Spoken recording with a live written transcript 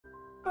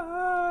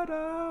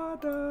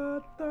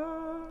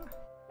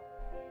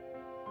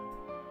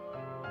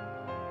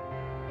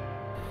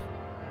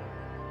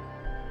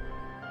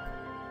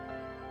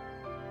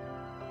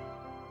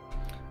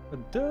Da,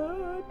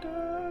 da,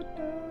 da,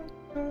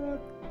 da,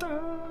 da.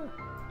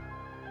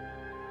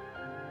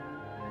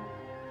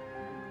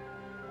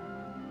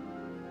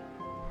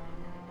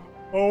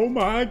 Oh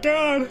my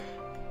god!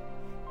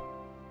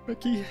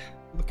 Becky,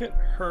 look at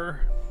her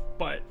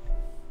butt.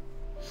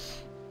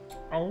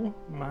 Oh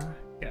my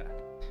god.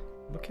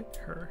 Look at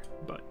her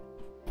butt.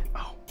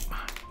 Oh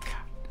my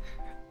god.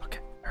 Look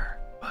at her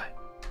butt.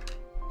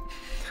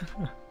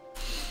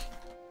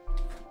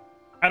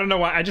 I don't know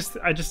why. I just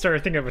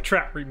started thinking of a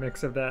trap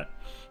remix of that.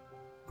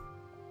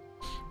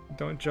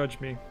 Don't judge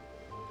me.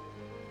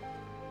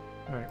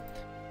 Alright.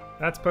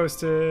 That's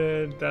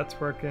posted. That's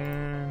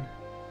working.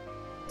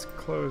 Let's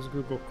close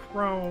Google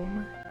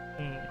Chrome.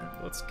 And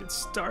let's get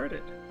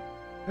started.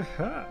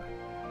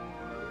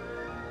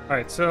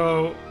 Alright,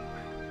 so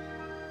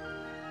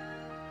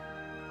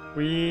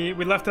we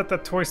left at the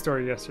toy store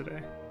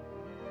yesterday.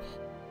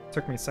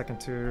 Took me a second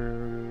to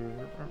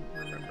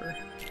remember.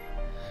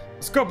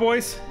 Let's go,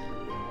 boys!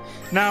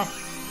 Now,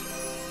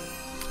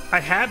 I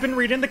have been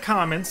reading the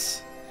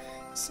comments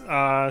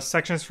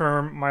sections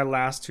from my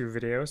last two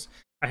videos.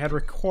 I had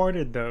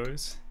recorded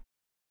those,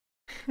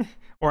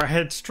 or I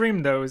had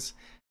streamed those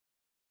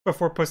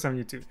before posting on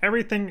YouTube.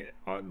 Everything,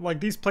 like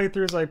these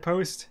playthroughs I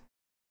post,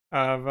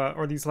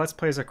 or these Let's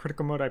Plays of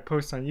Critical Mode I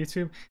post on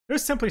YouTube, they're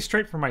simply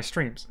straight from my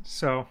streams.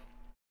 So,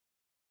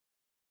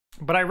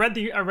 but I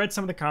read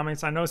some of the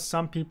comments. I know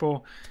some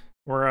people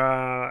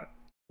were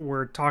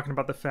talking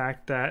about the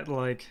fact that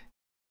like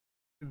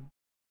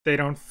they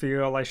don't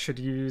feel I should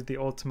use the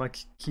Ultima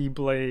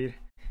Keyblade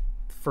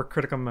for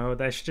critical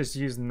mode. I should just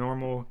use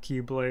normal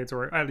Keyblades,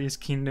 or at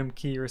least Kingdom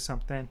Key or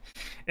something.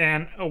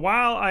 And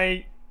while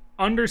I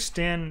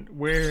understand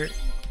where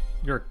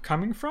you're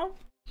coming from,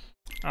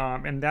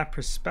 and that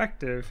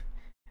perspective,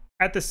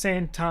 at the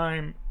same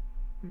time,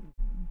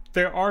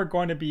 there are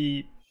going to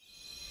be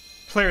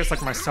players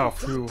like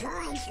myself who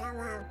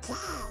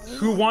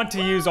want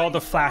to use all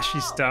the flashy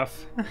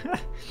stuff.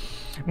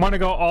 Want to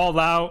go all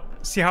out,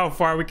 see how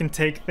far we can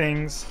take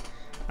things.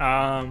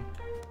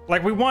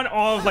 Like we want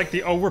all of like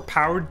the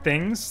overpowered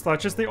things,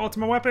 such as the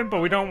ultimate weapon,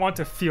 but we don't want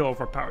to feel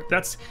overpowered.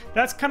 That's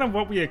kind of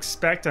what we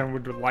expect and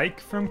would like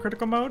from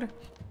critical mode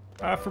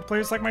for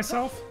players like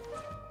myself.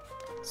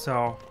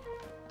 So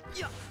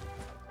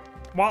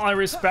while I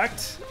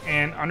respect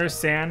and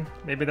understand,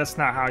 maybe that's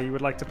not how you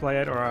would like to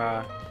play it,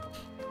 or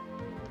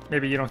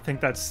maybe you don't think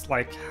that's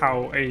like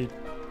how a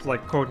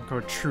like quote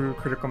unquote true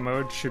critical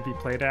mode should be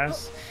played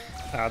as.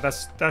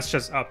 That's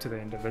just up to the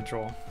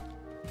individual.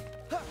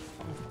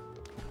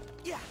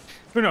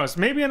 Who knows?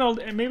 Maybe in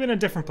a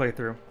different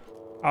playthrough,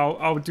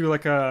 I'll do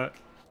like a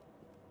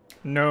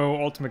no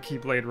Ultimate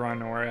Keyblade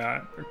run, or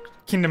a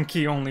Kingdom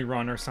Key only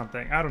run or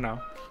something. I don't know.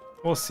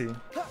 We'll see.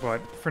 But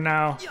for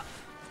now,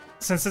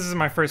 since this is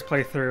my first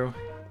playthrough,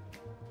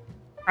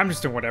 I'm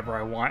just doing whatever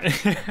I want.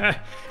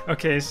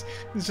 Okay, it's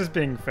just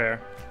being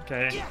fair.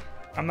 Okay,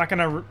 I'm not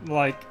gonna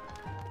like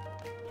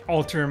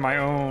alter my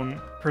own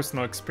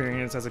personal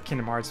experience as a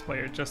Kingdom Hearts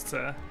player just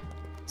to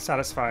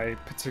satisfy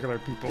particular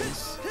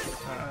people's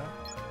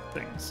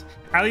things.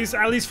 At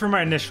least for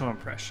my initial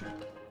impression.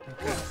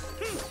 Okay.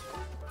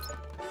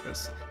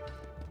 Because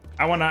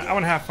I wanna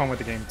have fun with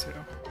the game too.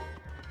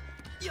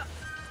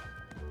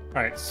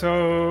 All right,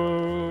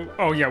 so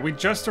oh yeah, we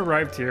just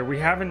arrived here. We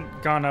haven't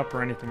gone up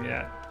or anything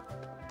yet.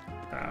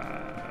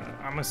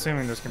 I'm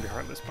assuming there's gonna be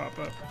Heartless pop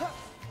up.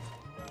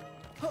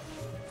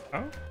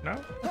 Oh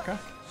no, okay.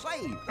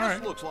 Say, this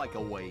right. looks like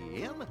a way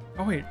in.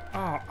 Oh wait,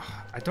 oh,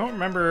 I don't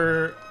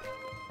remember.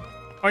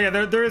 Oh yeah,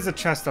 there is a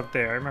chest up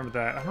there. I remember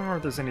that. I don't remember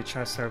if there's any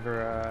chests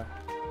over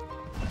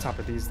on top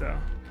of these though.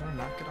 Can I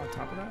not get on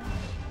top of that?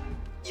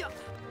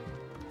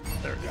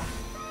 There we go.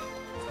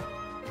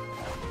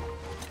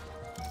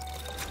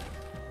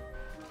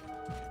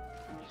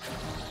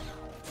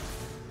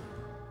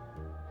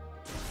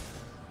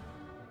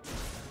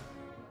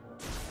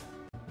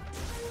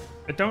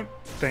 I don't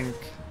think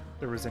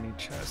there was any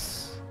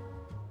chests.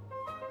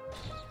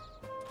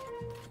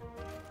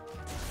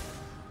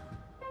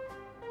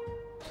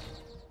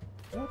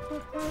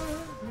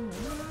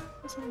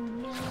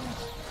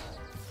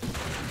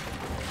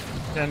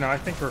 Yeah, no, I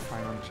think we're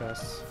fine on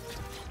chests.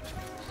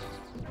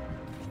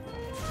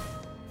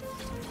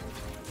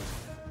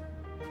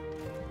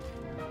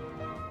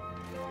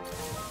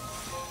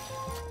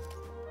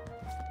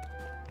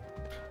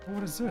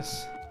 What is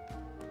this?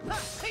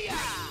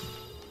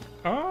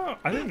 Oh,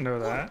 I didn't know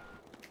that.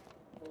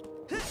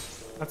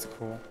 That's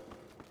cool.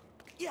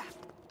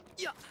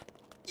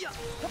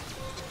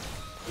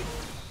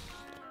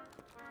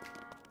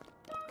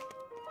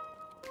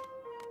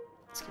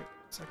 Let's get a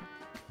second.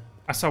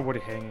 I saw Woody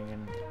hanging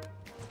and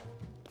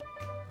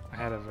I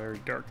had a very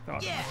dark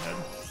thought in my head.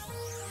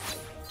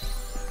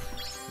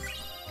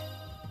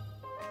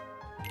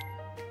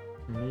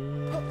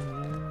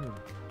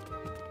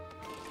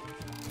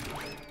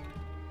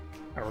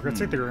 Alright, we're gonna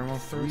take the green one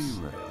first.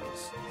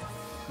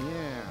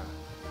 Yeah,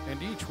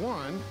 and each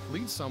one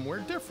leads somewhere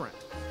different.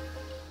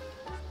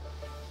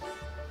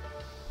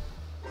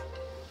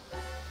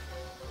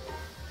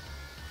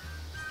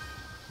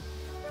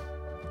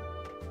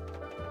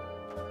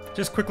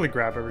 Just quickly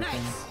grab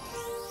everything. Nice.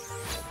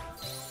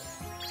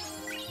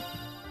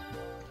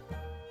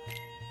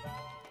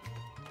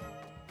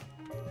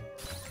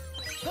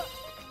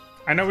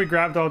 I know we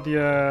grabbed all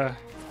the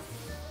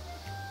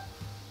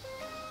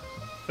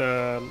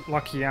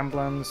lucky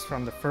emblems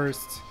from the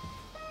first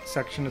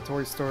section of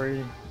Toy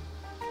Story.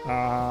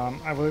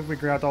 I believe we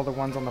grabbed all the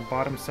ones on the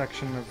bottom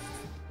section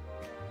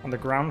on the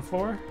ground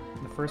floor,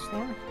 the first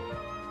floor,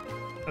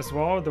 as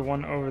well. The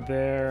one over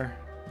there,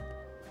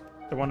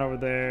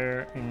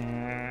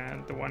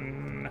 and the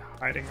one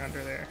hiding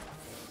under there.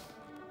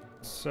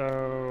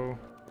 So,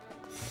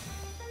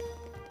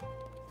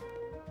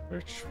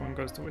 which one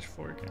goes to which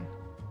floor again?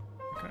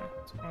 Okay,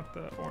 so I want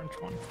the orange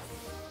one.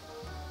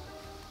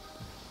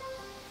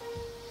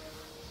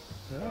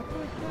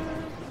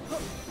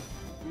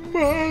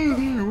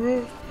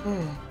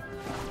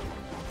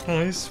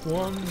 Nice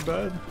one,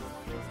 bud.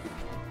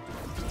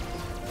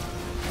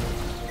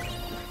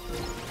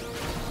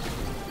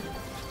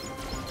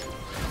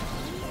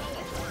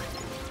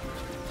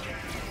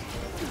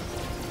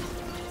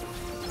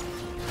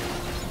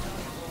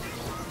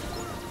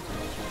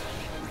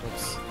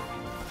 Oops.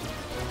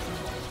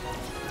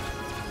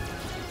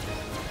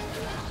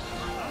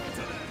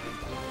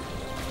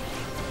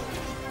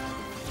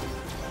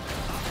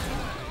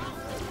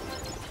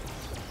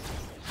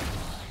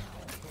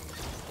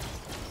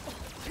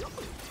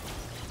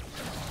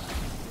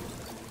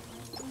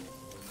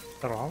 Is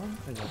that all of them?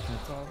 I think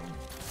it's all of them.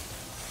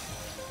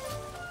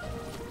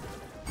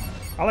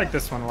 I like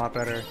this one a lot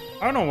better.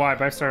 I don't know why,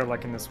 but I started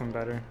liking this one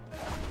better.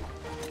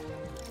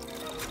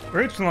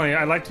 Originally,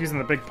 I liked using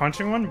the big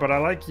punching one, but I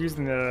like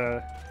using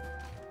the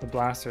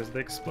blasters,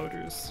 the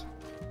exploders.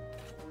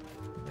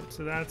 Right,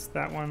 so that's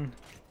that one.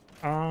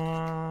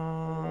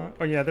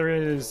 Oh yeah, there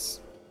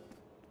is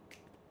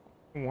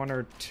one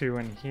or two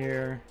in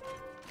here.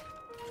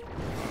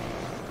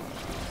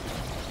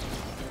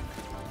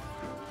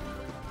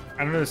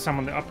 I know there's some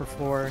on the upper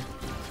floor.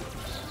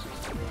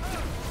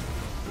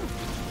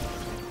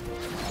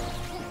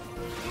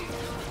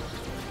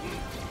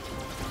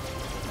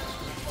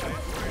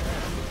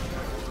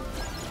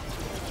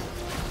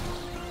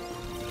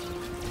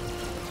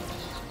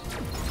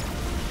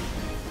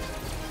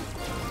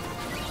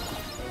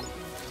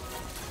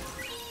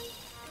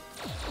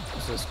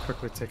 Let's just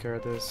quickly take care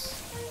of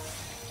this.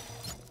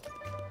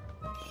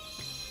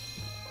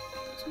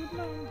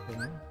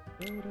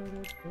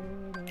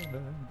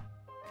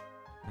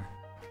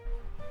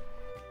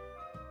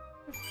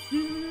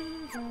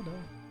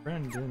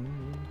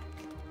 Brendan.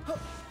 What's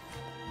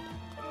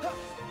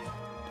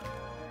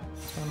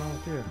going on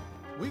with you?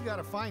 We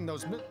gotta find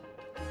those.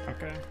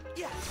 Okay.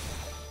 Yeah.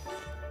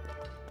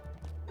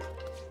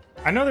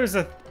 I know there's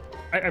a.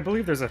 I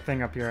believe there's a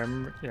thing up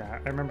here.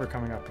 I remember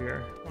coming up here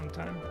one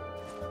time.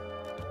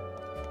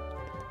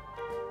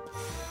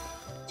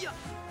 Yeah.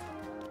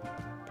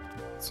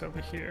 It's over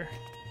here.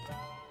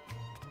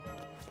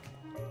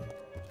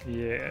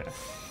 Yeah.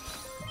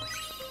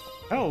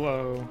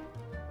 Hello.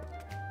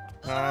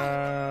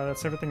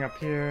 That's everything up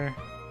here.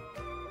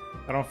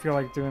 I don't feel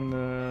like doing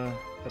the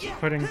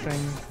pudding thing.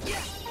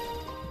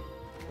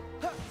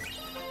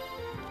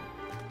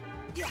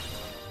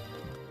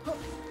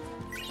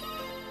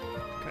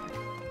 Okay.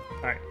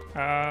 Alright.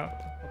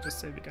 I'll just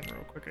save again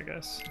real quick, I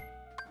guess.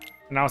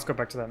 And now let's go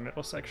back to that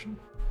middle section.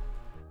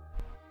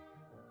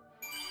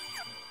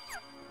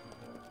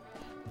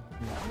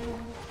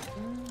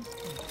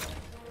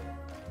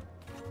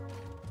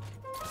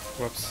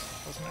 Whoops.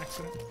 That was an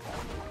accident.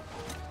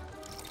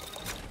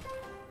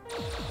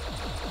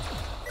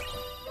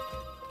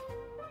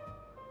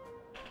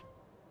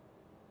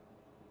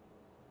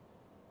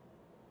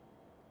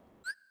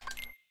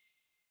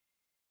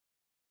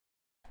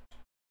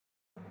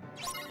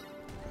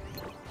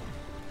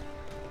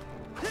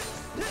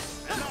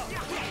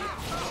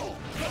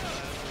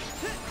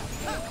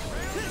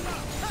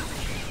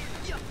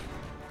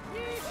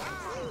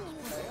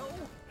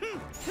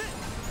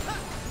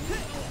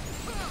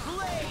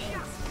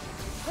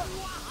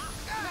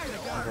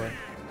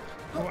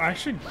 Oh, I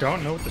actually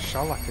don't know what the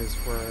Sherlock is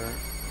for.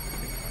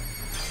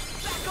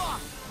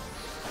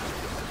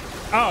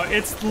 Oh,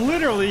 it's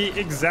literally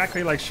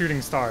exactly like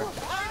Shooting Star. Oops.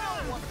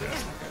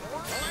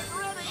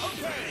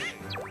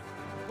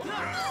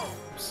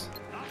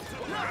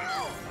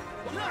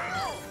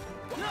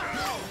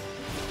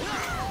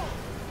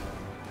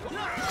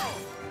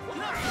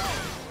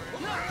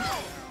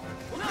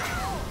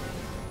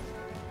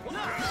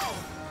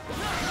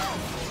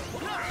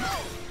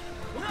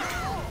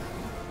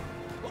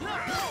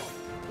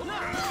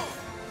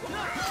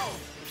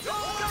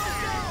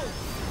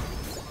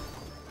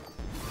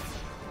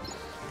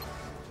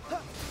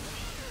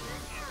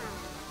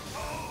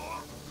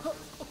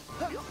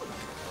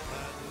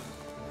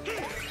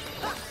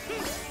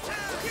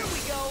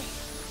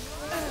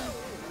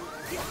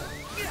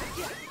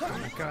 Oh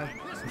my god.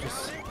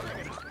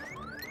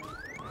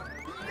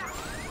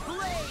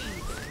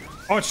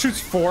 Oh, it shoots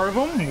 4 of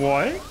them?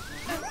 What?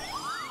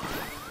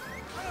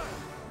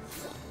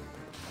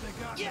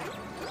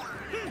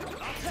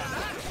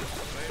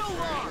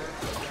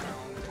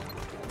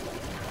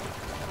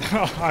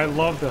 I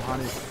love the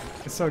honey.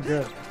 It's so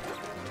good.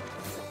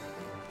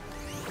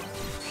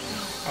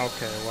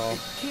 Okay, well. It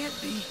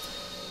can't be.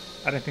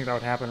 I didn't think that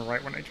would happen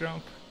right when I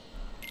jump.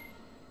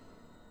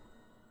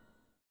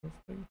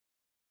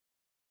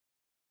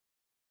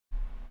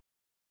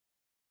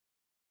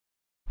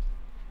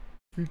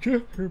 We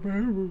just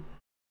remember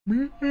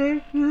me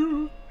and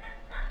you.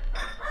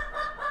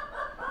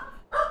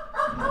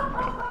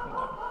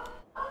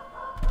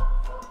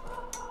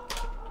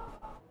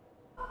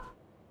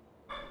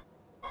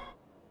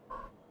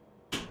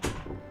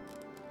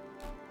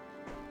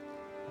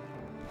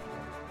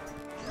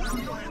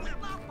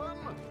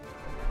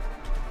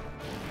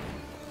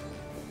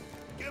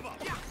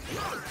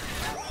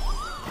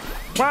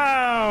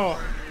 Wow!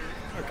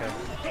 Okay.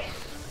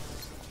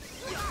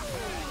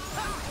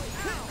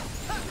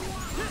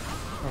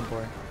 Oh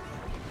boy.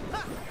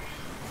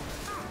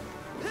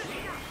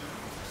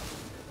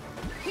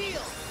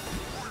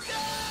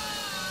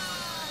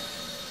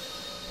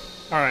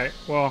 Alright,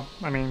 well,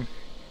 I mean,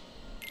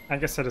 I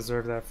guess I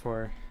deserve that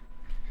for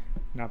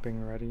not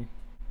being ready.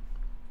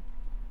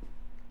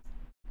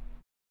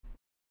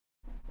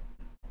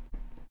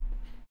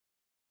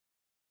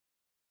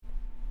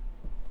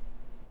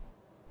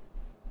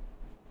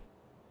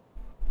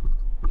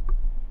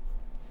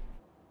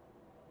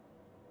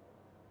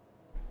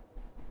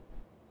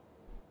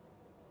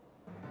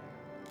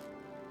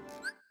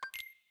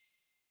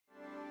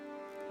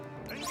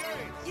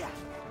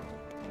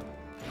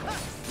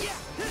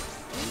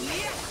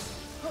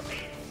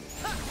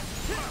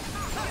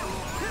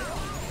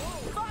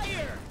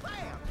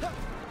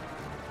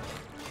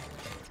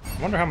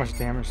 I wonder how much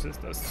damage this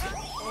does.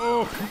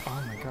 Oh,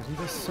 oh my god, he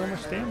does so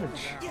much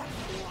damage.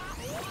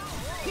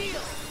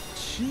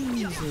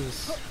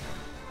 Jesus.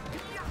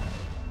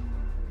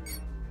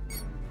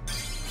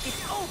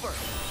 It's over.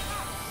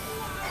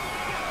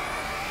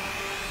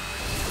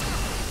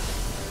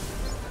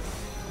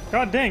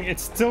 God dang, it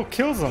still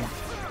kills him.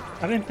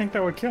 I didn't think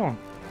that would kill him.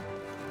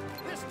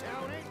 This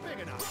town ain't big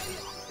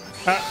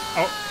enough.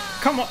 Oh,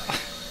 come on.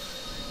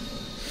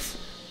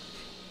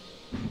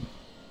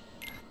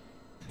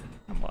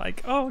 I'm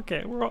like, oh,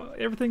 okay,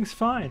 everything's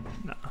fine.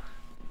 No.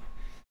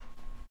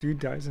 Dude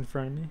dies in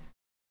front of me.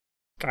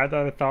 Guy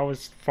that I thought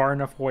was far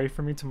enough away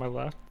from me to my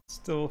left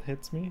still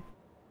hits me.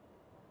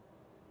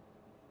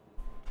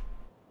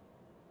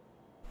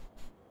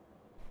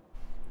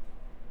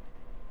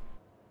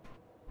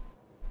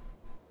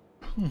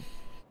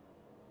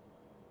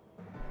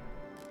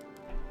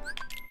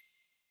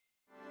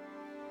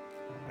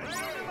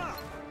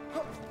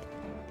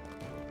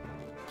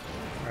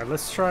 Alright,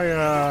 let's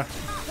try,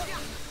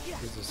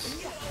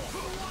 Jesus.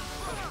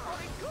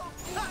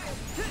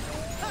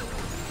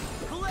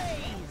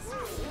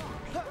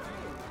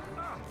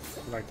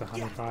 I like the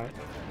honey fight.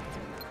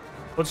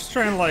 Let's just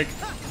try and, like,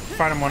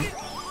 fight him one.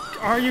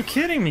 Are you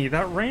kidding me?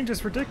 That range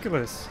is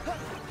ridiculous.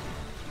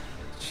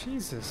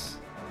 Jesus.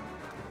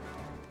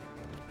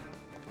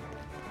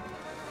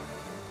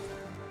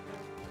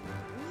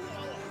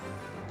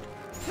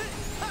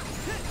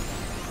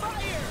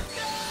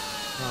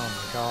 Oh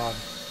my god.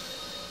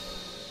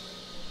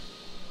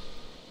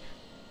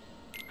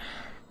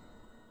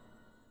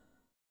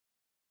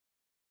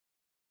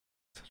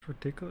 Such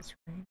ridiculous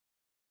range.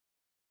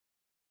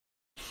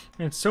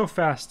 And it's so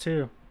fast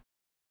too.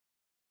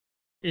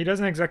 He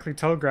doesn't exactly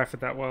telegraph it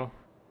that well.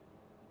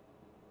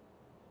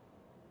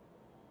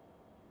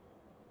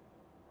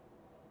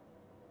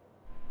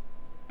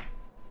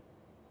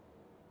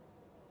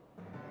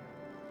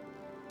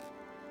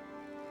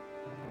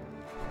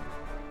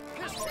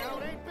 This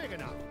town ain't big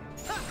enough.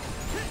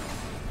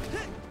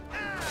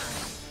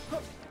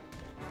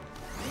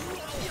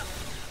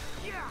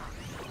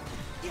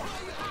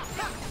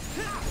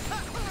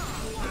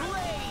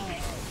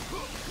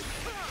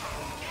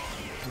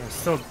 And there's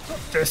still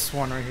this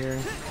one right here.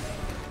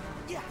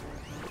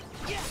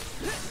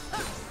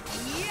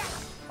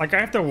 Like, I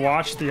have to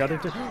watch the other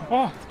two.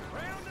 Oh!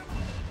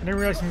 I didn't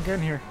realize I'm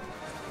getting here.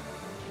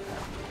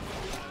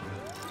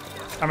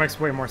 That makes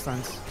way more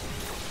sense.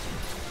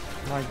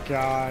 My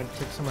god,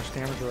 took so much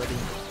damage already.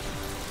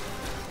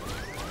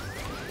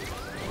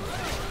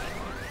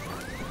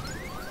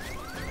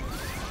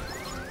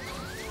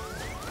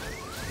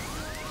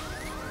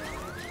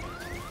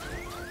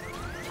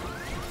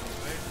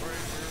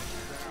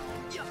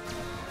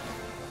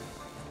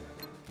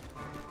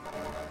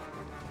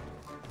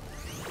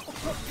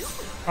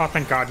 Oh,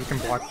 thank god you can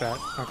block that.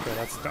 Okay,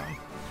 that's dumb.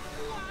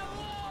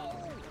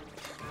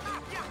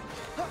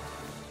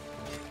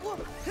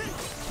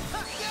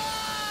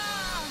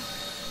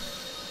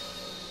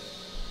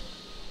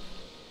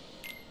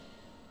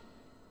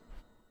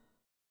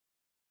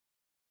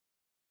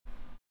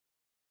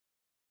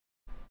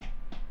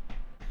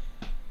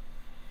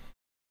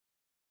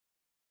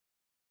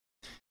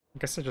 I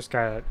guess I just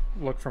gotta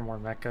look for more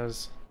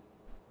mechas.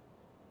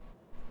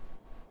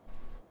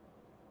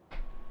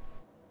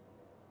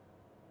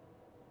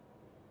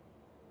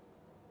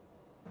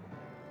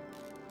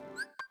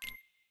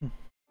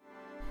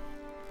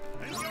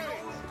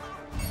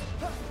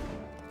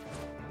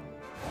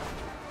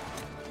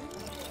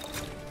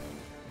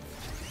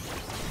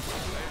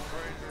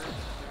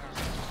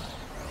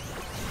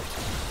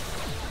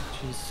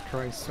 Jesus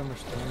Christ, so much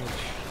damage.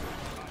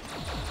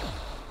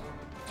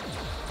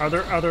 Are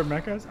there other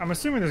mechas? I'm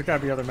assuming there's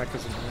gotta be other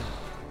mechas in here.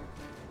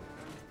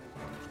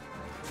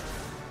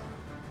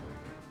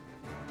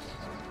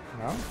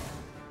 No?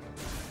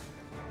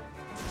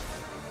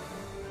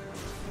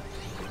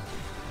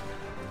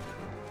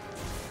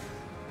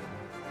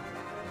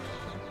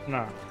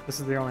 No, this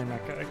is the only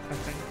mecha, I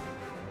think.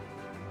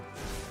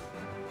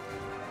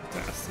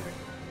 Fantastic.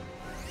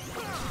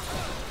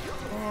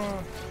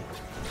 Oh.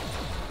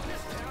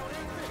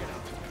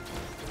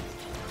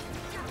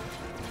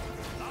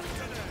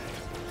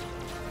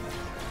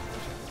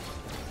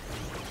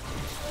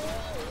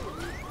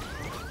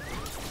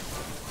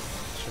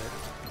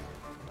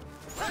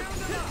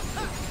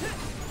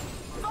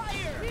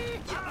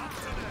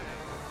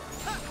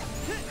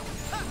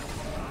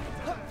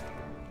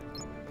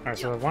 Alright,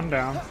 so one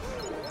down.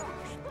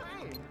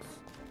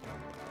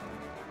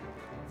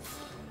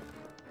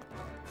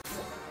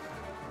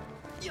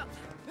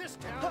 This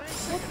town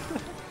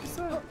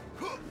ain't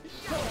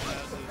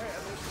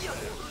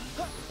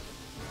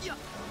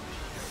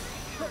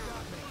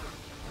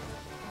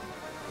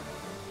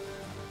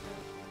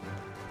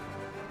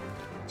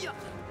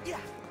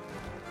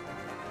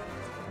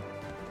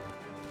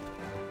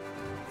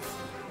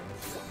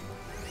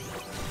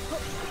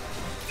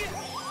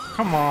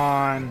Come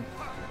on.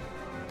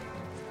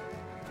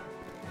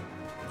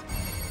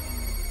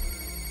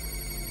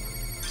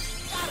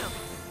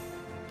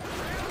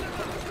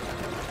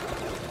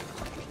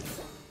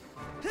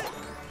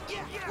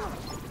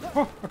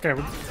 Oh, okay,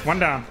 one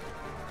down.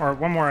 Or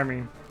one more, I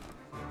mean.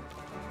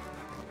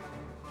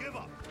 give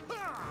up.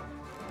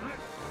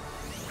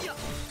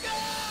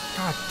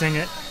 God dang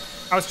it.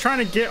 I was trying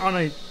to get on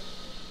a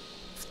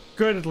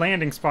good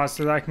landing spot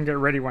so that I can get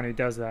ready when he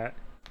does that.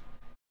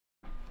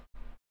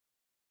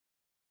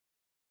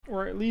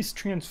 Or at least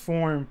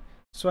transform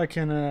so I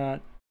can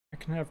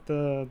have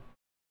the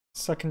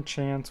second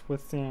chance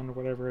withstand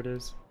whatever it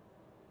is.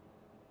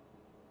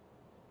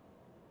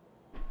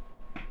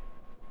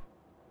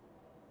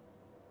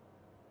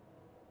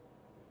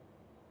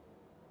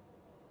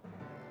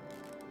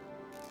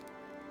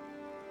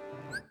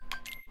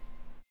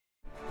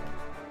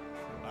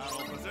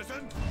 Battle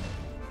position.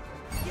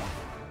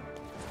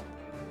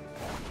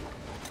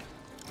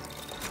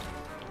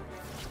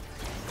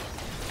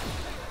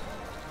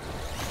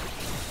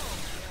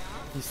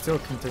 He still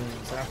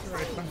continues after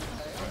I punch.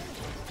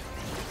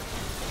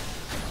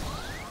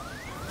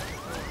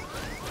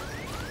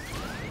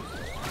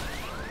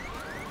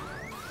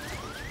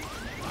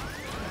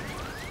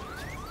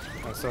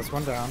 Oh, so that's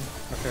one down.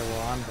 Okay,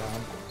 well, I'm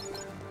down.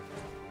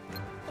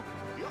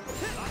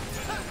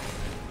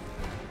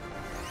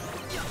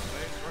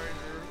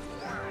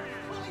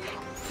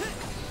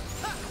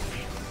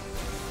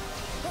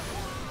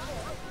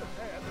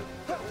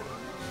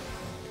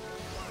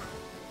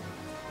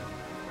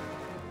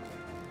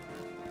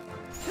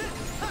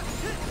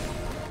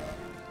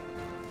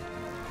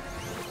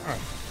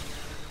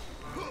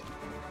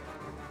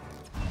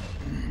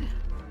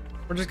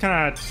 We're just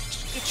kind of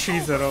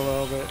cheese it a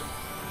little bit.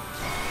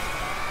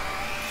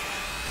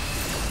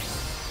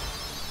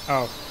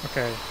 Oh,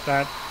 okay.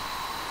 That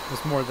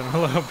was more than a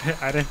little bit.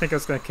 I didn't think I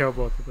was going to kill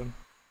both of them.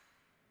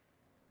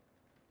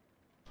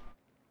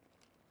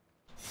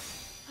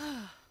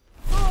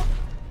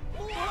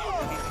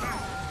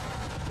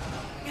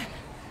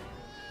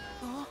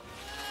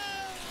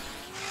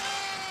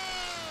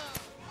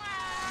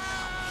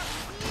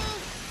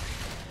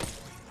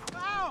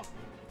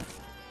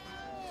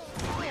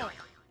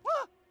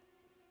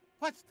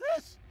 What's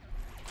this?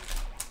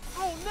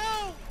 Oh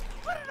no!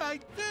 What did I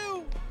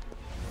do?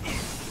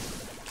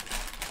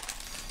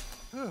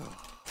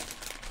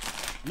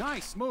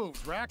 Nice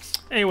moves, Rex.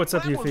 Hey, what's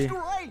up, That was Yuffie?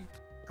 great.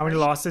 How many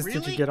losses did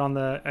Really? you get on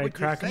the egg Would you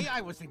cracking? say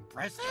I was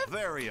impressive?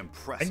 Very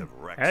impressive,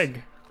 Rex.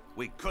 Egg?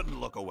 We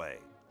couldn't look away.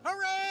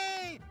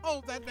 Hooray!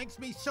 Oh, that makes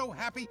me so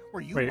happy.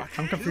 Were you Wait,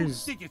 watching I'm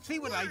confused. too? Did you see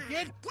what I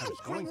did? I was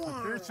going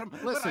for fearsome, but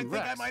I Listen, think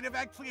I Rex, might have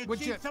actually would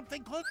achieved you-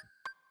 something close.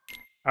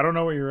 I don't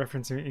know what you're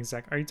referencing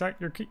exactly. Are you talking?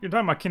 You're talking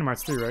about Kingdom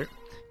Hearts 3, right?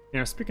 You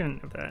know,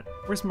 speaking of that,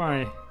 where's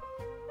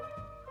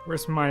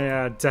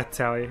my death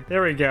tally?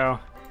 There we go.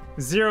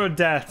 0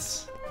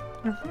 deaths.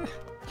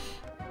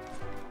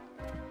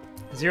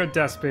 0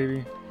 deaths,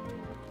 baby.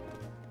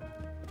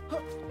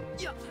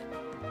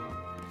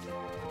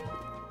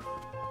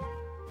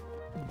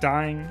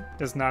 Dying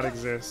does not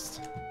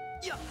exist.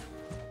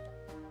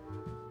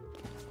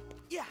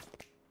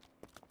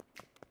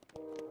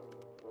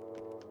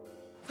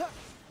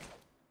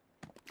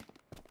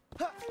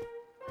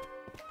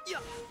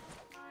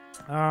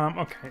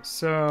 Okay,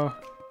 so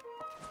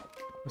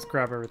let's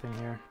grab everything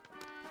here.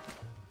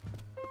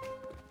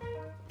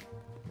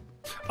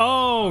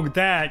 Oh,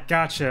 that,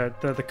 gotcha.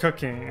 The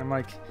cooking.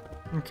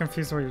 I'm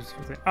confused what you're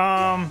supposed to say.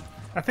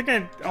 I think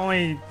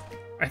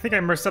I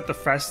messed up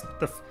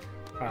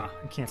I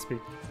can't speak.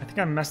 I think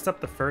I messed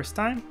up the first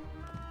time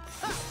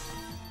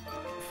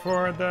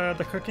for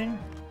the cooking.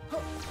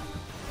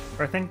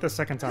 Or I think the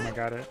second time I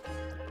got it.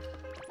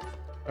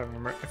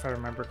 If I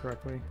remember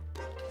correctly.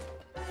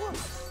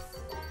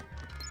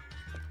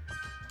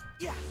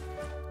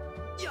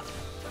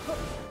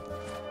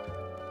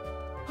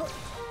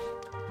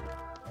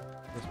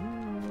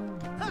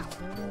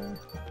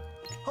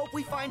 Hope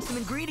we find some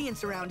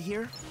ingredients around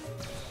here.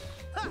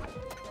 Ha!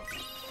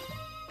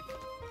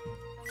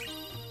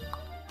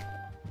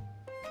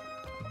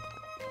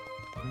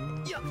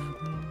 Yeah.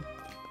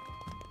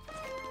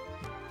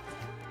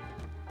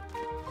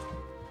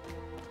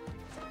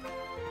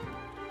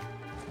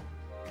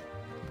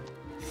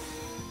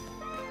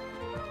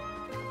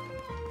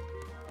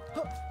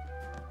 Huh.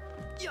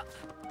 Yeah.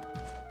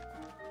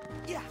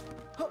 Yeah.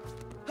 Huh.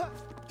 Huh.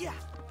 Yeah.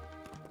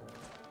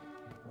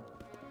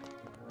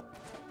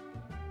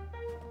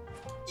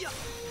 Yeah.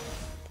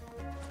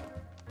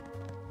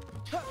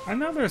 I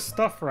know there's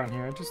stuff around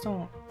here. I just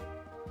don't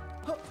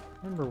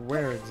remember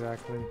where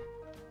exactly.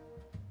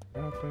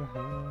 Yeah.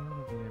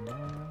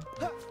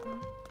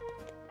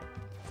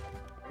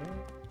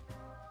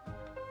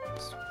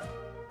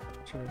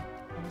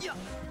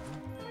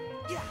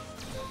 Yeah.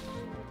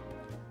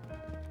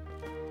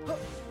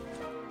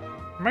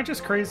 Am I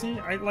just crazy?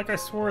 I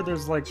swore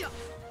there's like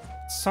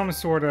some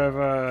sort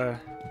of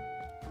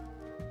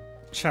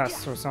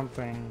chest or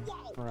something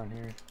around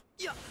here.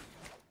 Yeah.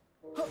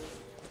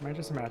 Am I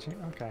just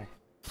imagining? Okay.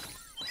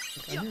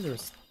 I knew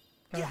there's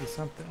gotta be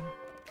something.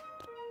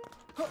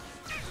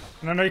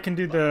 And I know you can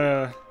do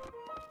the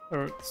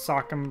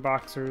sock'em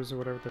boxers or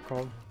whatever they're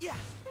called. Yeah.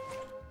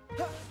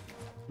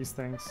 These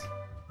things.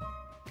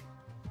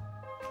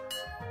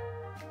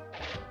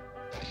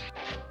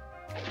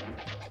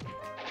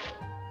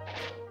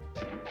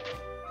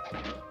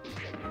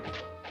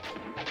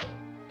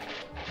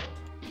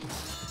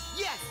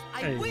 Yes,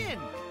 I Hey. win.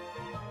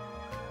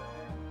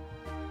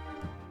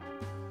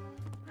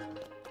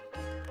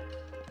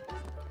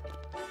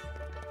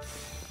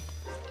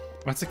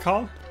 What's it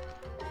called?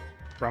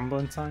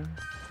 Rumbling time?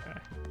 Okay.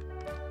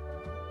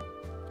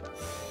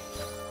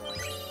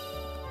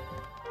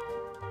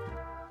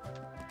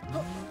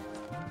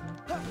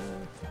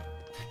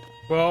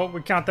 Well,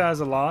 we count that as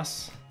a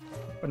loss,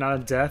 but not a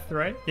death,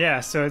 right? Yeah,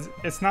 so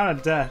it's not a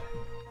death.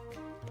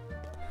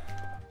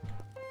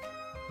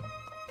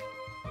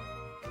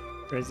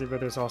 Crazy,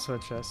 but there's also a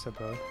chest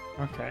above.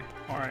 Okay,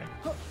 alright.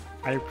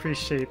 I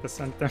appreciate the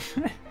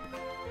sentiment.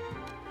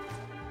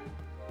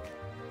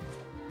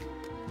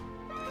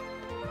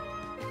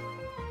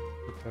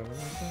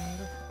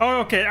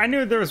 Oh, okay. I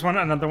knew there was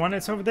another one.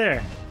 It's over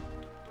there.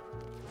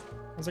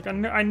 I was like,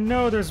 I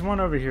know there's one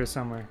over here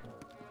somewhere.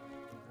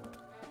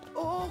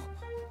 Oh.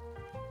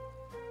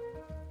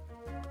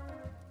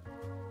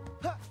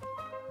 Ha.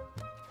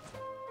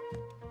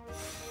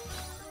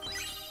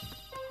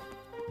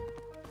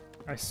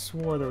 I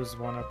swore there was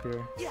one up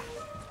here. Yeah.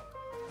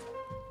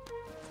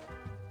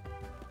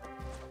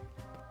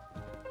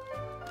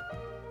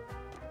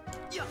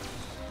 Yeah.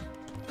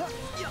 Ha.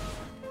 Yeah.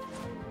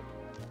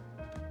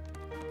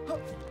 Ha.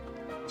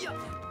 Yeah.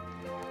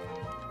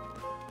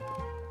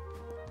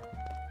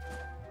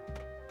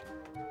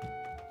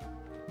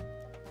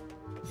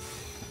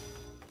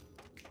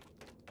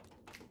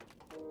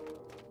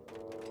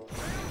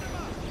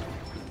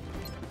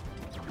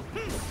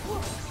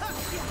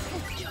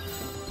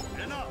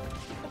 Enough.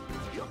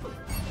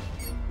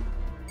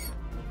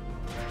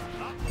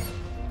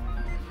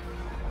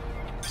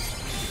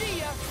 See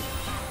ya.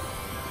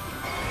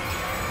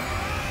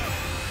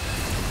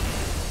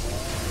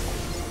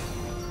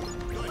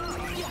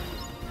 Yeah.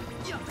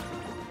 Yeah.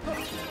 Ha.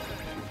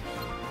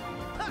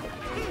 Ha.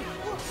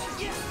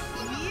 Yeah.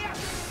 Yeah.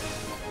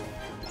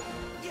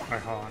 Yeah.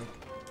 Alright, hold on.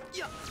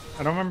 Yeah.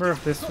 I don't remember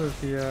if this was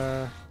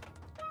the,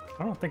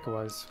 I don't think it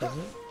was. Was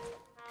it?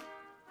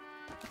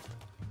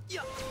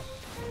 Yeah.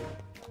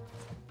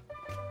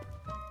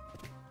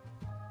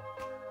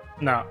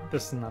 No,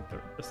 this is not the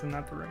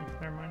room.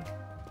 Never mind.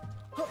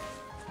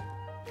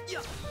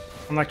 Yeah.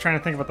 I'm like trying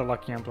to think about the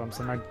lucky emblems,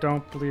 and I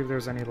don't believe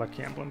there's any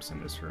lucky emblems in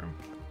this room.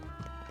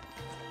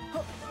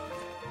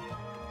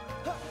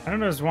 I know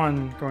there's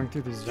one going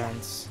through these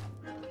vents.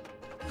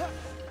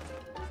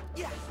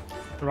 Yeah.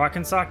 The Rock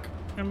and Sock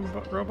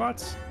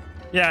robots?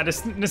 Yeah,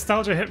 this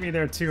nostalgia hit me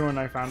there too when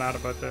I found out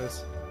about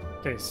this.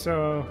 Okay,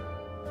 so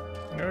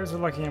there's a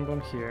lucky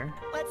emblem here.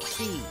 Let's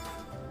see.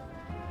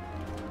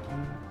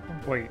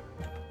 Wait.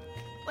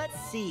 Let's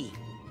see.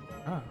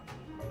 Oh.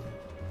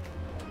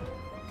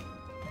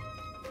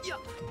 Yeah.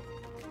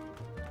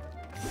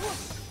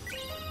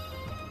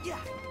 Yeah.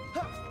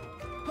 Huh.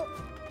 Huh.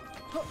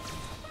 Huh.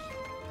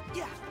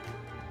 Yeah.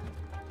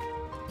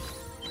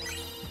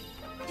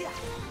 Yeah.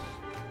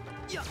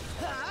 Yeah.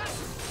 Huh.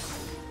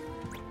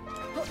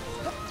 Huh.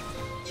 Huh.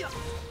 Yeah.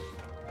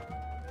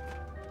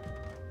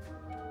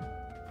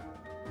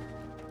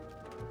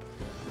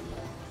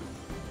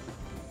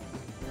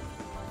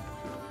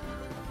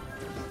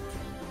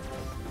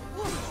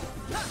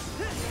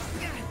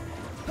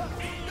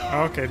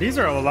 Okay, these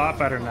are a lot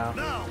better now.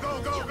 Now,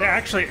 go, go, They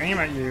actually aim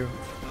at you.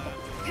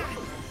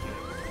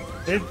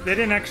 They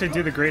didn't actually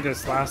do the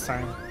greatest last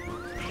time.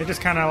 They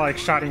just kind of like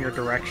shot in your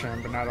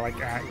direction, but not like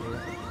at you.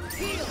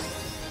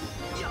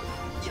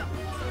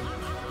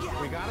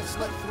 We gotta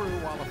slip through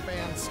while the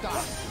fans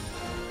stop.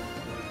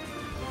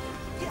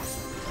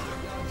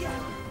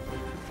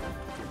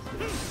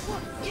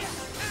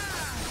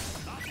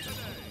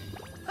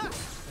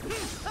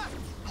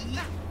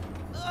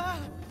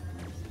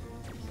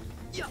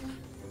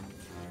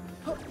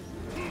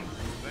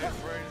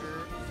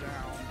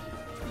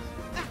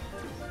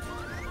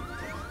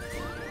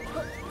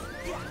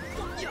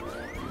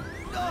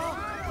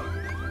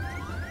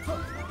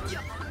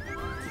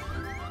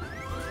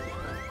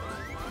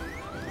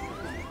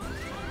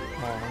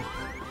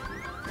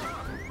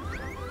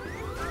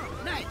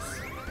 Nice.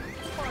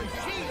 My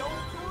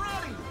shield's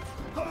ready.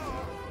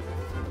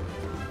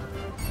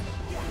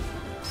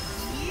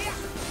 Yeah.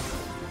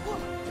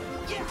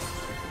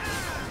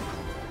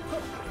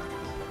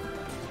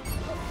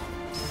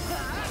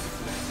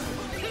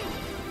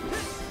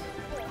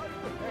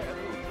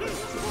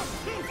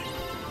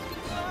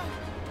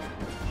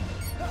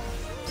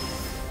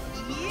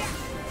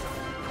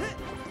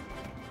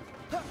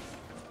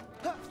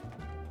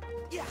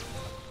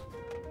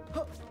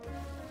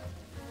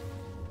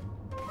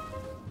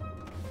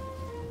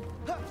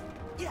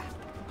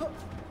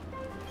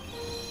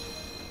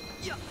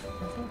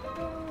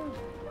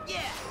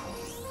 Yeah.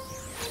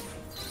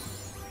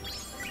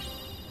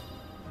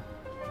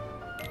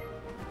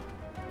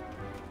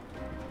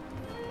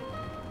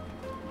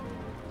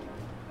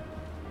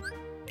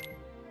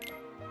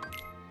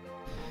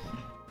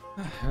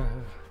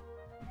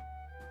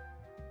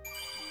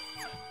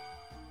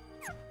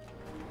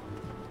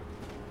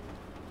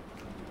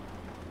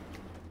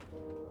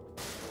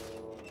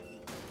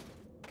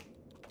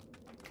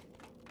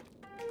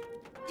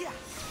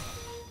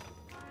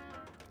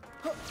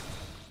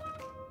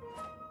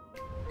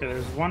 Okay,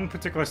 there's one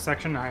particular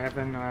section I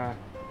haven't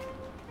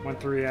went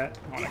through yet.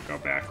 I want to go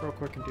back real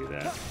quick and do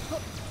that.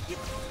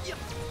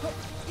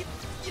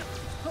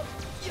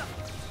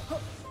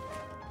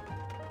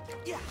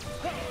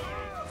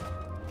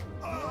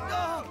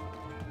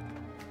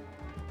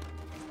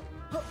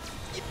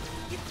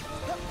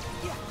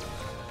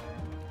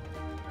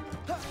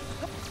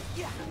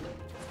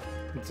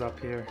 It's up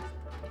here.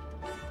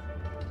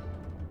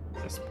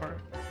 This part.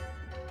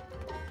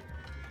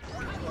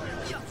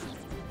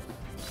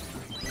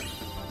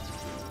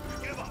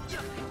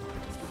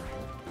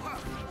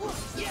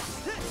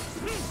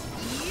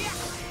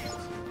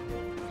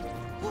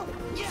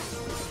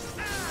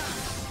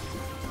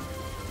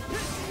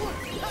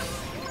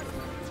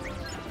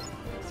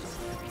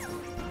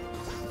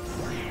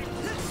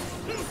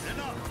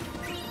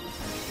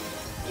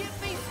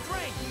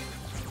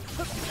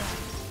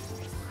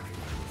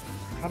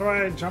 How do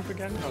I jump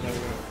again? Oh, there we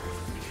go.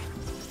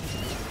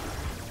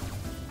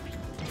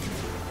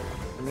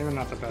 Maybe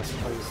not the best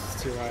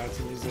place to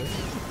use it.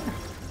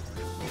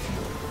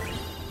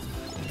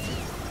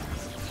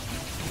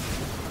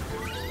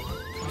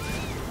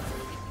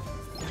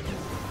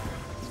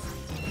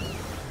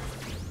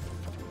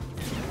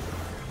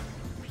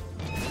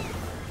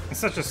 It's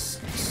such a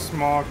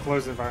small,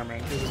 closed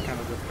environment. This is kind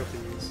of difficult to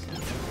use.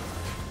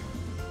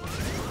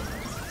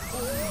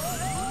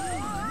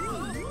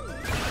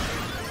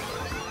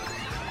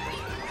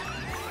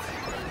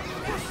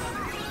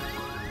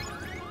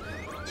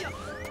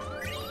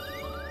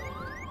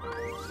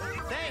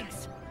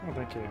 Thanks. Oh,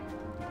 thank you.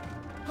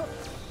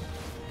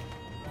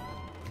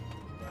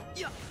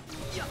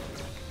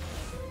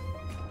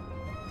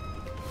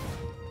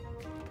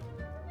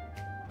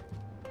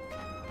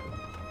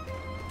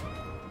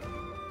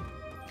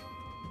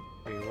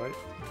 Wait, what?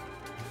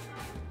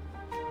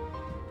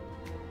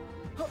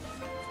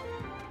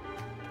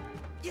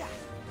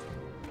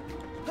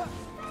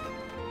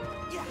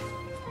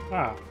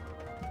 Ah.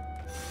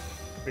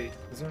 Wait,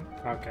 is there?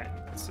 Okay,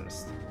 it's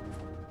just.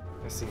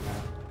 I see now.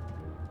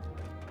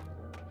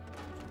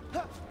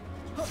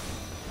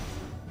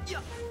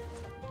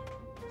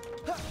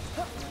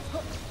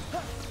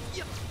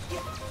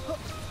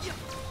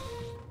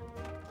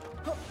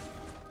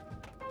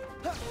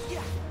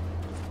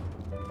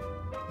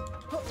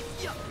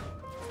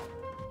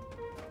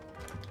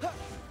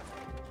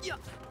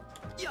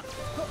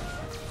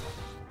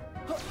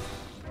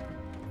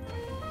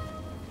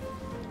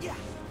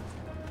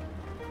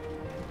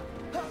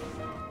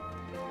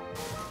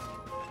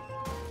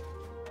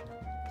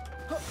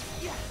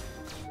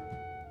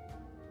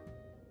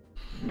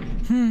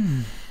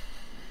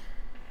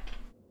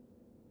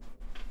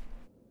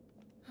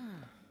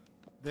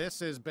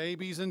 This is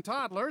Babies and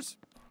Toddlers.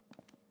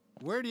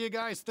 Where do you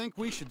guys think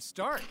we should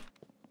start?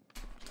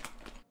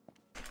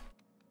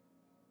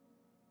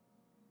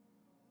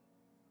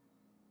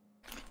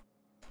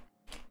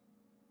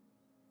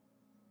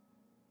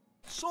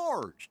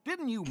 Sarge,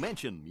 didn't you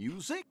mention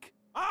music?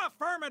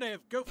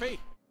 Affirmative, Goofy.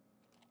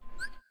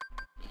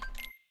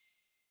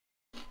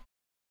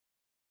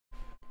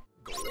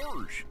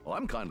 Gorge,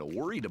 I'm kind of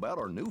worried about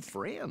our new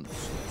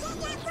friends.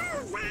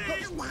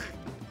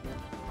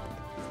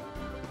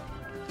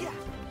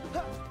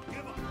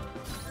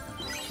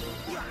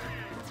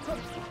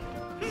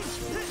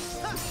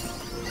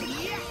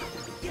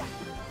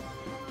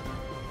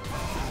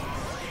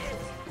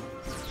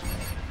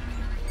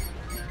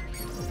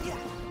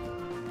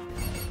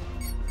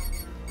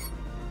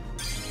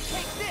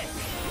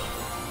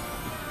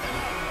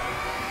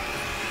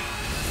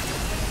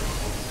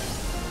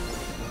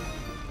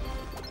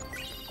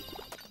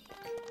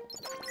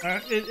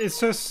 It's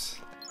just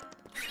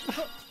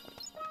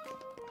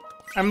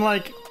I'm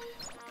like,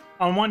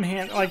 on one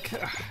hand, like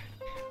I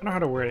don't know how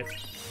to word it.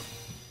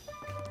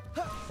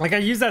 Like, I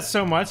use that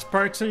so much,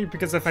 partially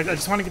because if I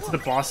just want to get to the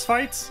boss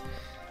fights,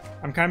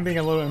 I'm kind of being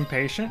a little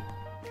impatient.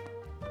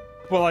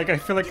 But, like, I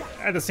feel like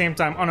at the same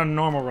time, on a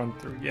normal run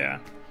through, yeah.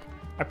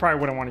 I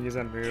probably wouldn't want to use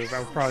that move. I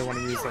would probably want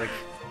to use, like,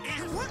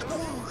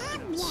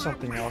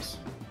 something else.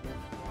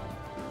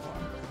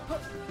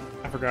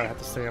 I forgot I had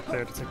to stay up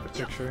there to take the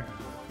picture.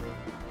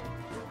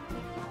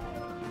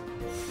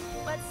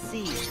 Let's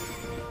see.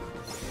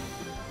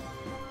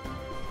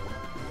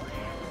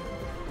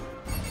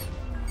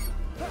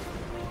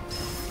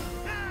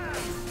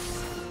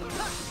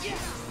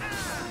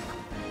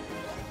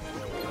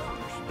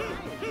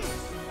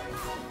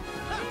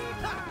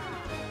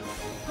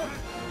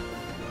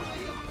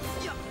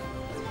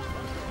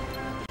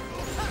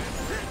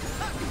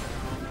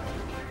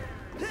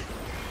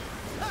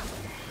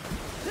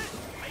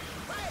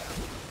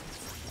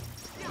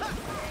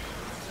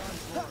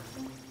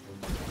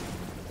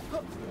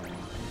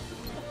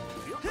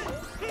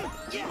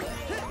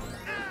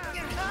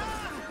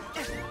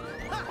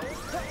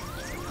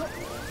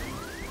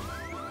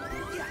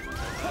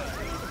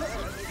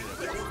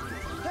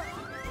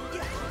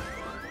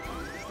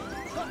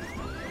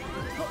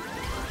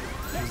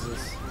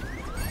 Jesus.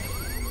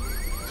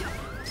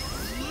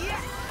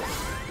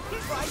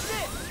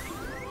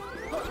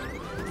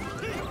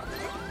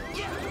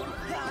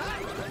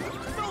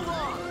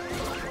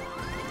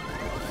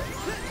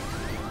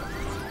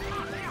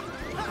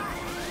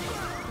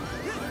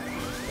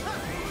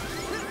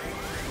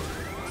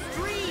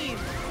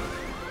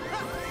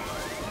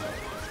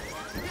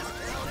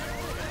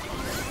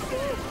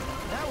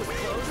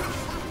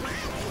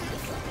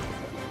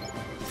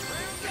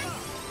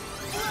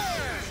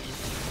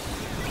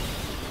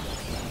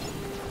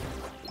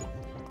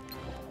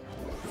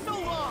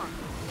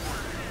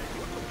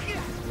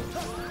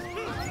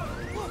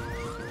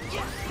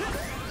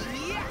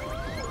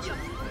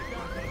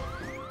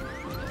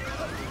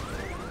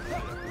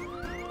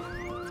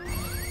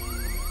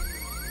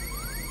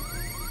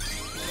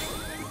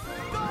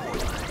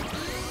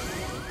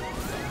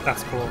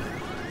 That's cool.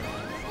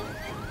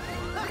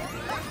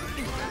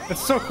 It's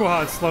so cool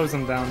how it slows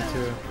them down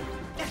too.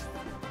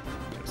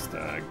 Just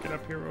get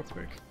up here real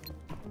quick.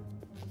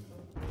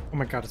 Oh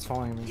my god, it's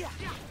following me.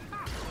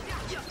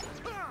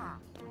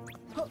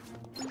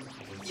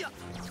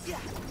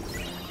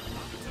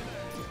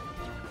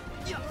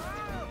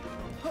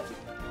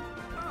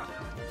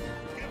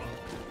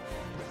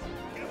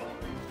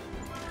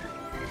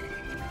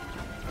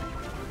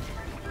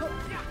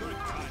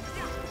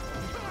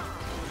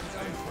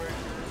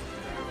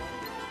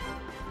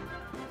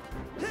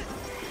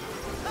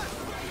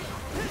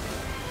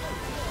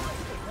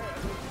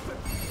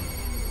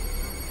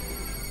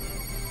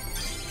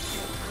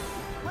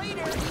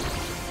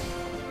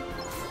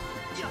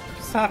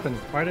 What's happened?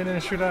 Why didn't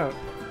it shoot out?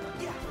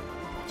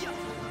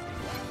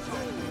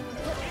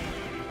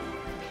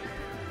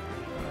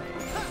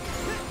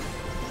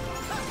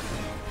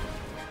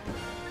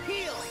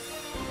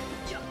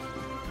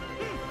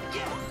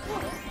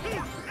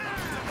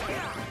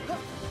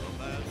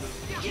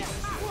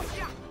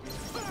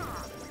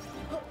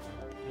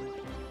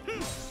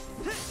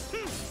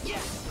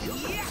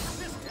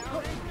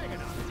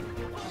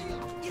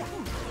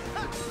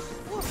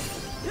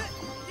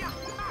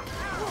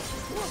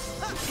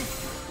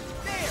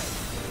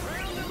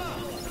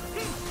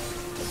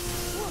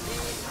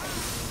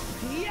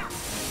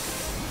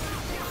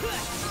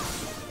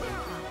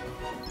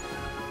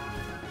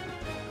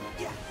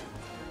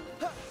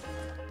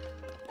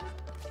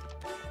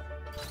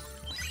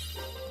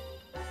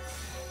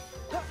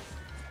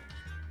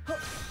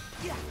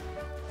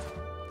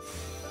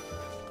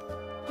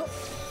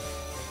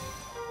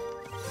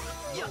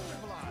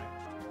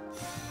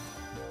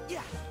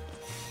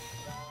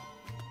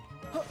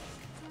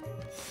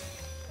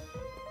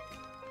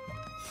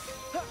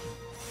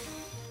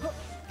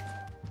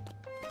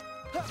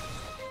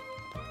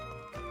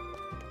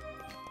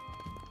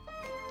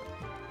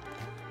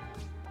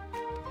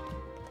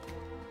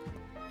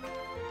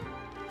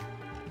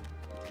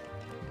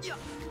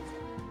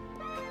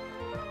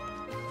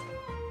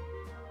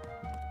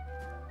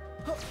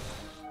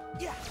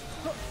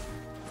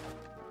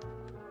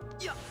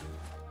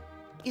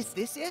 Is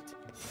this it?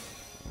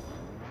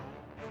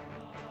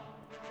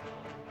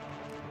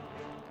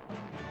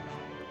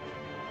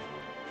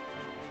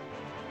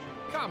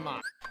 Come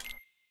on.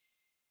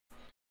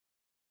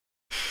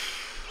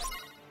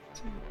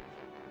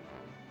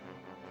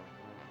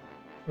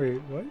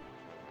 Wait, what?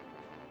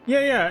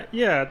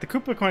 Yeah. The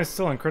Koopa coin is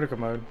still in critical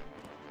mode.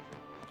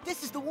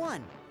 This is the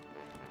one.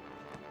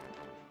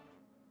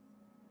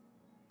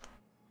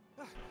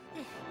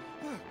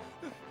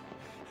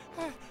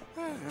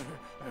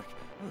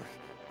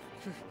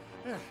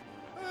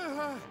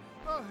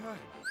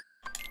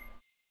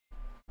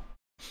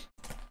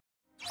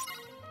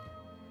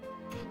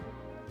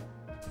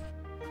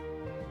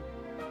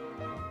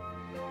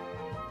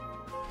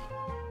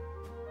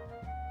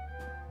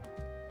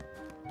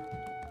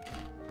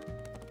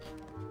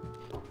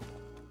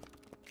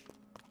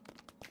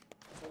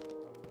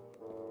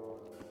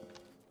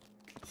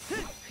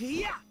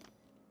 Yeah.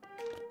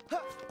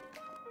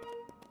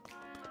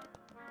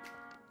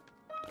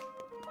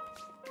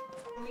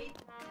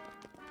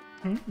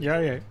 Hmm? Yeah,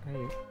 yeah.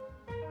 Hey.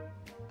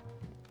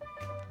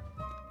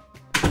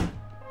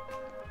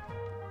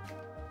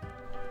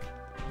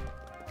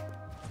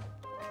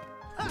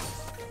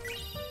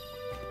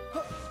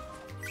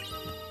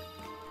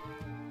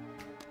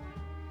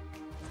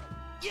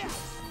 Yeah.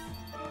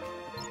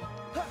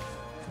 Huh.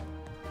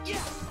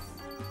 Yeah.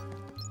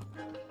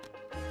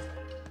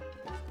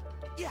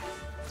 Yeah.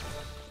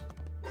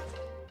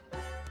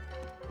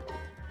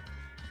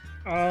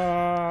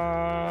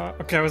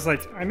 Okay, I was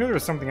like, I knew there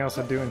was something else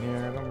to do in here.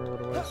 I don't remember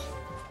what it was.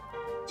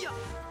 Yeah.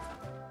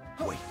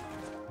 Wait,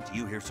 do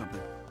you hear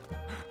something?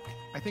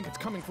 I think it's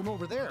coming from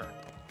over there.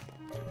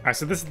 Alright,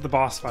 so this is the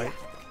boss fight.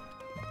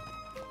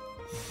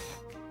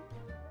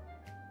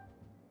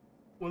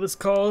 Well, this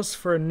calls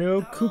for a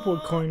no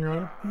Koopa coin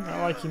run.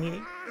 Not like you need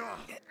it.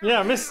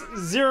 Yeah, miss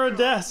 0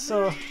 deaths,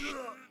 so...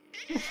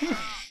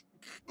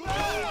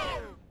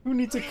 Who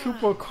needs a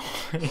Koopa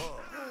coin?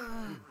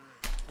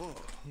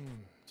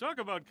 Talk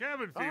about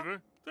cabin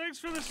fever. Thanks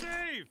for the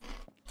save.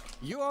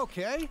 You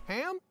okay,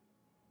 Ham?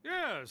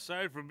 Yeah,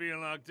 aside from being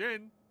locked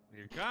in,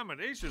 the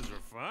accommodations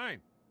are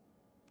fine.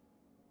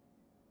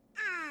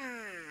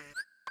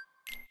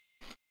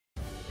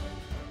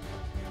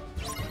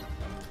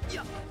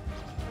 Yeah.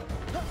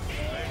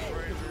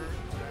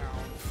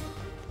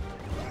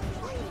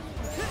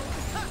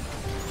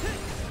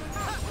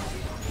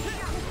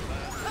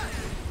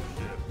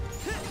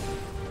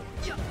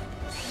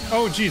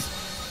 Oh, jeez.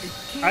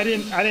 I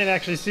didn't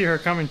actually see her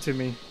coming to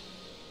me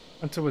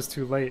until it was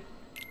too late.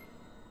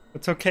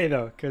 It's okay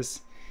though,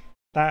 because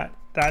that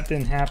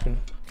didn't happen.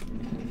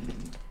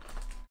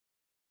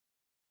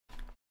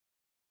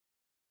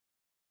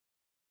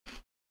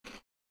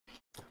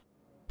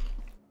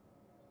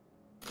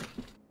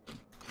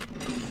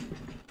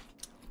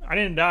 I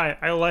didn't die.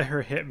 I let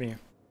her hit me.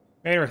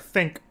 Made her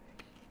think.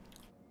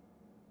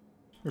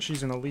 Well,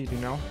 she's in the lead, you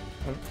know?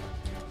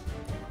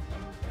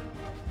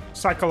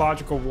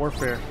 Psychological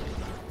warfare.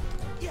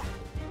 Yeah.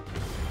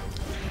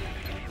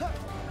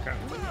 Okay.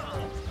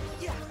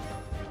 Yeah.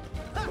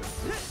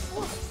 That's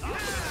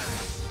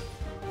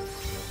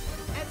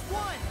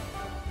one.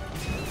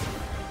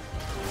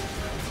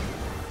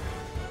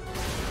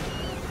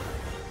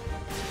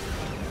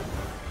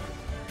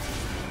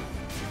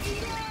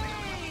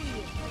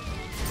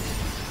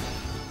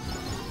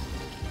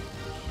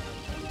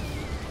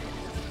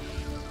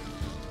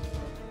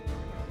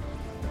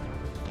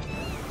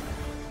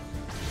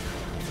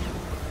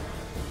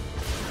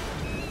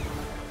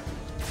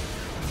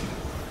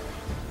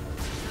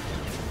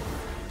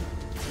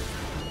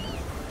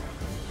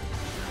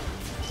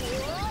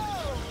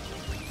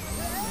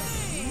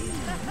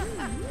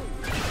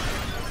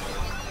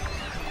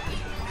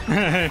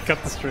 Yay!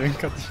 Cut the string,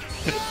 cut the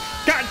string.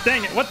 God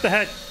dang it, what the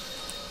heck?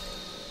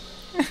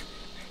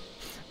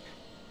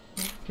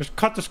 Just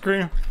cut the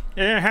screen. It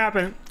didn't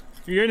happen.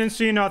 You didn't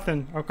see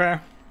nothing, okay?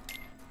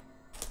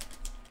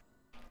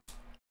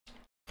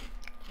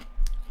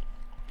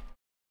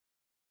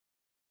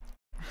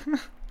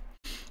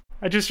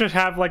 I just should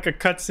have like a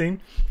cutscene.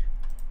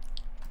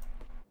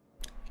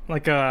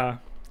 Like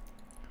a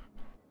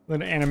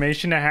little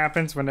animation that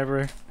happens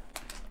whenever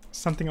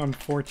something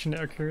unfortunate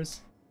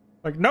occurs.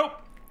 Like, nope!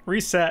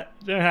 Reset.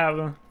 Didn't have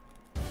them.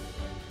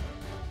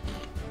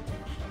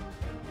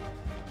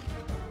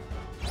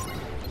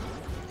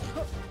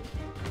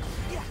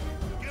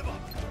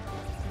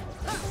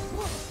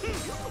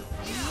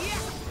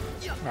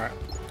 Alright.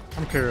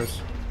 I'm curious.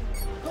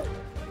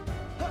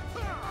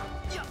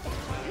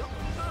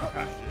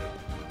 Okay.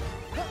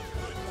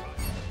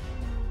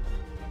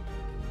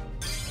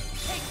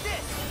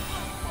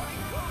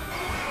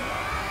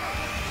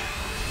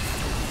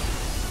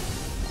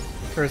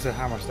 Curious at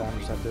how much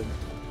damage that did.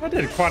 That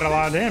did quite a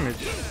lot of damage.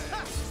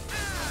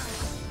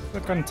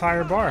 Like an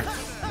entire bar.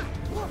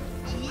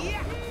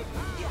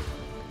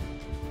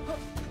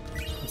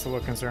 It's a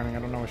little concerning. I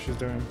don't know what she's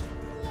doing.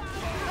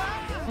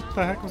 What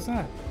the heck was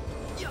that?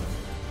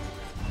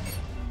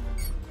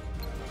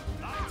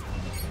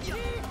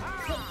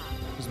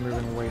 She's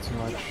moving way too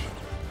much.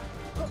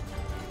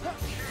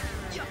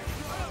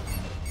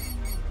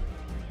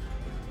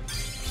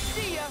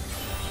 See ya.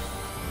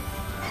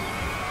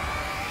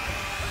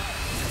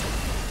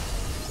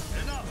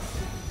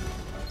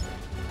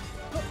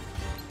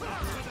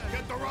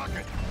 Get the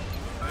rocket.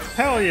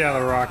 Hell yeah,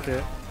 the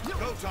rocket.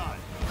 Go time.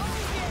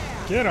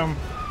 Get him.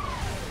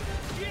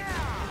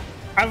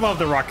 I love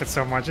the rocket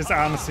so much. It's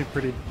honestly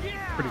pretty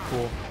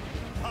cool.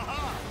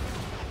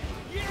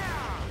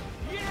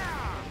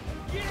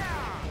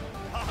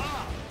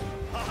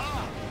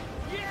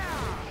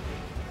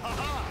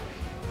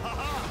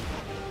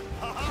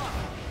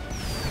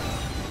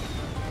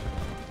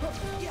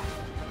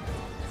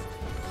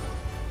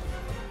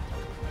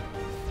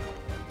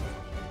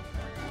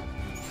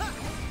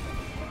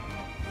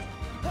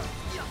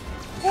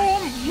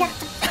 Oh, what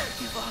the?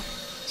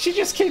 She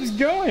just keeps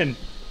going.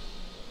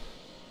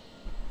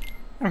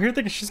 I'm here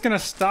thinking she's gonna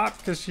stop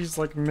because she's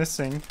like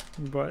missing,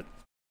 but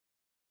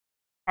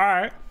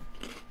alright.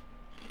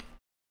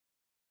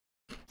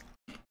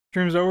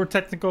 Streams over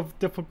technical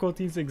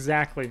difficulties,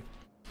 exactly.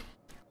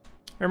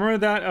 I remember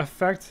that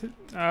effect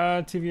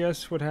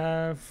TVS would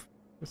have.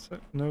 What's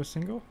that? No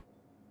single?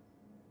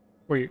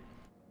 Wait.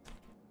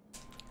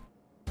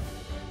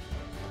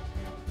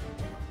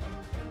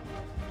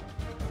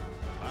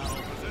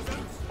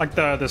 Like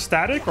the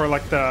static or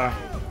like the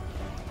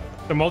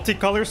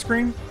multicolor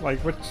screen? Like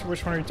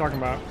which one are you talking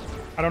about?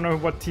 I don't know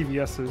what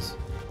TVS is.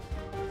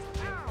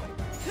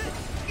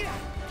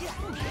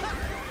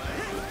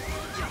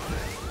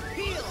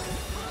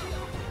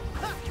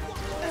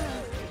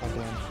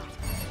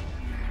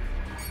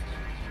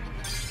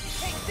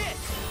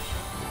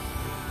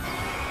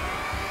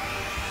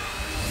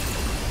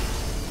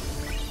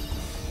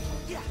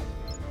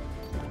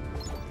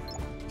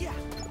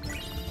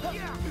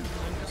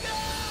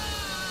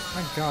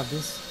 My god,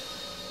 this...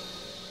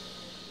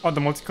 Oh, the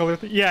multicolor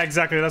thing? Yeah,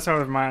 exactly, that's what I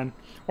was mine.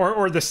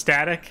 Or the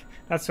static.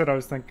 That's what I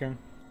was thinking.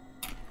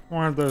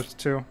 One of those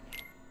two.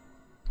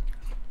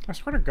 I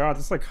swear to god,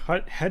 this like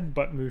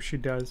headbutt move she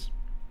does.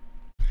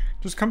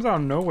 Just comes out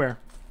of nowhere.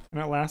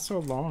 And it lasts so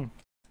long.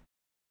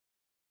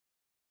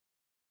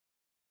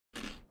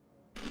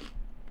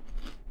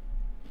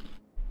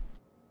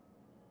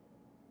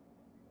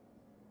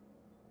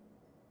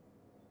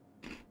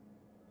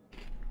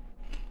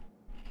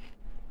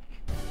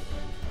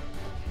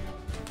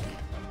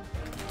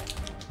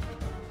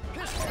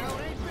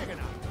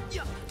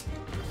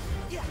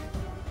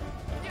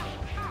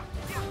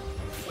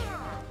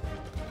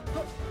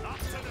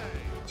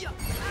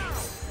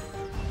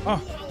 Oh,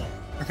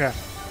 okay.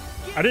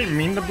 I didn't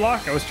mean to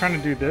block. I was trying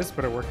to do this,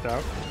 but it worked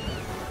out.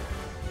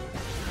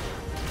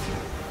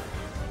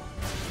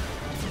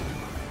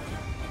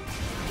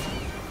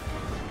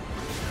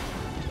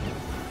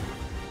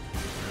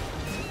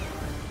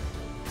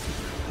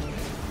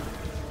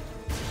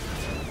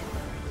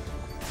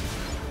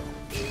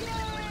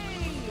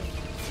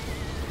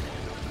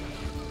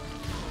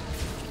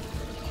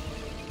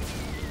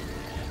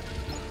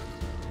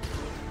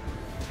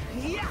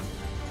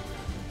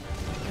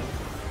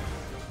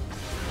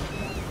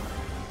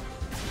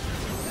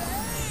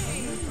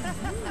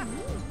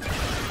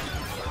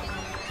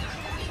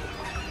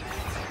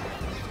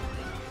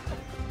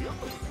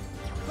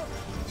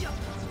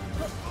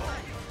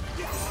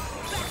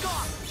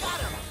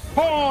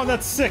 Oh,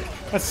 that's sick!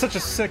 That's such a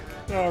sick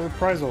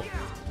reprisal.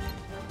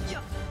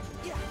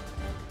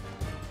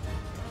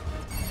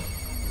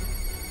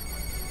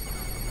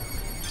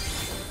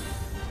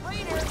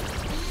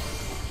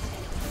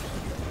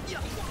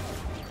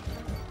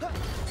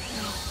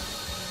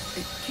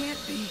 It can't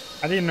be.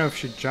 I didn't know if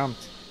she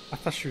jumped. I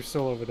thought she was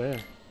still over there.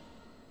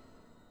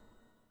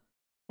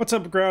 What's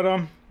up,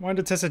 Groudon?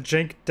 Wanted to test a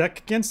jank deck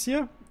against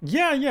you?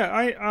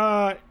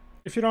 Yeah,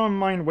 if you don't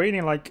mind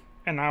waiting like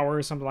an hour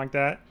or something like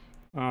that.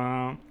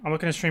 I'm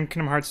looking to stream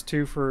Kingdom Hearts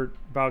 2 for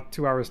about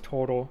 2 hours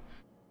total,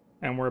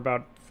 and we're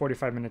about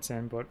 45 minutes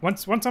in. But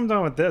once I'm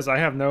done with this, I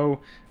have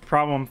no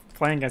problem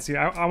playing against you.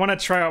 I want to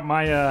try out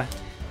my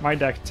my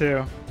deck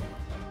too.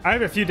 I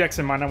have a few decks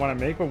in mind I want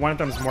to make, but one of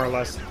them is more or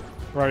less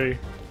ready.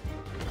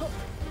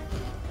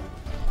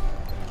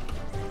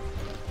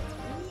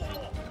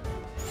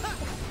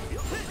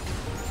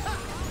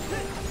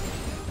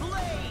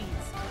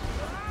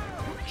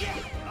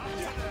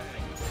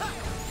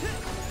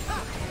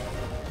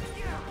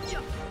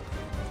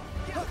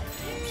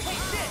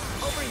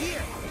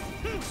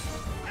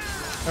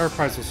 That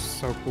reprise was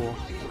so cool.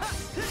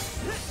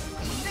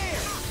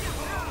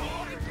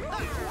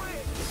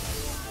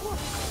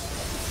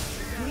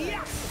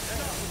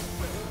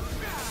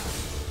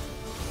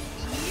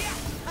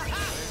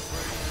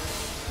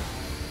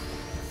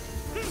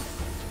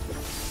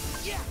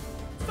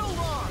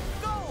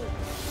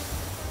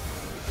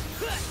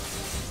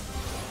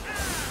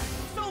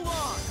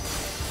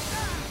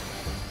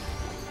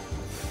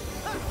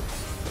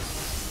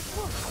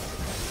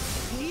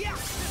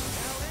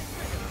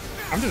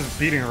 I'm just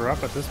beating her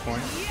up at this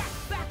point.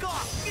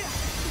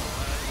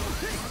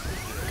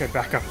 Okay,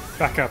 back up,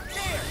 back up.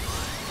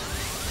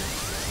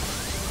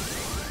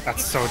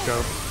 That's so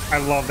dope. I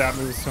love that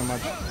move so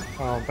much.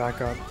 Oh,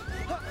 back up.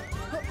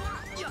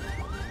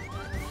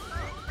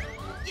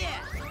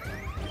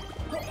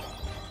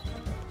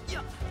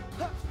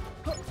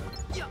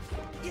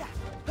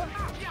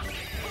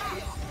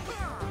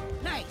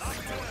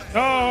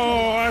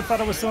 Oh, I thought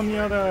it was on the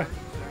other...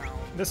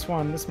 This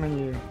one, this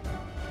menu.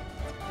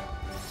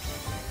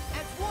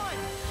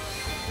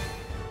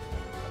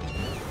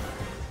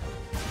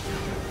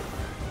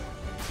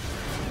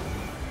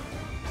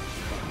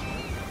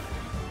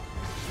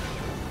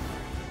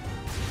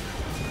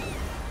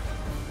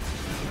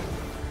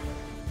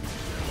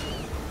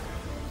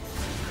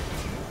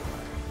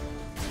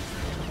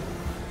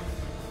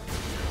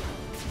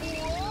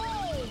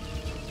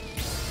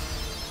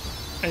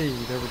 Hey,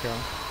 there we go.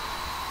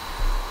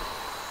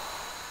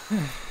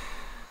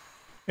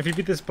 If you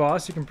beat this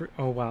boss, you can...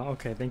 Oh, wow.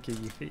 Okay, thank you,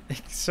 Yuffie.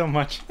 Thank you so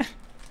much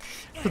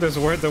for those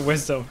words of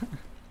wisdom.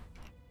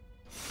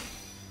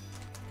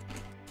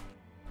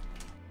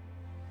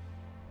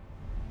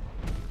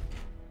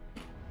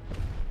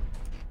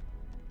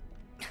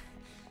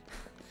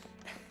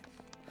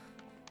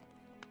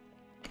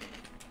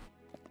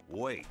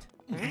 wait.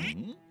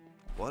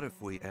 What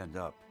if we end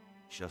up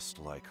just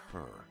like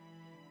her?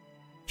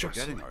 Just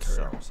Forgetting like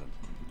ourselves and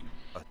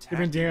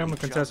Even attacking DM will each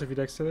contest other? if you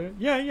text it.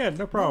 Yeah,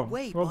 no problem. No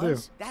way, We'll do.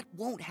 Buzz. That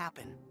won't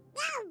happen.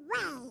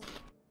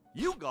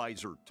 You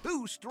guys are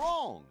too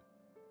strong.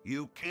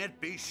 You can't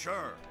be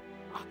sure.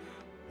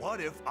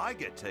 What if I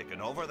get taken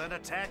over, then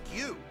attack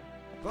you?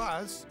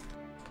 Buzz,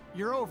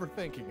 you're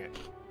overthinking it.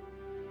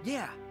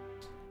 Yeah.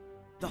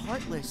 The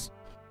Heartless,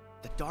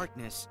 the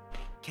darkness,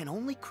 can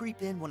only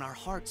creep in when our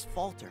hearts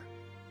falter.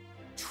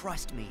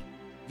 Trust me,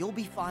 you'll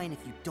be fine if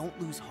you don't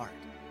lose heart.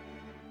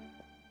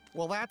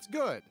 Well, that's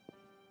good.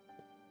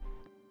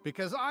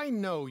 Because I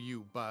know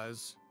you,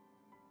 Buzz.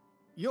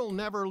 You'll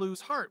never lose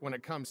heart when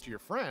it comes to your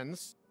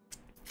friends.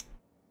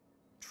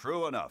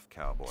 True enough,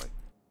 cowboy.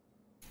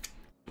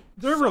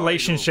 Their Sorry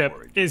relationship you're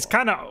worried, is boy.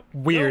 kind of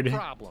weird No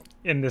problem.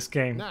 in this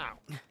game. Now,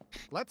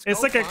 let's It's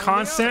go like a find the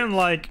constant, others.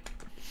 like...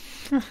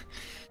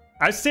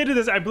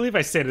 I believe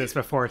I stated this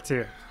before,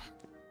 too.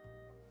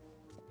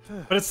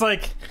 But it's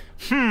like,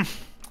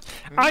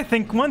 I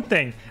think one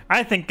thing,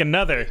 I think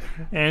another.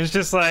 And it's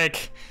just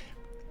like,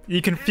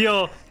 you can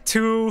feel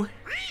two,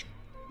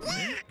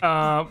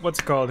 what's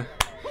it called?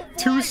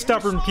 Two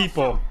stubborn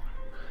people.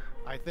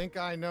 I think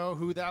I know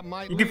who that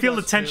might You can lead feel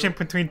the us tension to.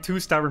 between two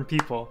stubborn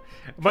people.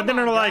 But Come then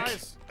they're on, like,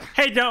 guys.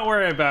 hey, don't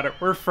worry about it.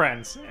 We're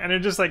friends. And they're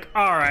just like,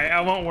 all right,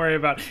 I won't worry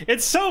about it.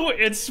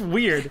 It's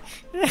weird.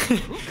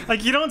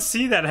 Like, you don't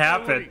see that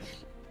happen.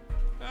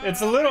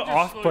 It's a little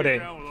off-putting.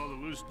 Down with all the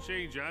loose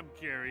change I'm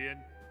carrying.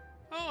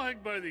 I'll hang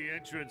by the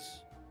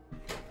entrance.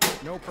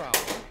 No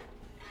problem.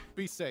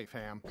 Be safe,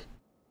 Ham.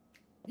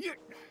 Yeah.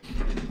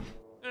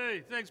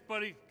 Hey, thanks,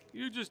 buddy.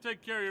 You just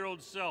take care of your own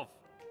self.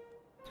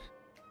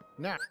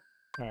 Now,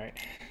 All right.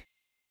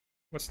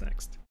 What's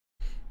next?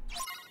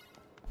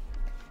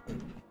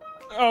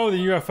 Oh, the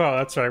UFO.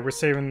 That's right. We're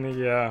saving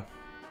the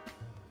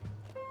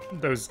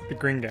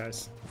green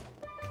guys.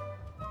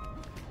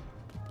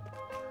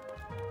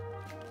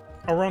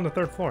 Oh, we're on the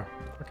 3rd floor.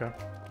 Okay.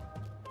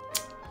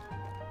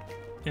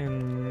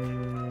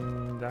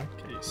 In that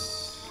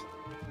case,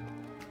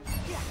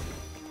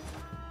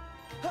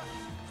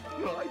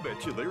 I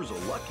bet you there's a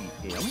lucky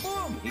ham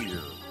bomb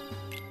here.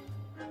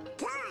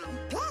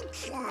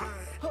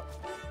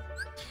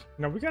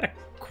 no, we got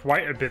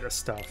quite a bit of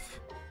stuff.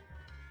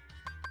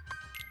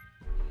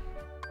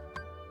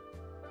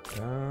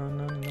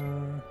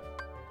 Da-na-na.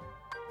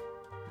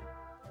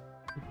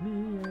 Give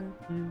me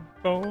a you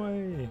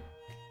boy.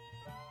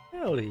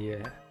 Hell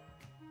yeah.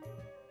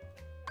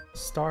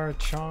 Star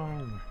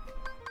charm.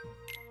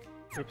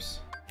 Oops.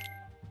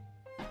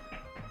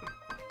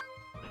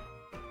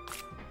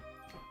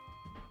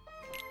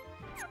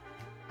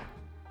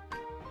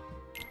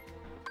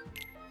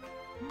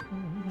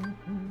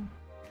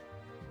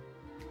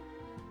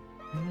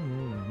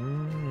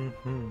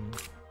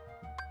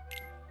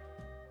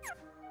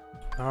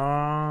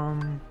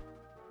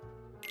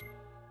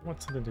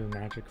 What's gonna do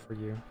magic for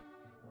you?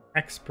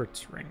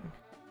 Expert's ring.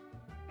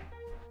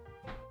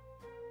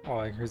 Oh,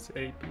 like here's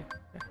the AP.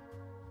 Okay.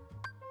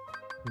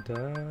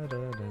 Da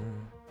da da.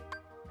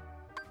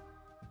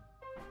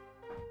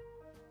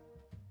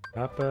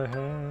 Up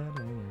ahead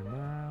in your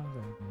mouth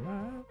and your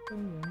mouth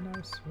and a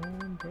nice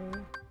one, bro.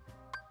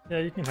 Yeah,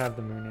 you can have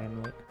the moon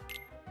amulet.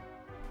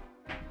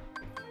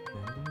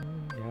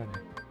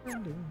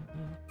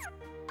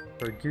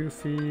 For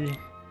Goofy,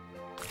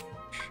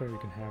 sure you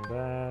can have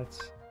that.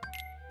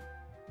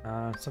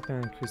 Something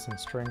increasing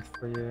strength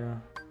for you.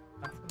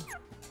 Nothing.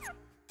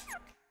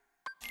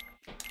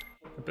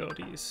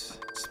 Abilities.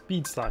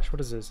 Speed slash. What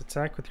is this?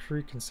 Attack with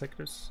 3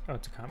 consecutive. Oh,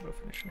 it's a combo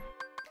finisher.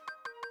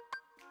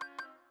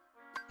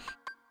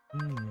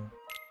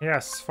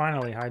 Yes,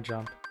 finally, high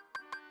jump.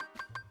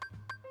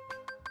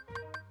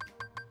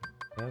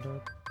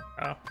 Oh,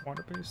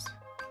 water boost.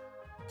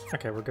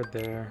 Okay, we're good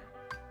there.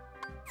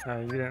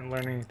 You didn't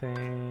learn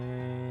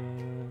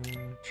anything.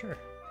 Sure.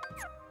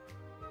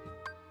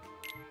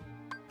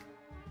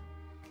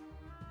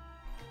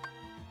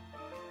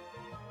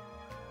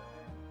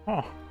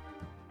 Oh.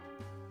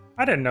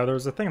 I didn't know there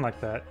was a thing like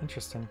that.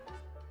 Interesting.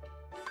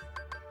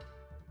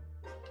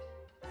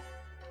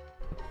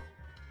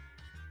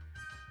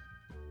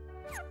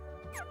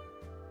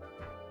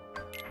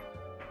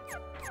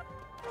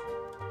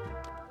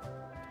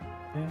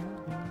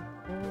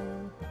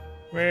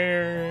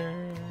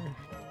 Where?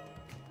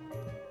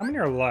 How many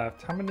are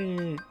left? How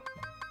many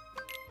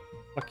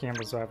lucky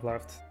emeralds do I have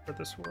left for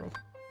this world?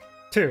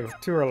 2.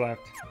 2 are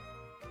left.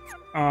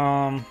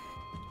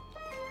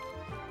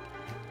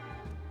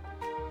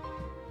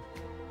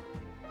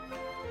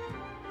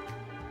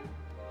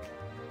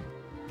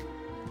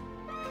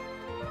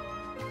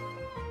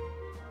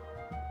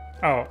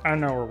 Oh, I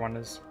know where one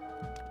is.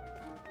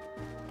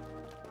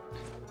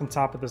 It's on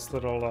top of this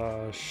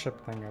little ship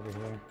thing over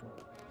here.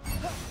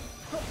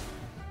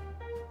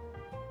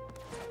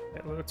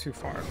 Yeah, a little too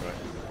far, but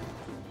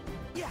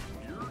Yeah.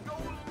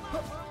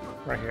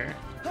 right here.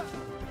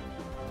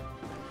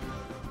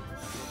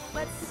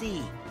 Let's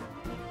see.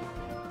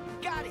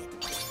 Got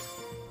it.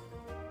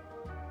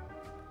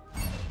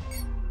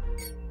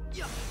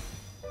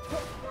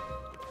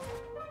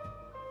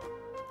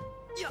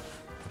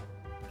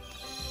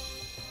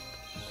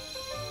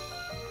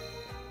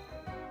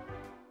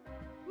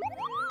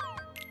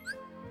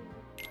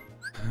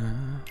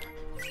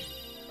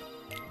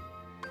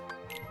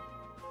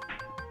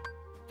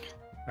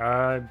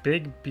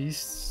 Big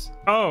beasts.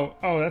 Oh,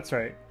 that's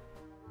right.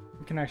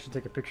 We can actually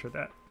take a picture of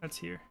that. That's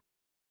here.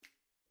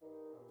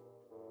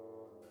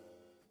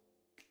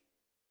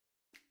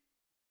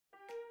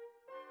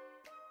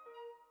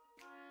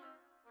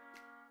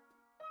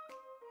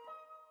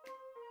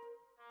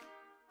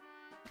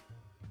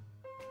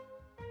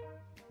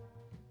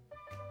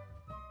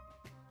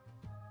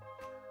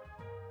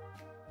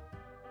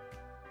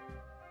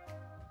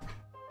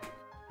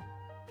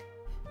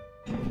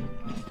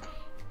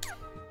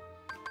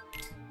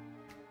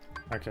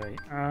 Okay,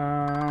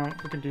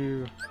 we can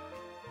do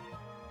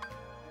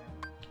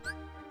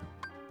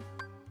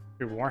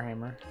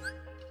Warhammer,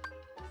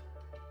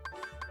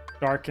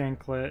 Dark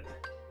Anklet,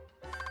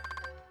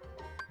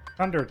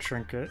 Thunder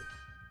Trinket,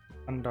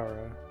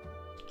 Thundara.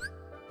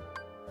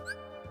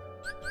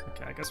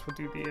 Okay, I guess we'll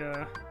do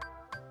the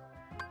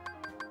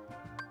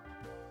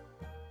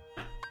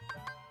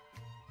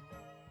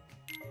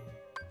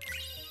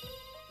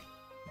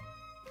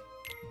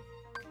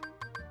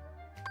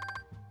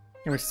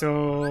Can we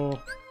still...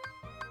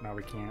 No,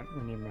 we can't.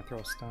 We need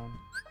Mithril Stone.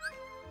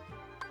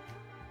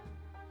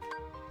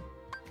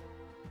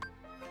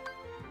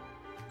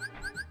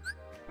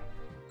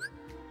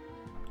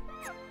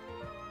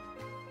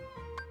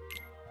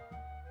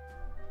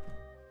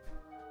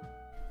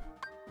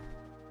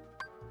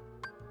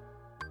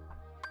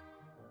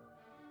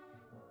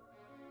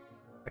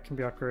 That can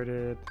be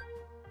upgraded.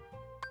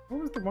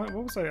 What was the one?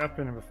 What was I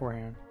upgrading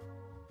beforehand?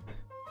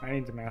 I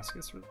need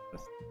Damascus for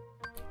this.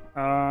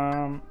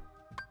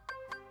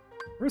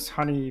 Where's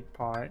Honey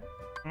Pot?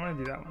 I want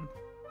to do that one.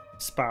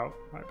 Spout,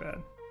 my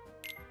bad.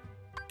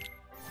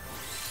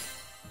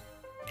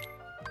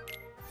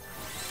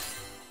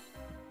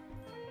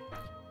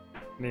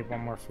 Need one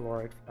more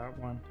fluoride for that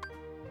one.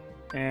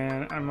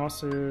 And I'm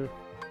also...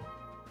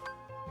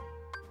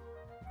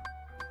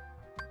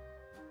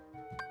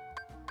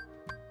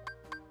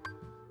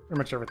 Pretty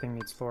much everything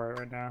needs fluoride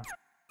right now.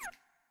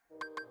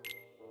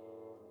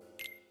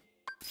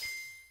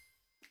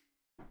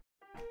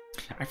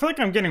 I feel like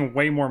I'm getting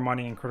way more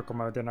money in critical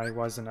mode than I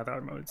was in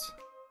other modes.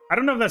 I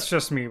don't know if that's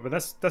just me, but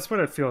that's what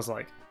it feels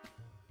like.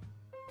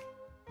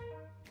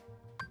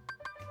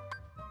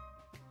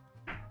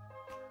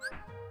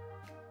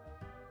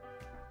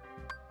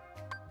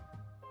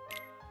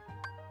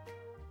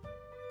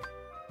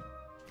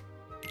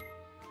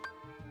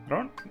 I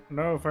don't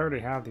know if I already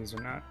have these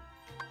or not.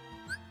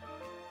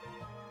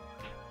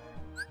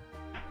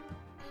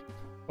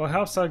 Well, it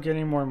helps out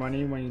getting more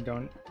money when you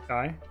don't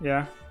die.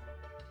 Yeah.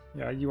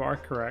 Yeah, you are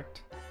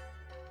correct.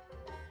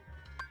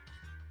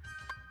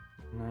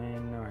 I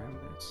know I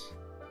have this.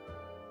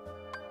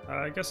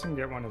 I guess I can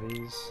get one of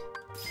these.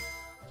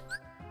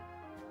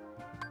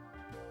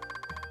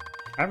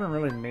 I haven't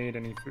really made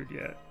any food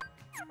yet.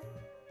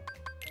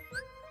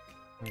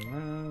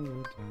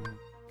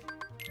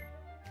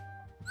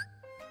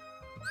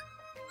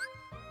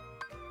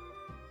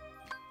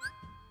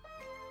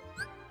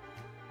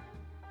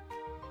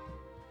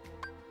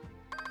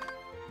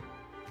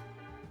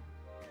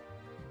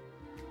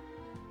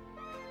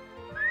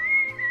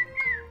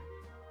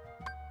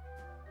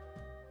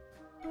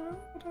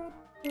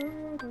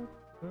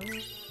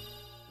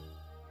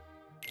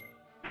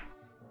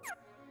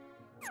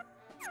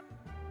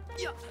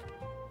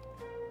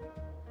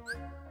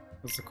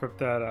 Let's equip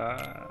that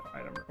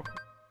item real quick.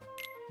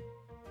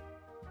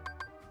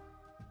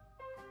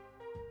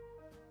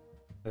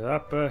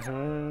 Up ahead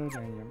and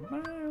you're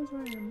miles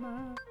and you're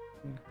miles.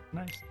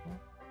 Nice.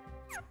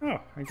 Oh,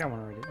 I got one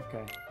already.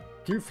 Okay.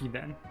 Goofy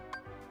then.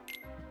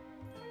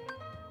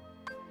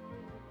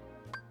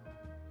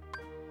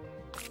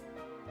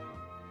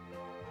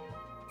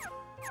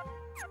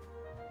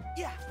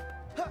 Yeah.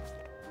 Huh.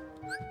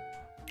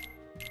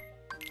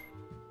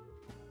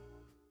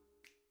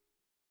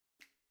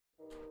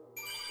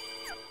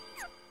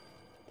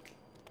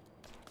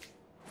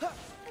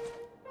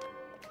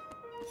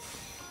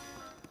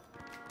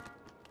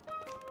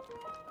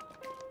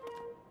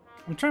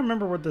 I'm trying to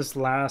remember what this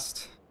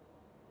last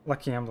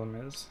lucky emblem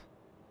is.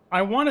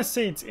 I want to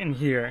say it's in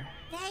here,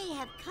 They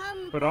have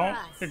come but for I don't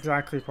us.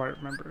 exactly quite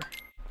remember.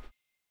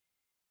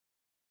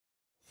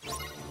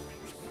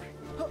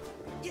 Huh.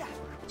 Yeah.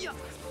 Yeah.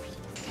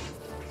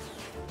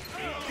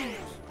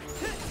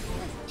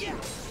 Yeah.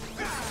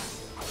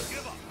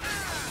 Give up.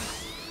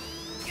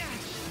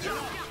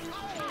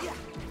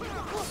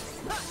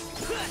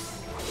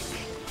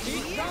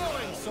 Keep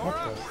going, Sora!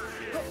 Okay.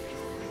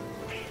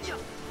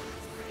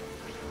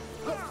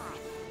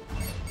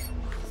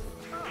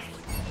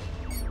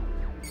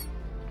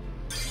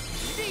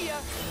 See ya.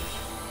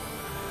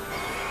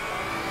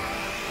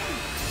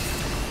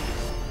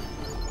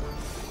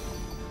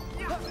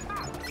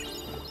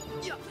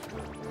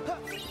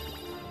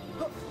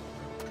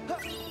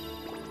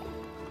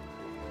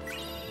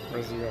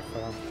 Where's the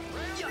UFO?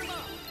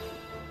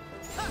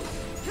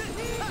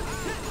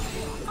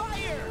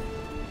 Fire!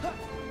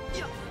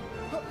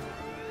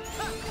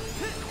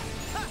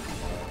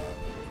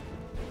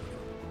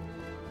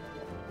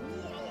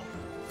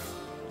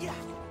 Yeah.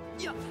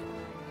 Yeah.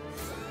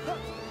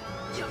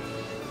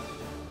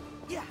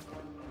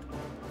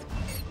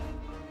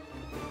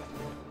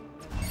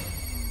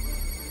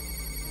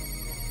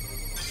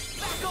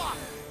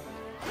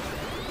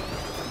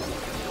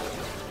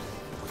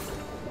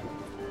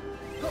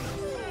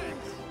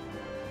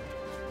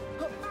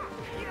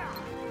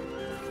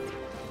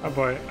 Oh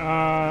boy.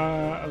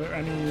 Are there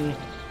any?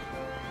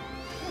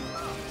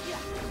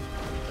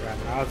 Yeah,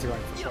 now it's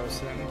going for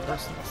close and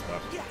personal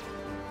stuff.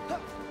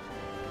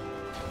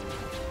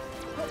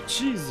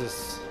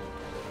 Jesus.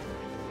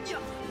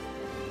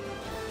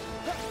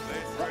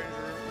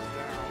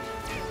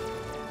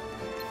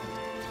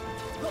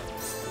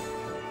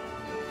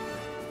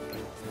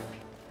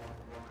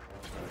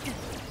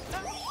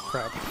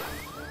 Crap.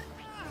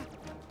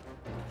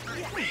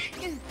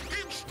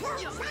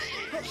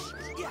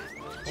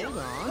 Hold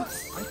on.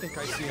 I think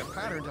I see a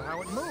pattern to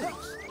how it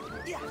moves.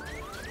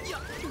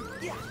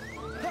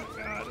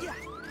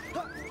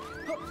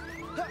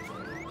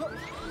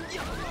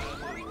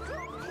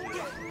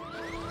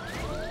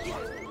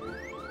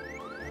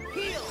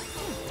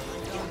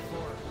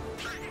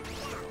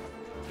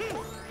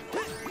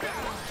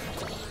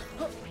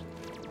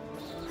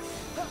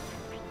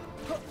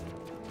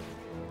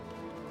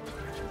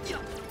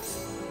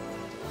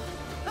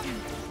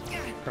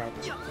 Crap.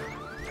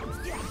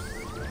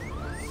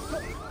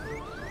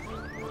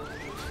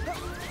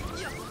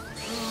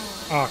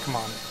 Oh, come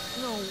on.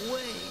 No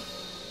way.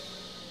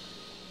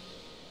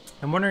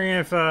 I'm wondering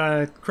if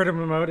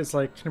critical mode is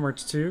like Kingdom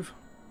Hearts 2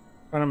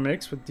 on a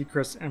mix with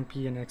decreased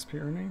MP and XP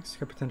earnings.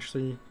 Could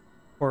potentially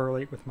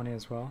correlate with money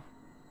as well.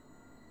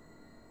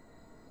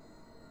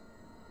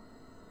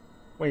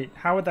 Wait,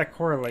 how would that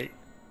correlate?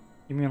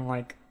 You mean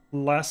like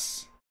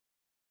less?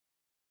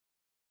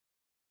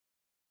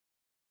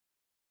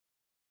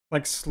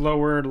 Like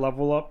slower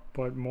level up,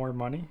 but more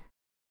money?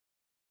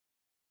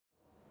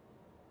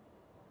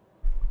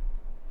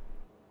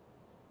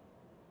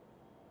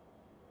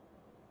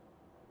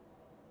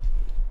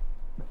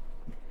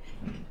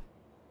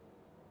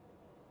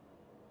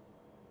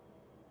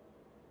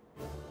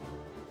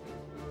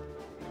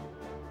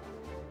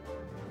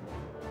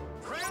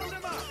 Round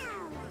them up.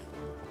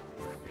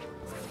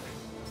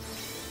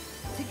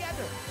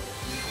 Together.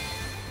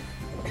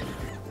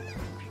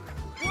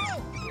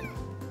 Whoa.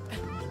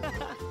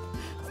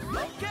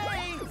 Okay.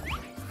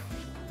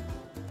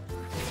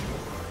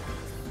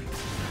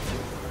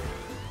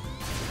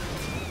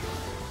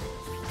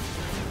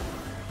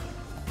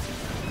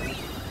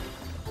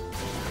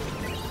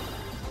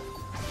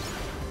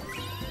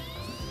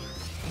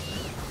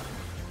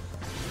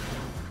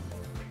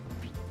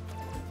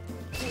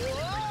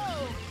 Whoa.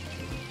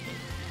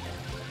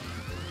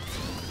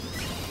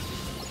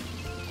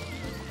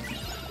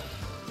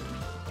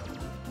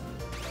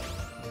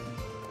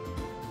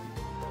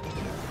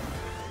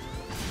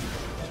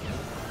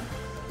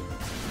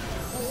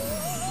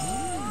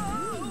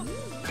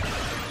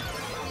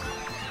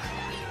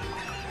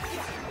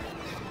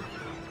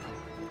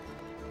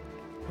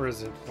 Where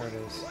is it? There it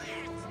is.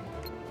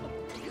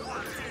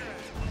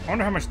 I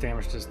wonder how much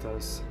damage this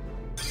does.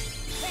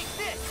 Take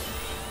this.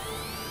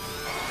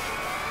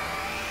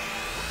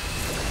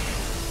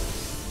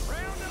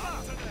 Round them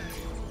up.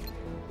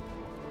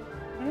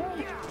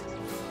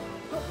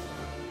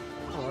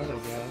 What, I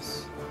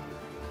guess.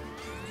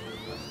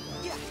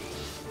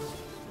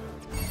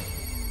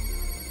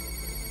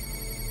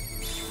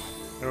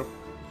 Nope.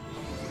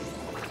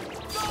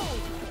 Go!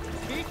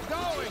 Keep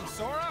going,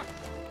 Sora!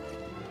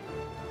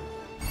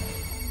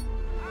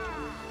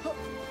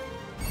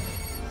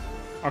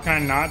 Oh,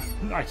 can I not?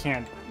 I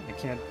can't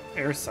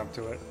air sub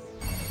to it.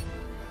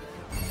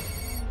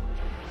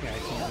 Yeah, I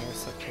can't air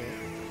sub to it.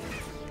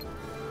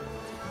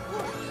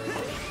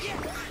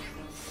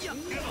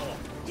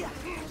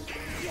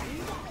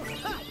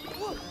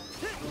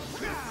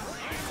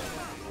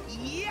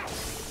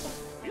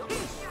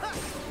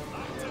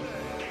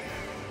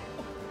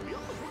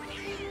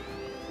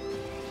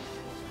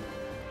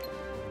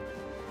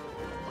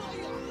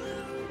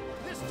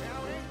 This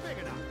town ain't big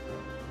enough.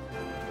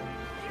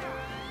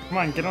 Come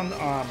on, get on the.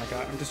 Oh my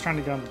god, I'm just trying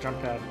to get on the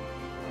jump pad.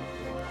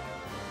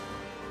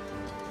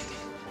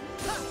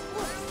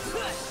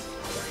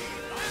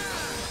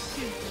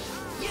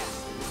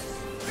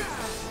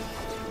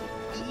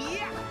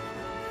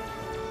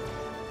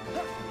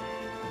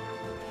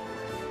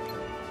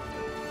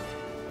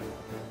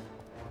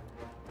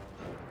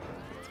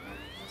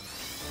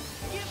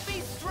 Give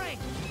me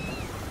strength.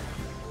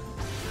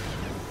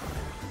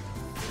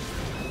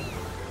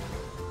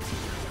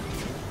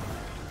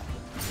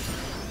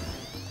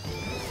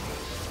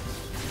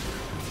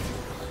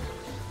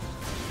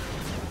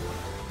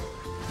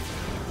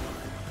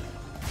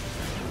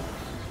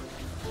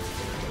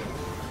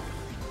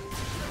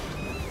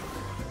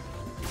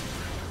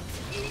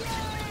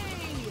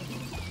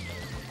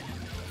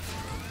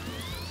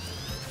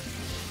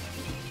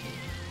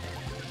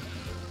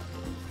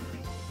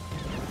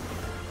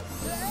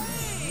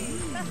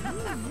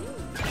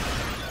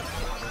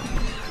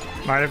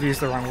 Might have used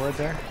the wrong word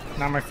there.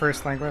 Not my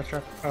first language.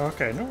 Oh,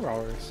 okay, no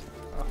rollers.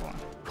 Oh, hold on.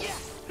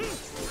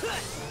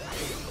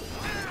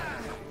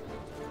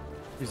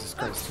 Jesus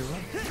Christ, 2-1.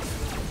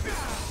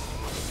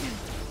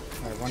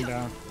 Alright, 1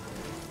 down.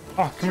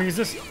 Oh, can we use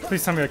this?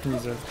 Please tell me I can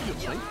use it. You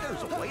think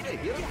there's a way to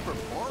hit them from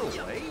far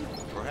away?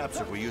 Perhaps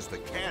if we use the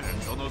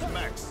cannons on those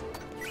mechs.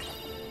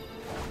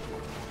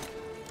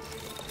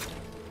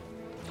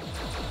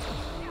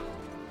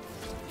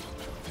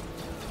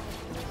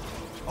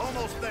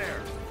 almost there.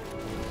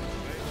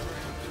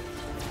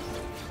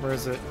 Where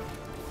is it?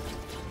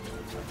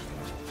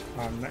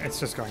 It's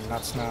just going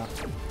nuts now.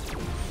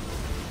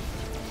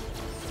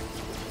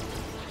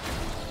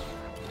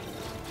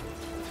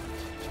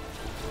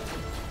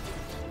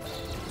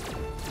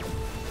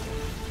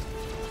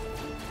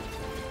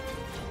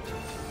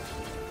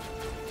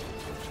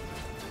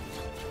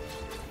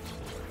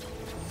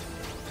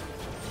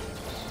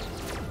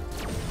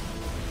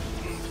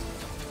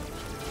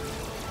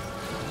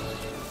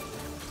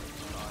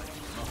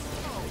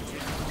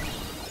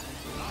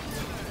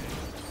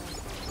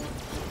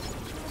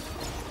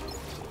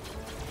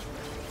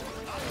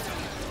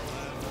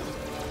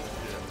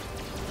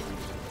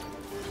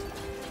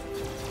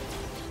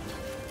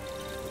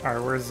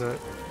 Alright, where is it?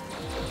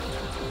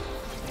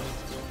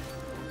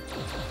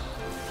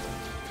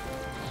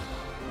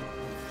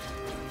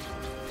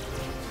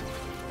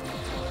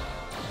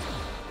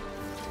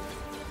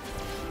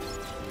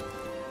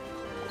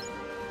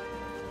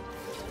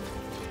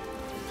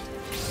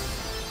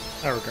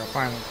 There we go,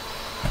 finally.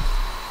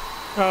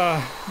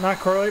 Not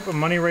correlate, but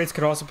money rates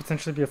could also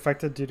potentially be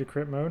affected due to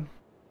crit mode.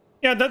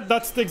 Yeah,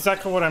 that's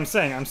exactly what I'm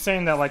saying. I'm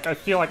saying that, like, I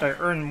feel like I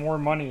earn more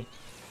money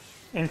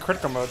in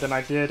critical mode than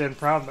I did in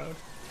proud mode.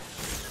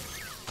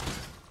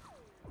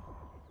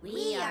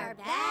 We are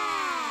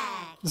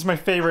back. This is my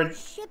favorite. Our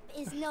ship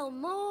is no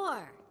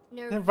more.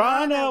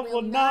 Nirvana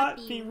will not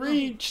be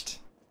reached.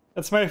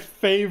 That's my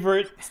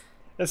favorite.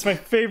 That's my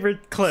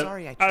favorite clip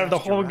out of the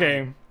whole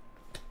game.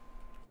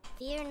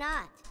 Fear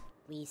not.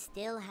 We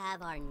still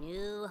have our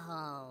new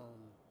home.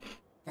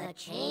 The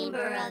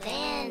Chamber of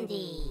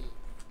Andy.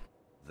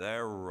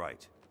 They're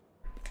right.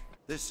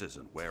 This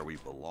isn't where we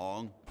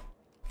belong.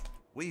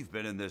 We've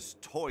been in this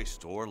toy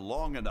store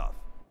long enough.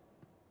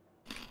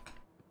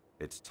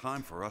 It's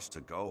time for us to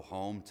go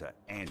home to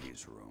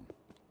Andy's room.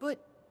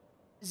 But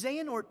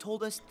Xehanort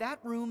told us that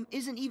room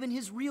isn't even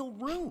his real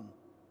room.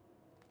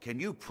 Can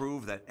you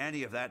prove that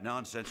any of that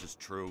nonsense is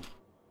true?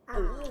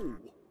 Oh.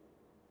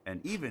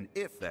 And even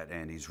if that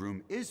Andy's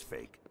room is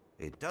fake,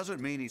 it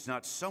doesn't mean he's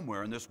not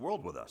somewhere in this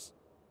world with us.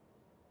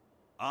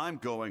 I'm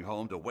going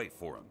home to wait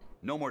for him.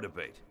 No more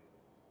debate.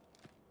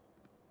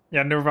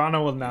 Yeah,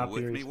 Nirvana will not You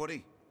be with me, reached.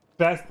 Woody?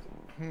 Best.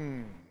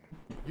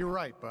 You're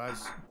right,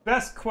 Buzz.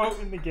 Best quote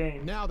in the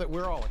game. Now that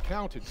we're all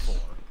accounted for,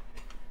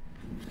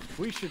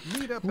 we should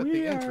meet up at We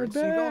the are entrance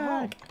and go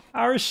home. back.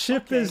 Our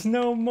ship is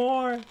no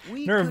more.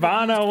 We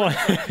Nirvana will.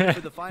 for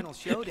the final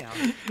showdown.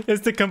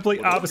 It's the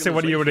complete opposite of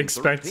what you would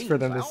expect for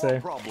them to say.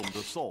 Problem to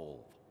solve.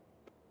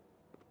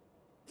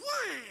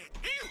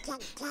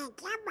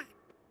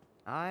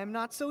 I'm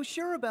not so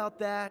sure about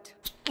that.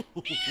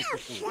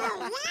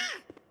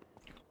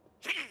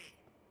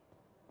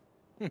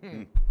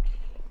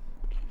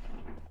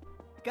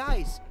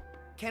 Guys,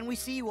 can we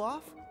see you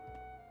off?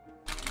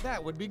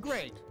 That would be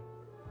great.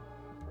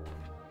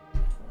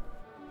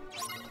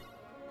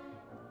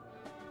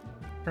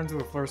 Turn to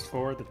the first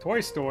floor, the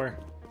toy store.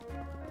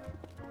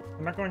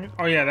 I'm not going.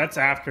 Oh yeah, that's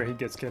after he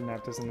gets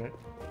kidnapped, isn't it?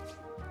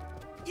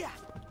 Yeah.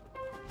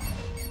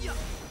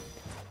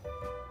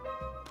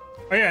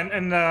 Oh yeah,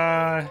 and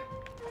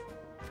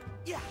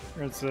Yeah.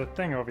 there's a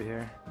thing over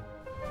here.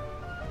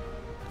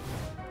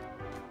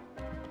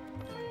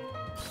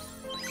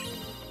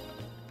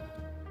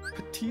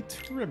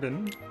 Petite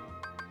ribbon.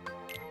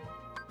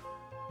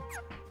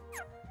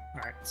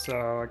 Alright,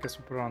 so I guess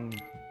we'll put on...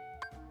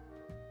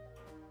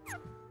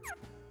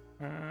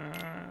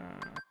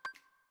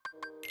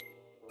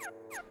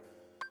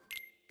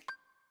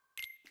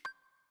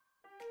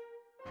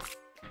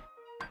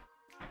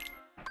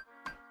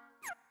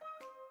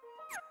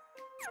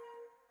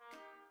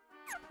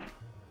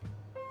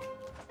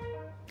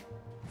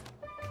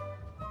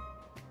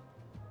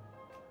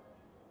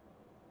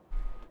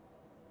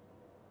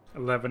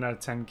 ...11 out of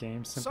 10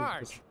 games. Simply because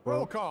Sarge, it's roll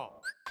broke.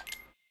 call.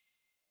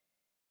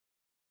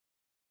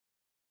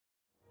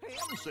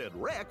 Ham said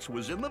Rex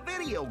was in the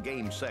video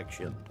game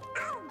section.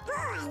 Oh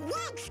boy,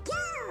 let's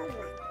go.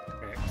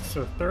 Okay,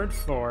 so third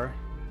floor.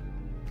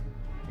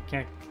 I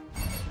can't.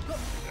 Yeah,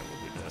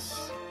 we'll do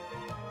this.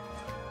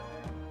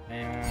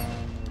 And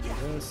we'll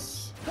do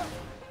this.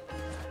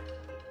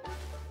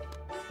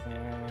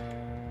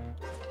 And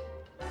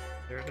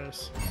there it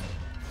is.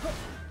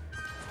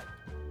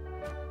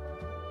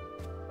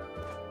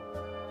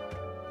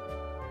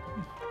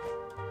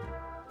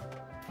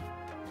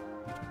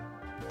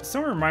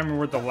 Someone remind me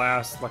where the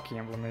last lucky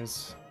emblem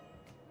is.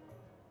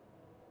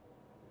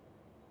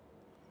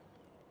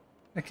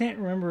 I can't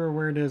remember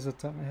where it is off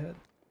the top of my head.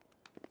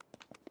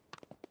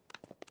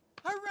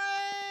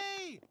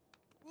 Hooray!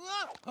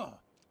 Whoa!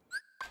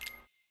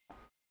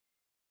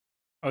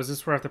 Oh, is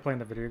this where I have to play in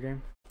the video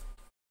game?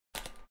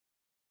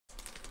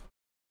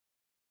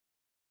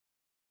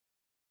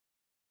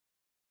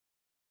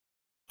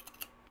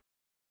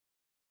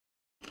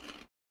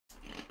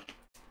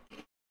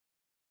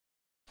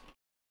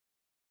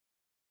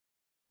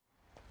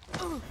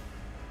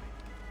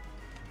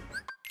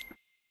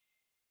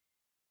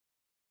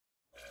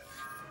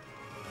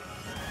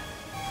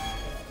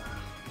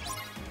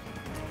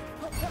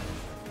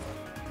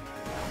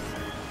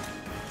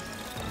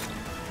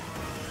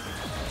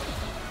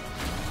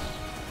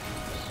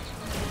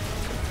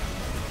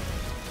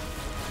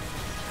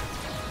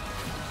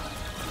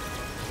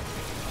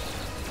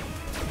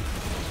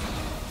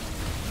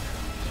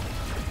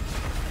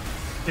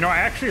 You know, I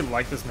actually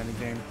like this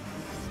minigame.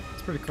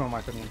 It's pretty cool in my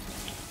opinion.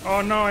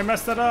 Oh no, I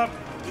messed it up!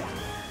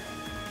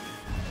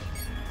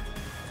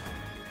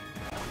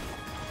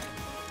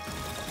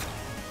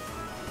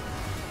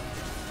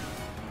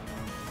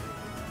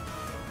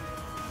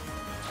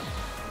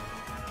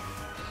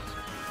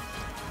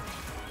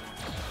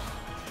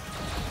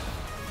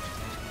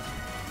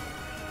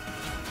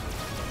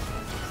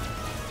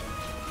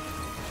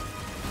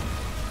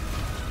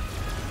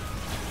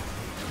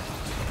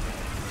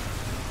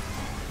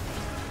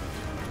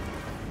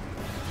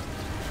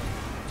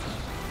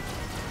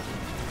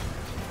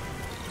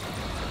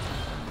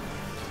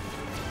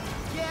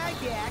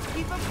 Yeah,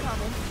 keep them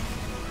coming.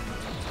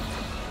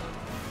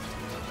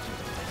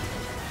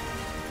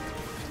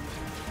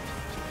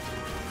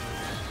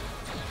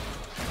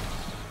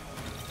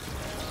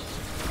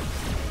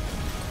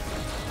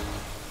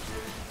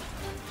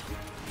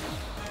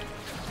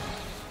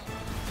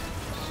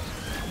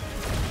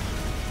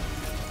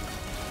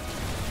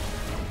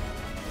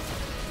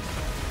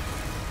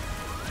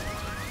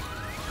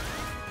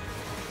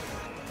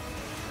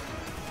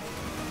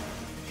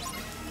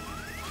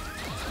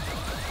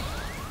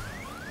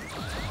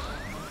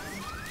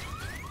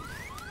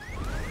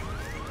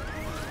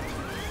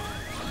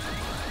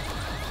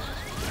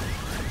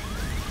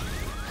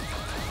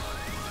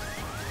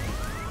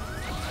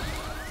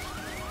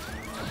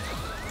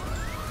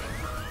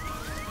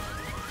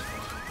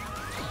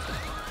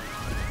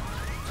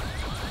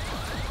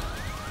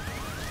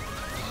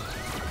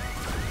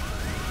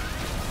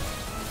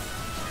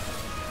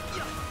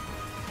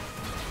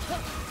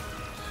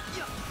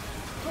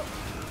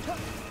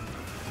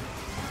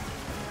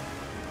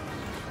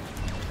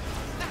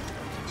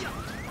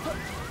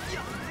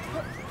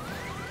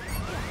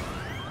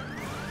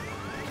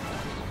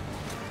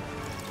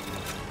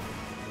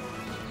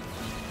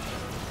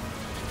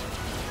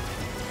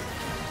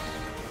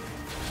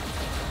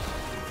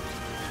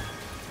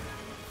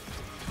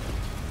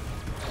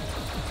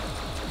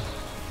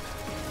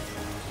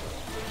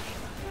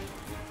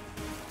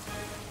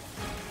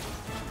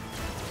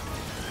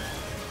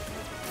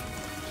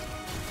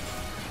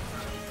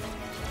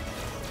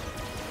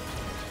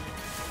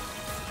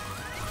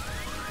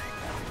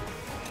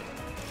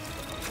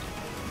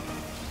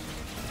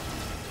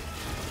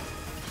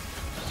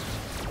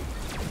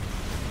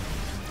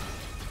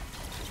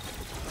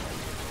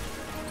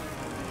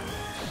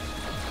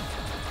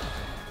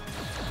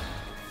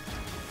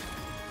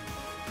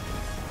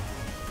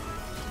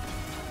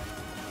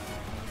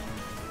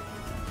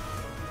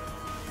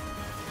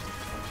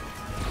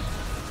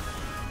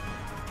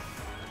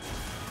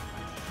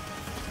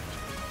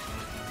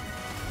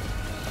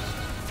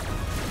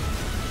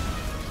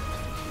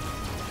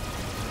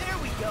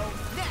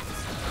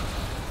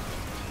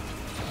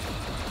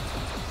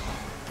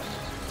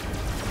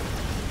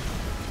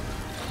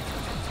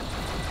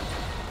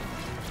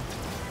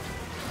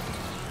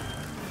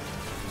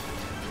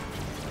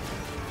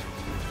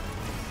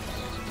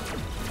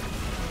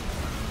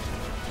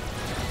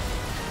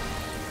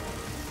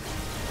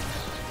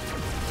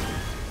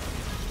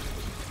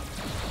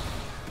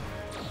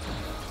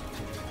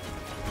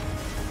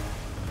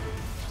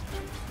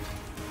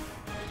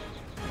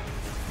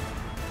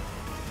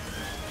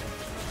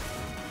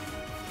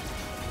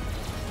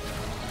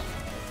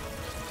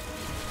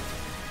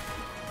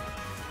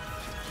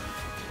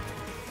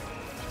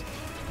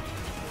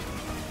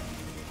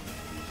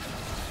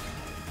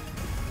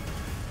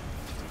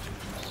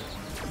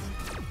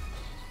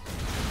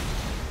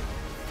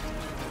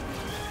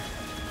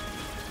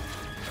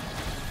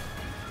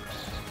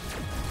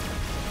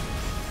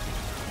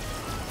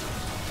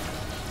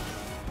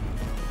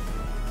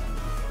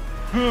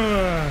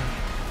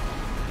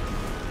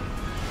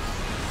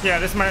 Yeah,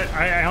 this might.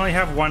 I only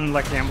have one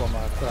lucky emblem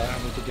left that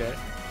I need to get.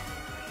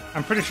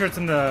 I'm pretty sure it's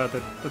in the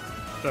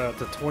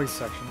toys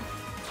section,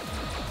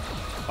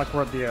 like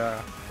where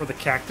the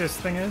cactus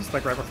thing is,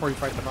 like right before you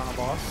fight the final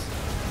boss.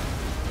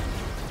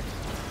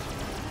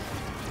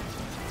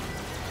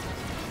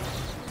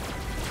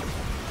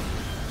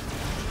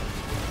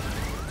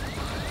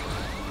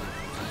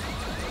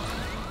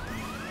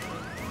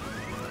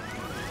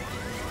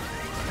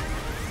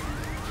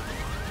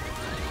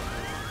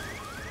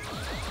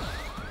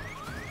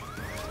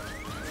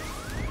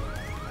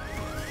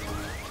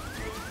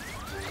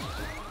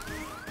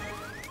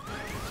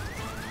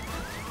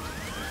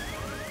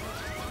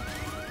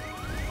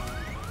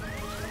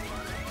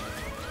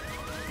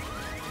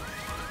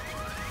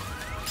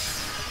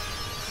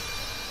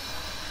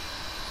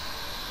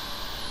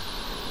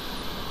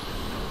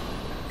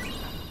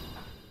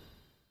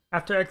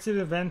 After exit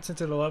events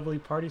into the lovely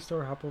party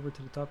store, hop over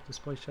to the top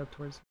display shop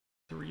towards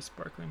 3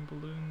 sparkling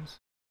balloons.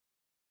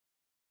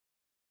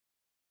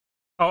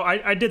 Oh,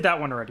 I did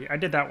that one already. I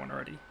did that one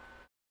already.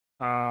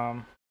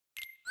 Well,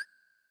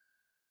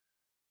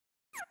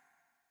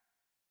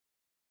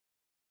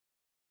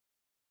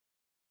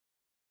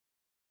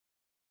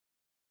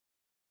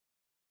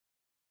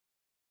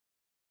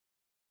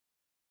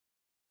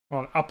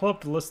 I'll pull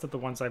up the list of the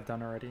ones I've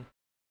done already.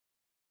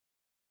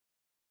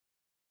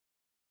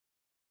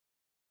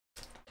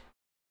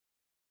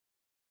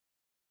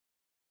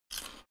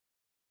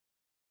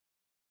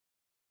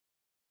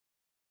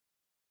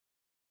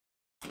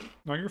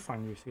 No, you're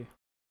fine, Yuffie.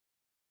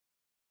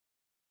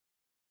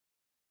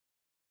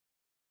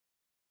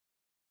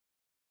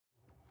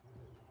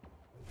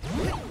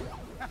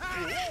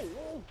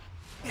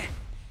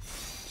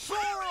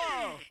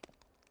 Sora!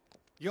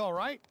 You all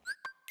right?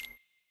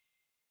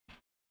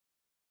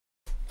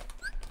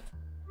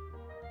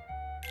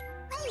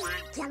 We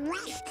have to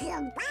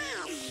rescue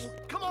Buzz.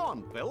 Come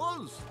on,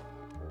 fellas.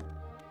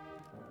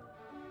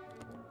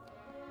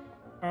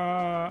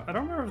 I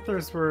don't remember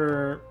if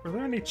were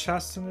there any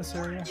chests in this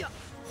area?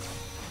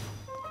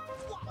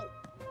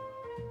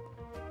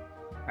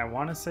 I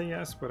want to say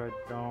yes, but I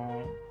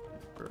don't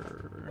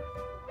remember.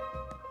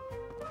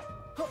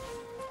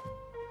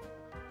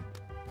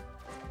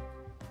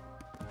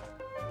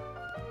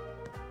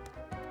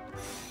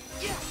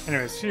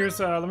 Anyways, here's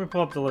let me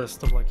pull up the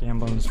list of like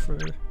emblems for.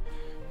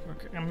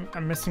 Okay,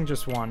 I'm missing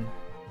just one.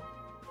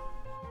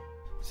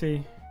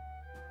 See,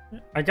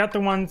 I got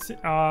the ones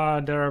that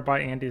are by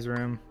Andy's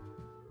room.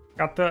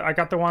 I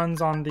got the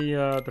ones on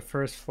the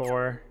first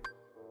floor.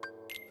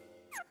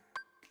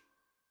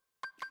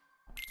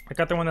 I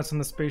got the one that's in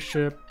the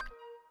spaceship.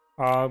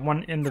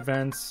 One in the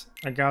vents.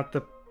 I got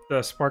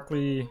the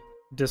sparkly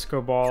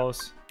disco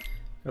balls.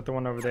 Got the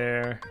one over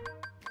there.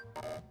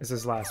 This is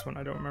this last one.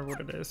 I don't remember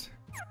what it is.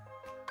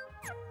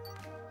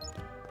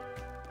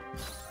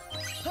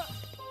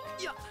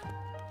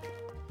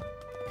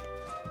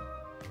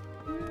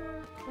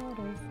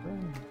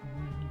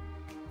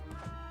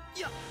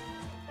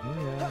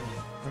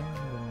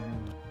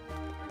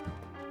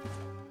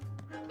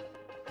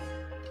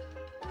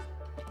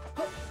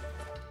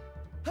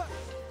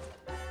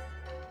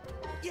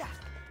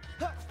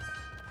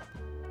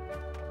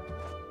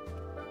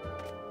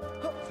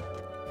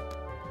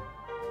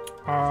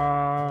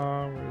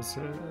 Where is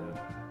it?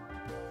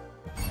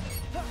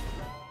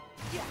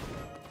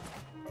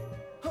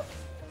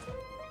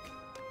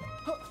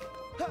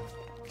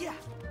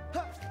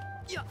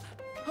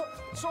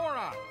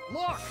 Sora,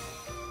 look!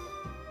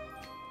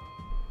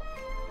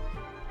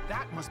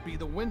 That must be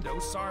the window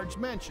Sarge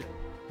mentioned.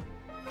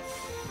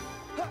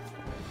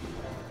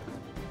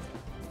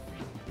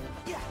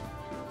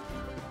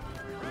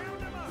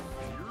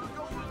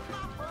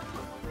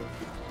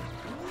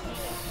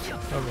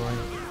 Oh boy.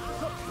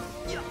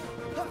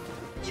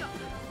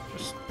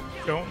 Just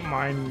don't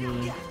mind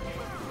me.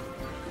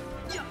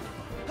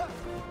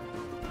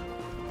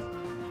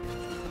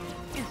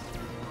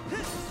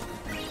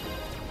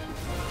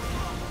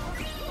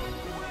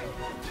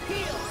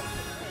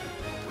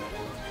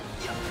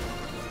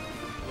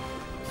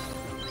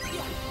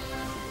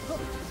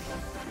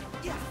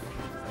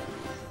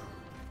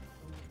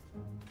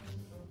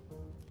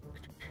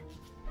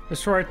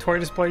 Destroy toy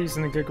display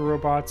using the Giga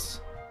robots.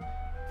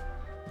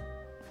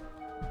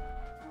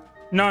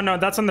 No,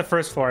 that's on the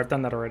first floor. I've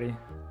done that already.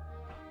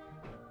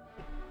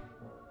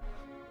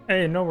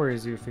 Hey, no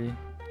worries, Yuffie.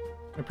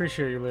 I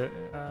appreciate you.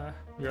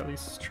 You're at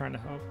least trying to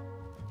help.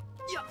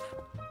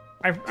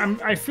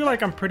 I feel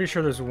like I'm pretty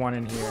sure there's one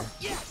in here.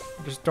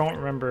 I just don't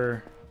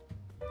remember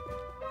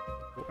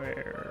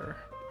where.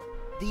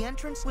 The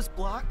entrance was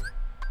blocked.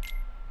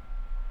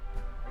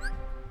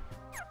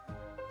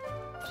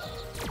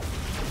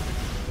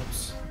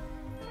 Oops.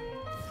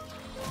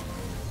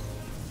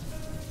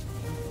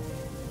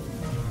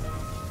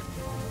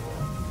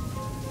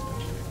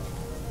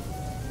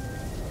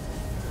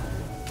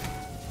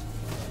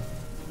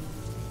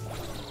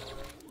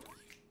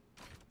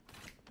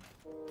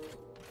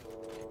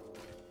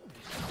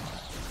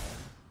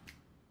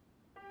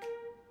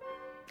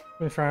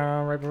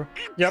 From right before.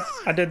 Yep,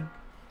 I did.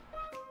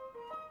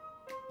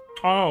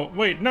 Oh,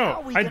 wait,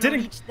 no. I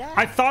didn't.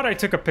 I thought I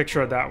took a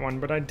picture of that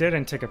one, but I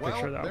didn't take a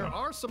picture of that there one.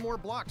 are some more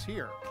blocks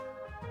here.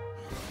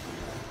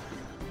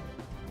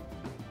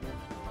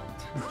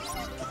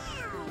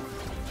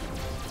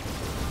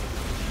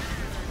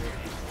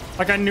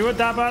 Like, I knew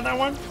about that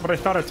one, but I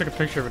thought I took a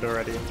picture of it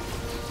already.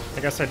 I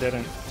guess I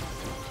didn't.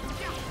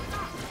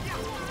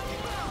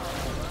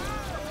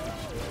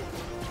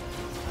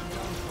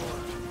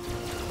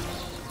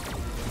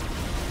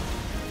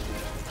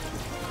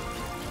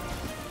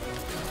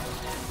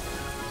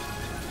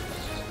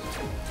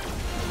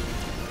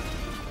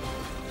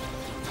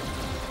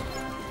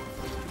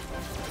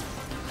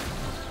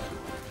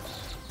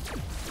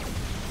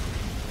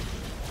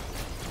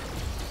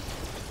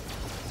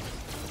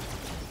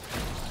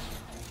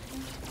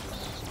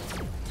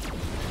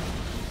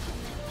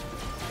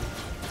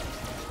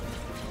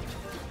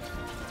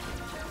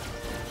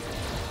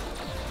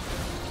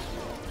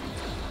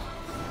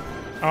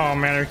 Oh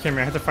man, okay,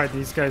 I had to fight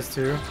these guys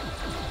too.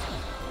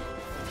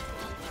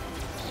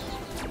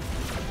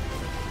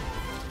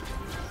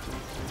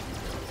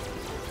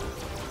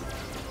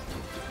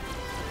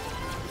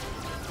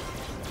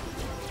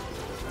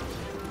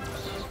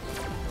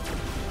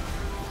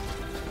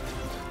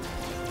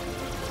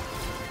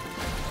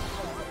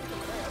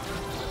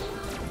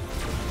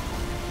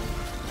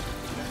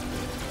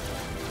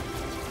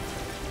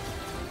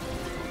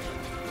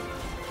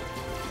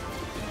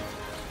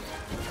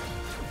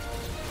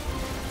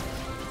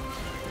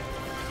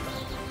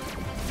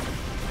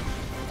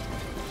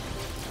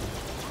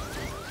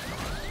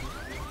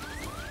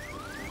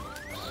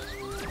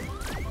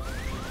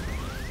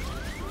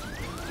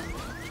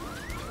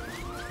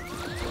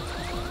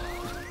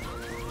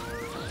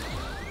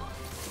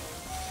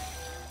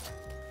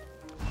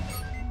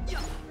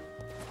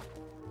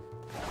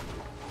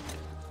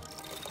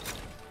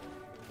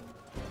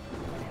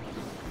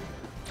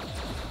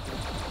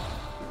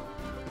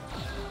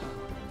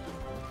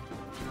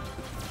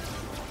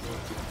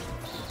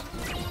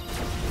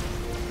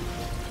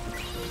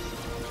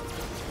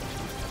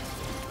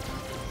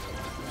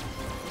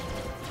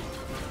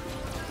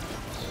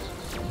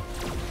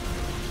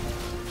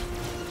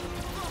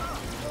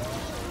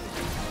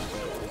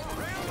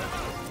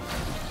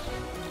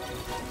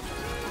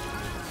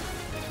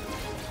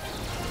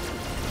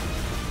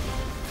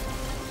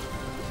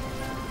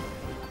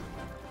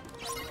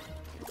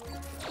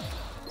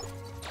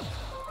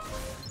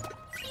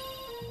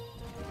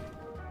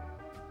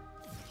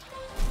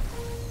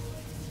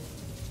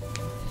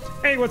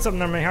 Hey, what's up,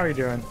 Nami? How are you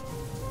doing?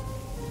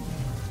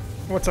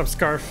 What's up,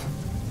 Scarf?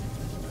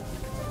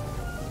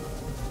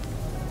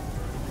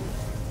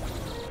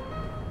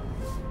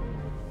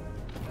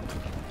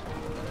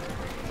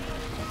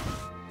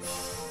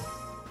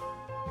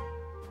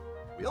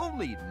 We'll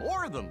need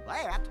more than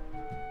that.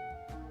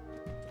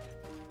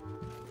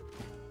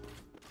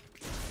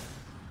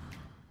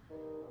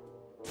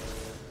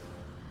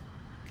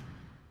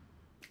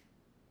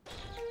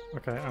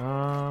 Okay,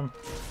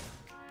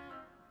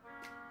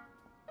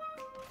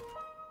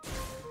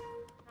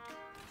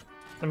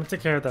 let me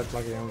take care of that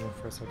lucky emblem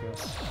first, I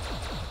guess.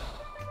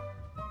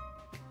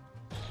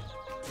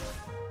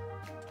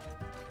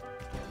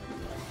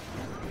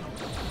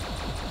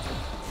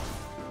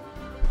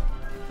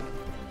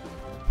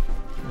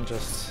 And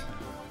just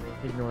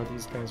ignore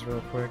these guys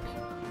real quick.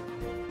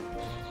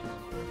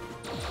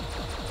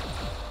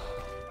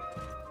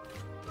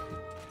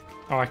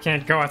 Oh, I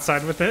can't go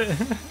outside with it?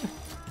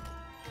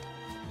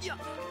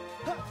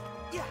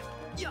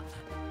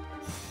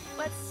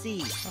 Let's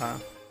see.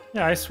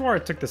 Yeah, I swore I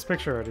took this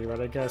picture already,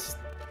 but I guess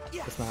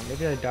it's not.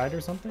 Maybe I died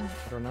or something?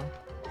 I don't know.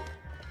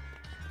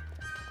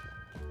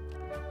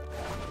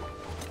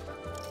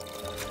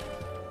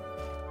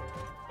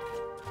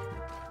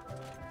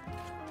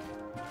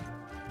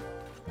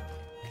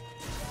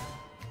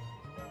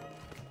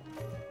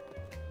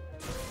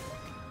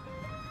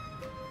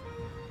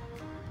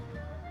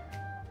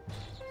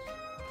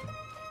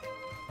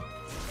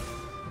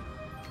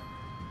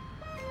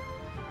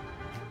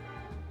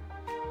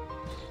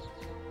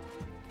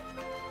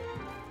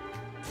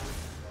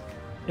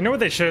 You know what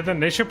they should have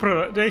done? They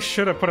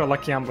should have put a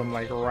lucky emblem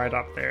like right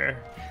up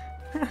there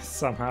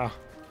somehow.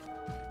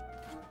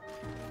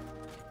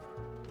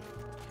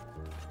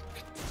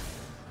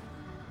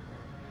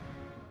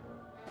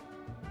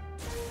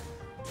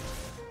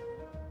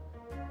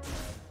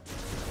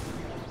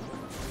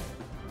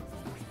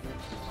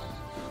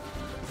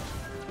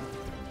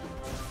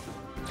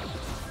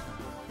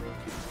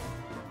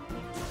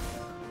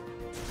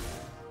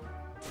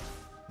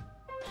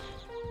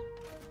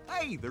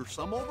 Hey, there's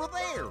some over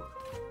there.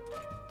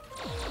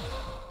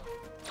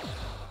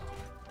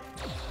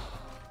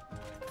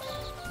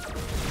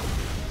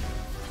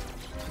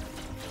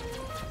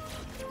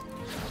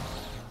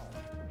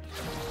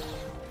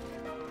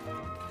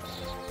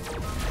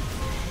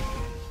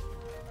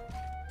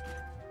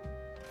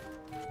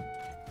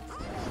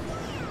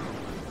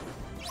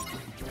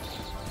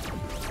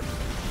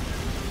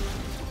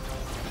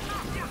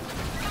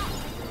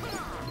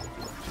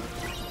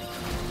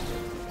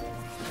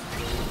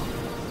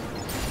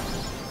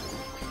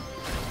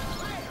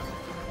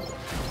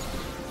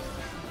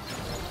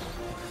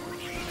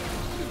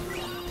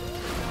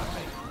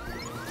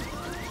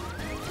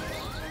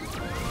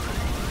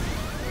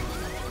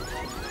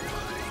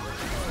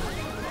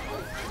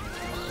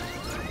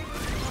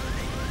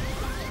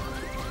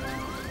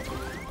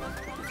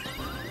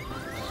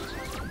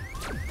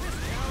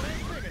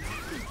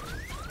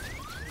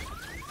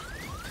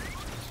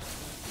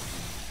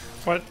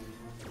 What?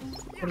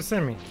 What does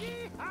that mean?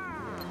 Oh.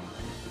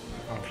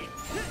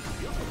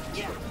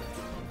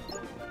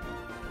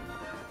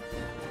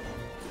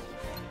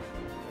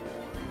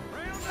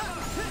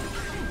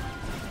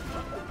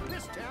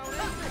 This town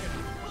ain't big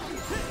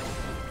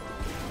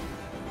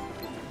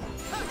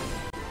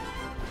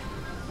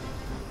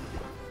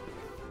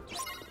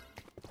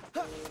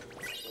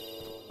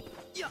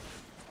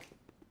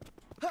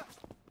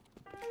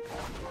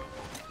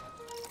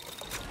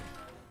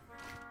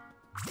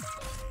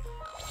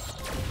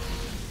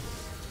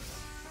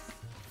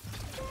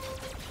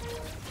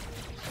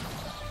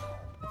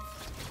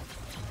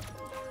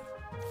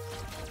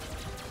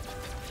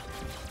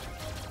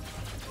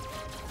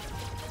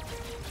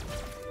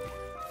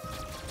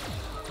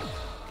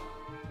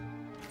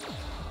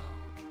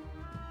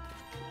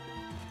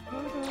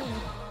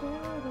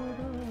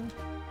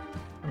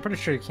I'm pretty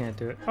sure you can't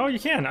do it. Oh, you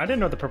can! I didn't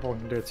know the purple one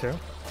can do it too.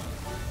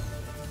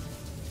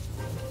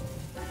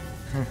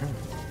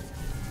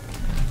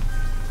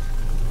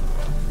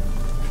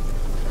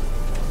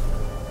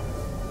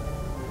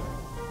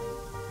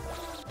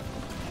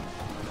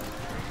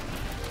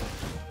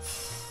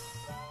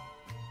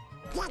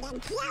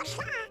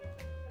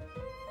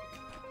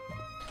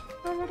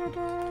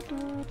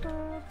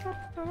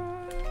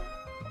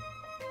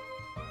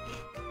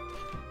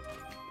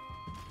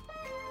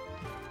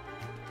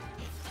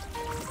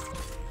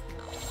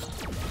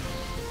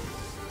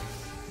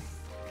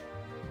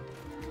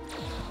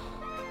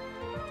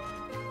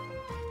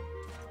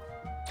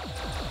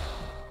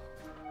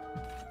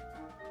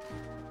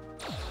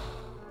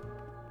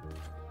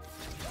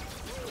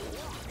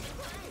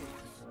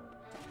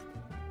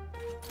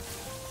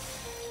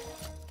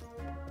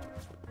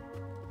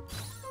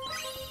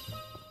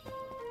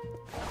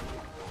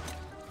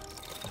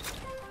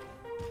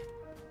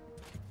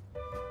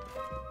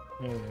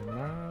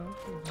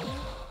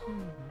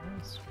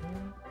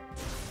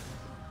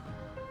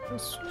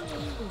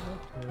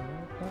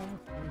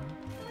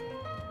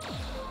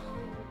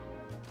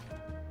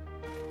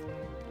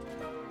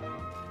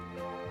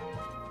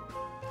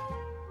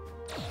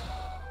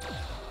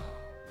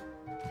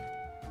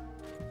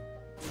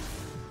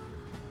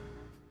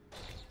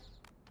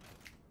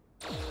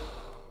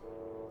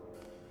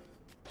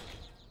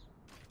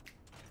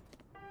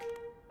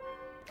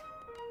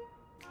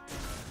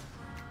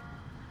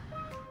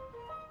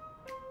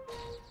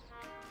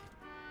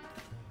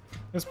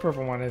 This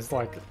purple one is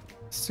like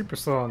super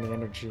slow on the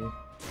energy.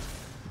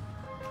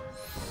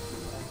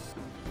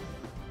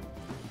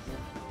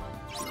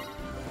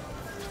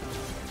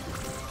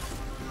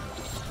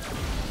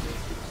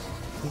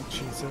 Oh,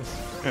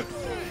 Jesus.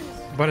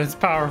 But it's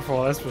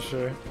powerful, that's for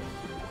sure.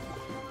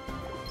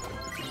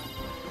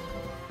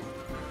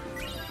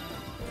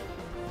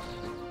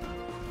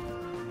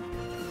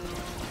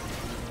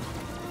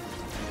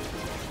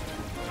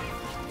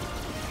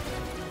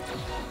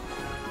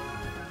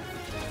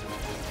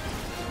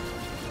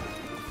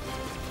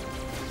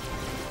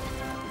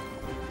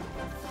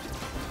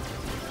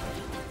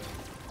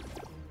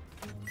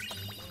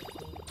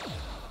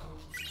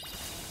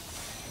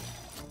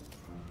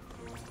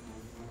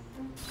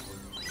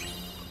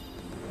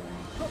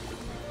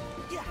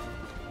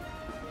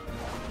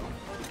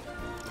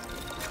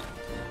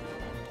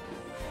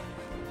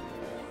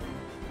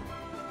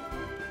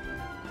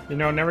 You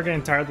know, never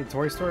getting tired of the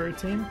Toy Story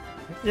team?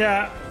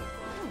 Yeah.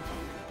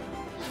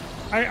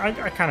 I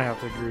kind of have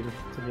to agree,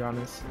 to be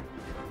honest.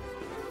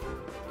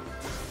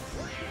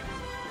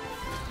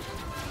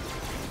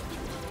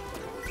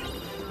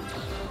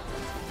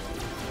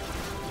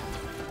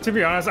 To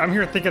be honest, I'm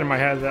here thinking in my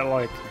head that,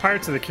 like,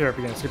 Pirates of the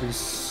Caribbean is going to be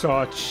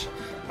such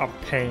a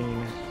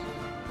pain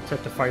to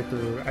have to fight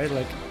through.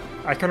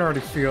 I can already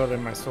feel it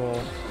in my soul.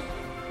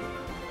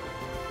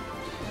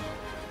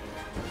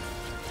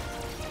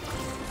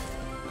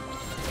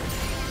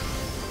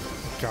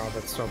 God,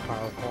 that's so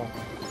powerful.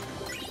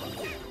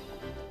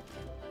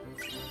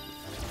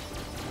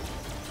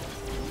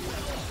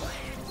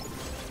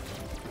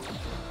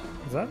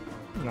 Is that?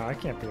 No, I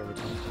can't be able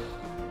to use it.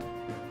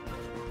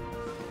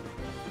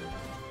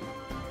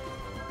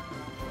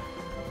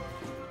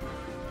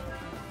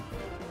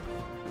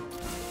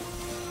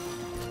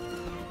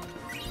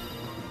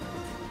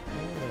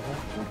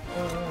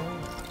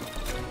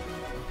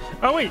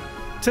 Oh wait,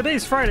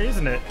 today's Friday,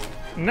 isn't it?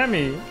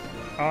 Nemi,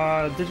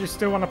 did you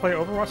still want to play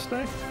Overwatch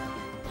today?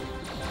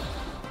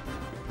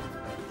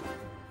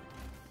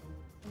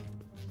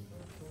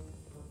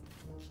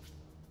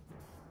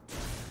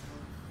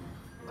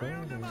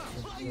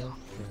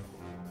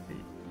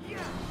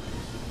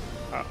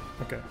 Oh,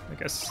 okay. I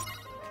guess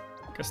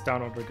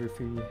download the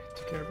Goofy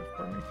took care of it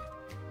for me.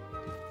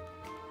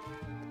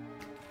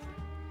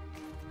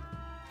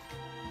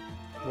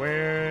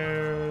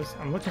 Where's...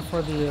 I'm looking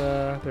for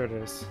the, there it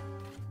is.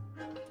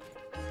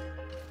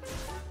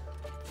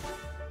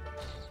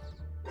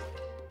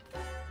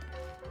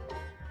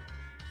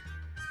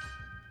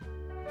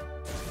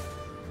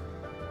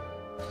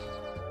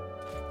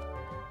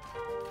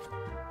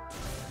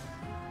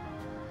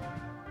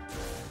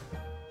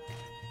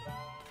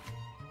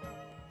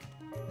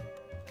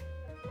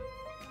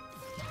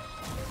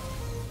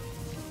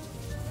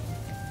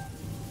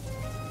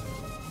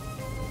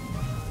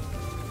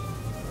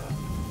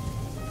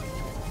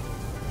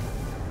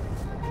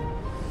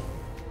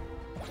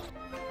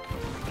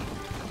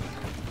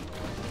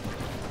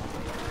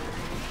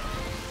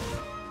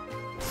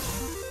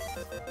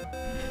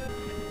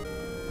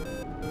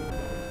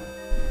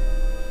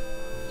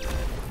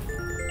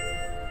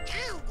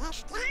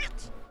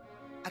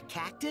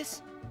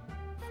 Cactus?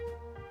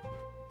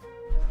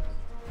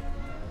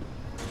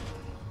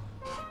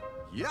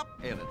 Yep,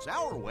 and it's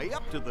our way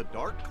up to the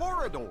dark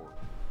corridor.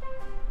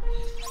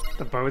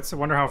 The boats. I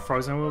wonder how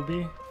frozen it will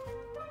be.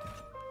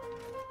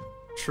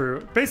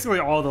 True. Basically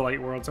all the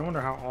light worlds. I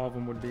wonder how all of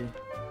them would be.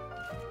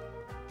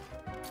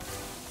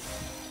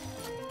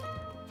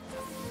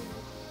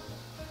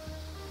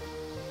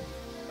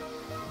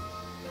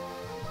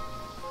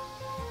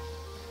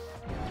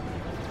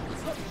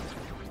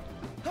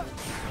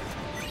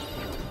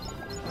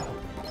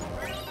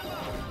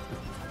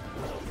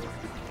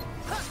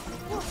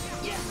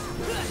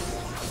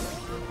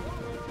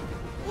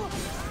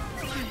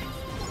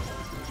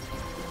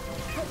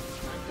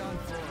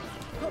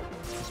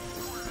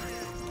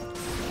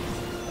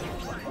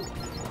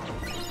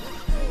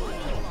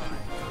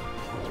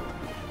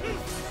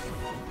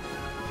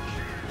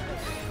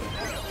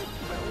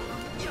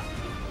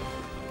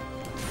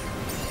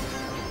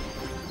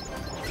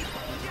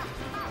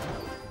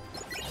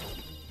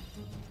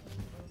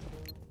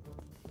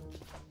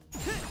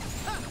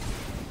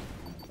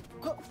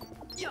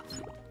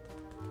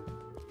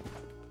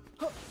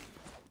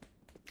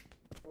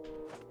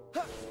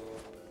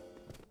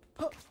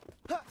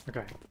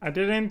 Okay, I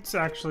didn't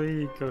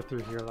actually go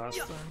through here last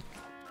time.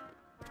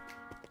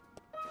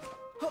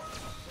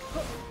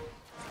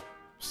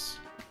 Oops.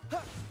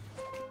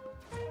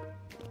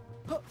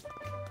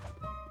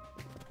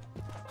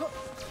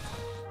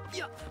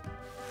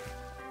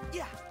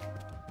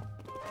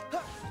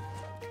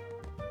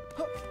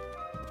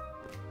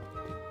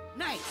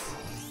 Nice.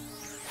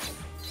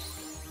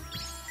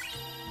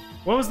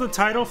 What was the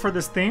title for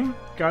this theme?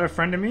 Got a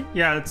Friend of Me?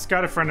 Yeah, it's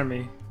Got a Friend of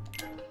Me.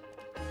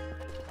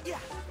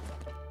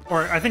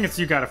 Or I think it's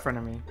You Got a Friend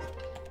of Me.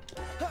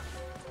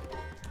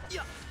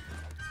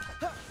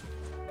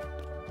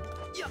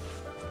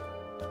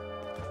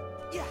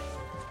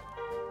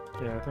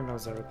 Yeah, I think that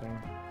was everything.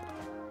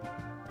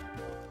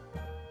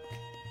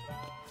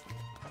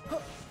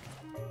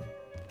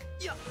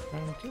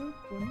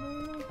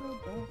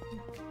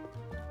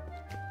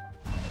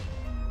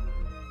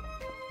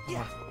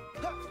 Yeah.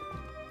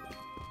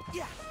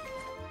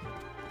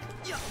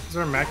 Yeah. Is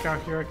there a mech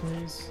out here I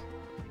can use?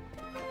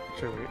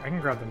 Actually, wait, I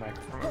can grab the mech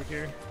from over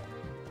here.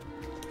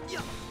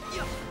 Yeah.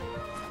 Yeah.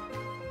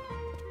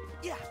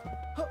 Yeah.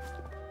 Huh.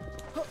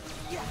 Huh.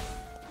 Yeah.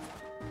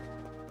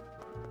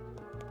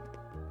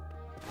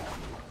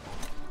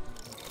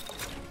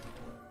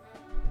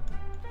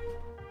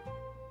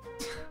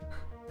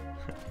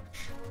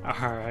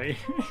 Alright.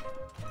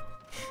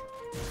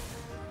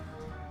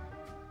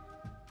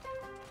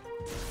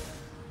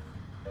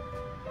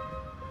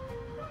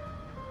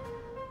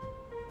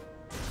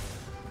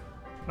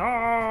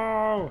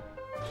 No!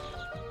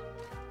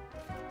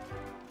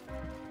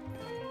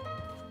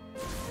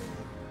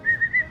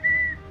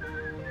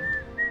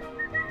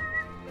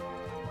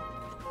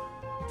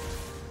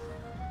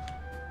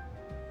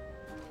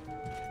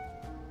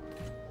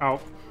 Oh.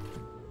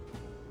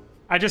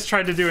 I just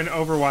tried to do an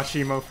Overwatch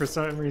emo for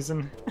some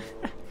reason.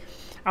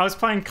 I was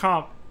playing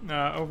comp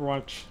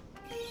Overwatch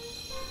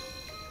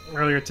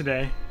earlier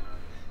today.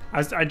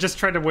 I just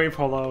tried to wave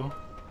hello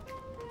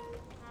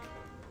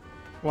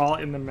while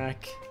in the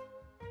mech.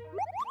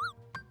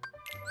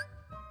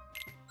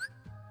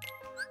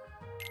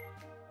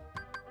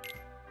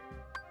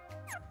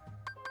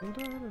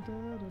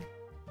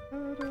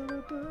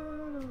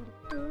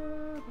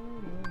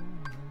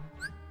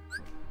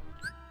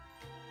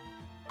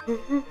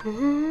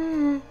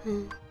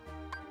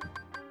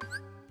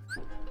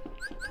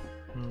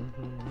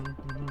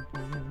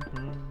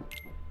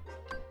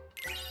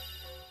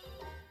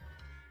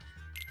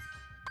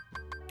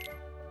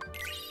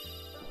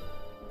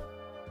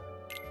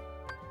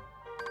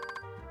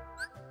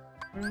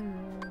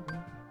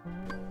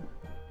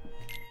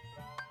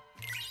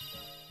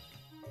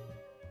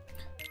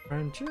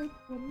 Friendship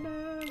will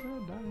never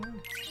die.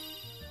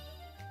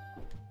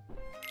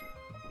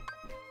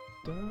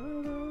 Da,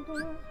 da,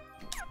 da.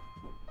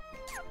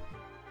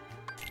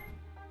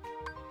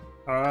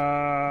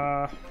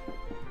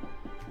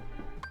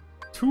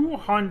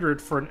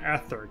 200 for an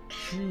ether.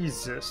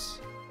 Jesus.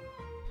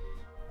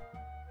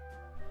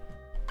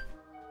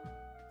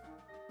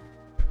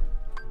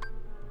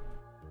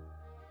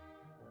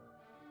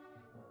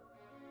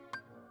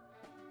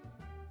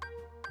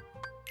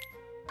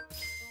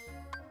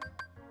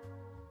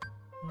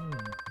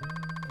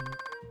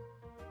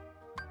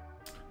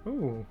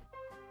 Ooh.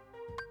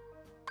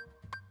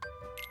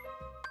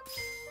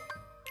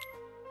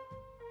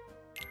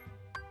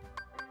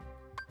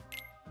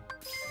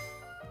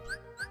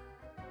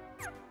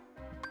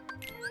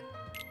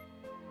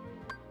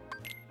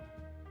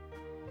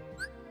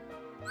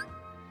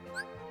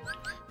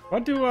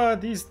 What do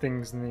these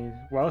things need?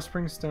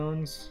 Wellspring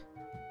stones?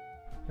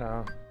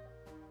 No.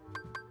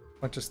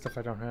 Bunch of stuff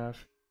I don't have.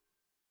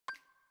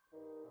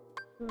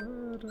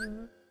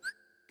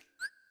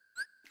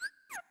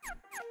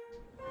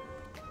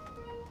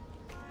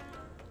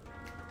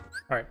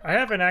 Alright, I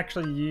haven't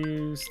actually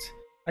used...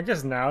 I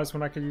guess now is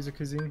when I could use a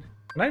cuisine.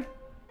 Can I...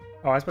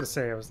 Oh, I was about to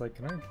say, I was like,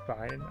 can I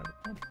buy another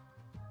one?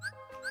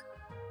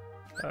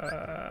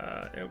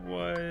 It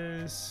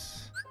was...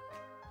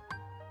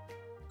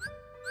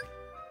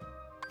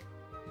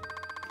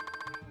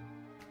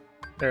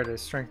 There it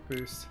is, strength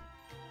boost.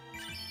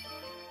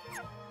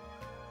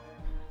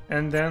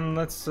 And then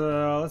let's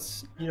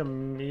eat a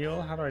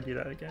meal. How do I do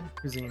that again?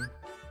 Cuisine.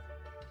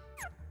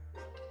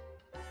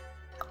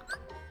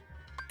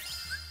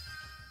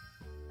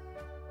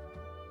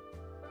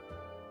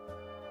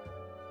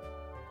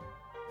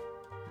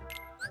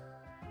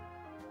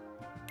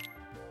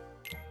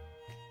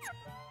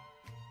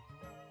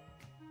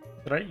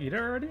 Did I eat it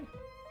already?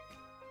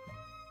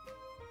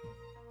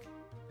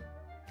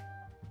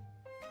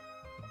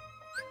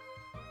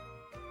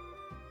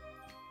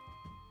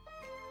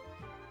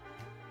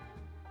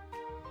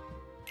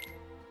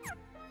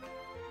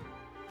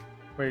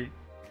 Wait.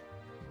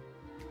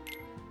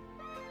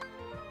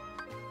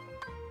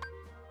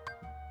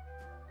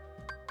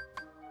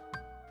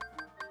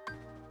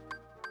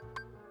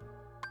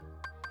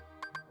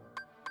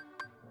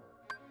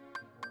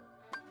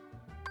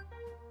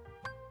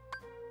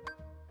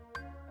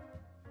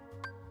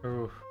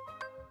 Ooh.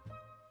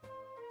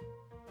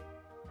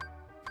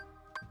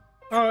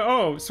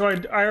 Oh, so I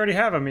already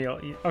have a meal.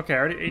 Okay, I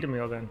already ate a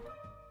meal then.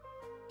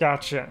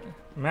 Gotcha.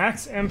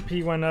 Max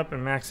MP went up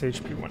and max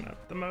HP went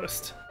up the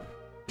most.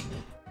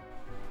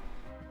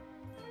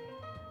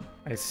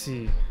 I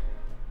see.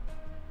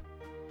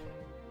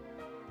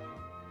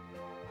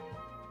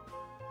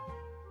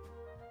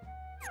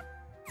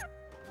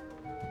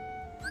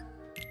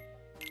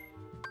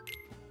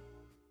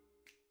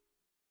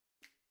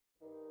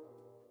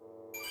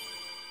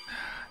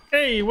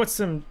 Hey, what's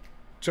some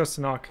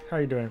Justin Ock? How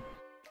you doing?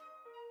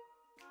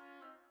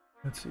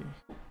 Let's see.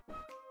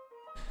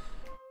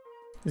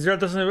 0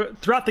 deaths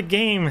throughout the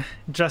game,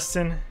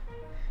 Justin.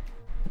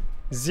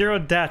 0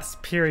 deaths,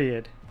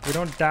 period. We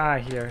don't die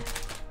here.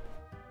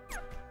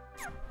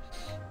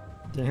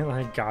 Didn't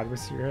like God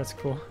was here. That's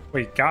cool.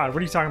 Wait, God? What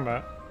are you talking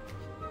about?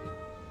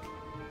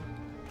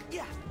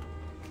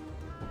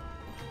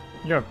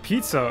 You have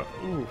pizza.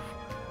 Ooh.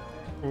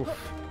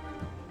 Oof.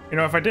 You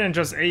know, if I didn't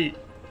just eat,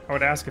 I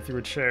would ask if you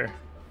would share.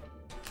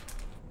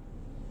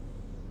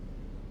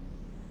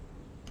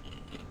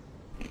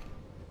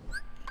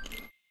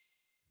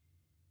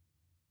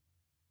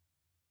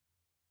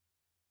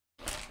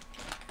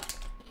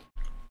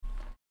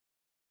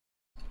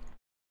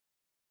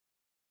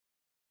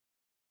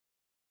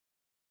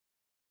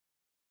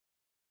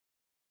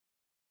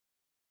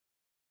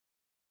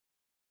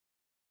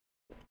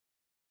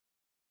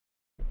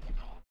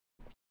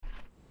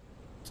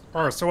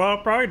 Alright, so what I'll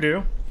probably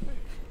do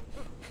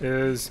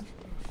is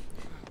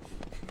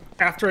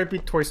after I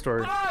beat Toy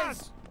Story,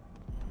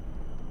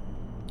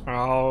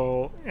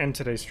 I'll end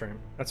today's stream.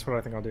 That's what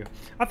I think I'll do.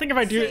 I think if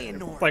I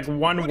do like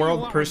one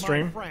world per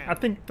stream, I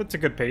think that's a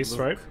good pace,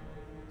 right?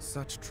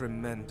 Such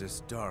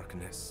tremendous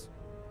darkness.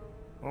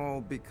 All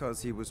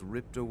because he was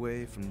ripped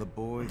away from the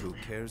boy who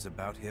cares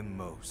about him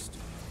most.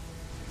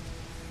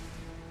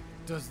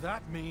 Does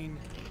that mean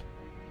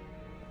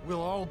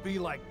we'll all be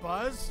like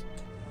Buzz?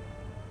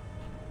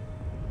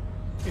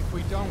 If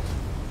we don't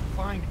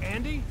find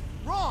Andy?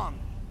 Wrong!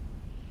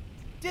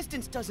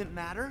 Distance doesn't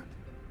matter.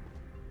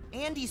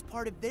 Andy's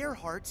part of their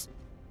hearts,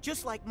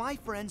 just like my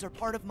friends are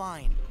part of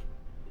mine.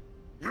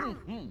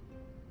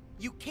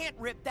 You can't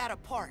rip that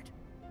apart.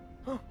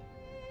 Huh.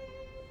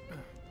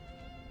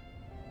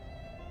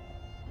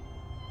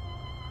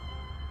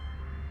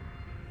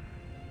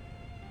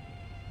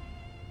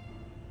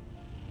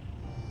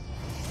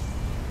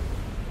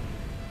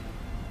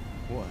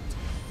 What?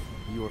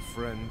 Your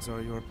friends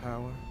are your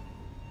power?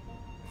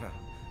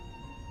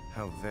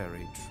 How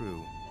very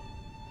true.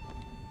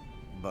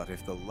 But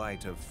if the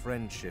light of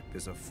friendship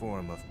is a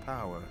form of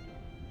power,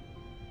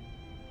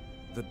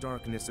 the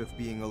darkness of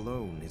being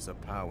alone is a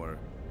power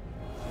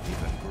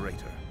even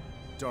greater.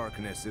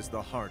 Darkness is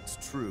the heart's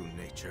true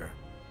nature.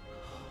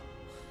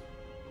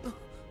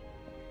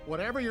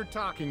 Whatever you're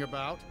talking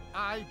about,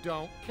 I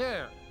don't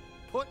care.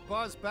 Put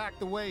Buzz back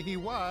the way he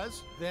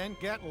was, then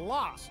get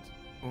lost.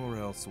 Or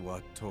else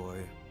what, Toy?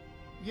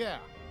 Yeah,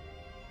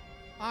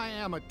 I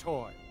am a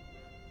toy.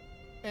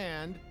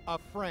 And a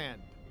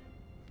friend.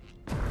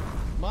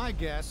 My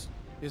guess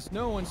is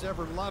no one's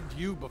ever loved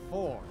you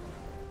before.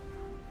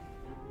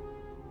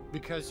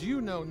 Because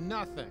you know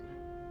nothing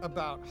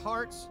about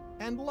hearts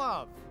and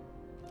love.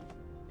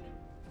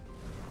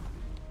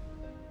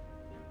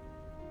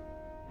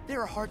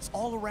 There are hearts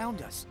all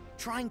around us,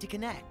 trying to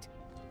connect.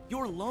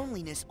 Your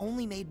loneliness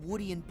only made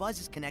Woody and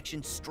Buzz's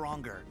connection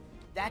stronger.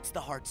 That's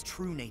the heart's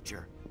true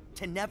nature,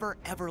 to never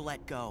ever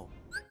let go.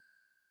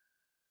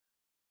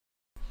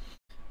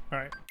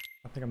 Alright,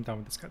 I think I'm done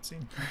with this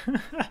cutscene.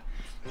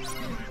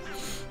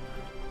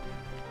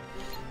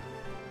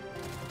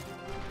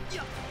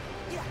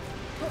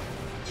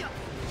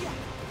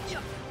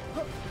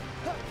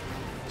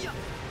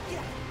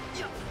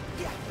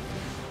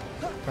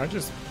 Can I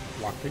just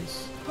block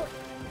these?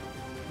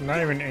 I'm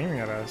not even aiming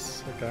at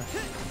us. Okay.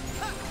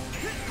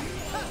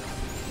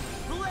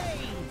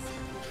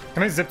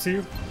 Can I zip to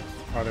you?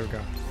 Oh, there we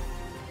go.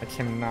 I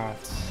cannot.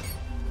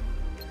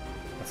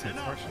 That's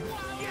unfortunate.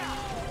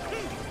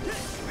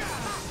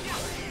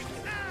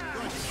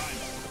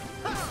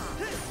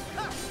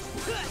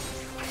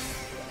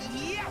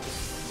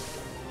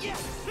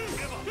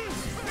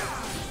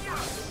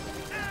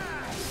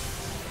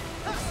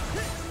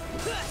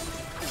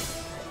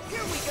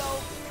 Here we go.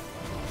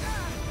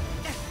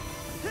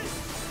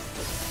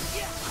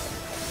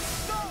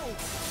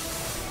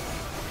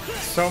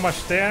 So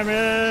much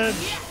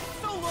damage.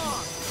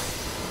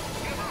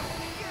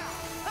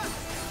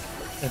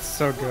 It's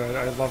so good.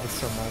 I love it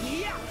so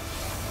much.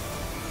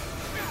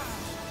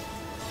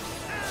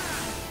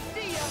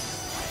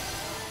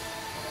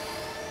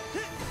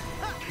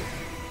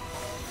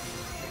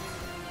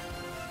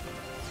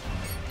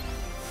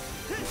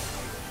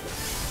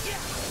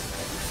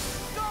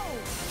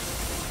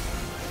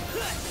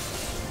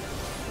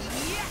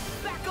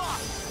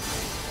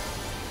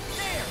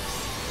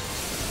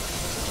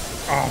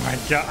 Oh my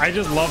god, I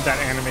just love that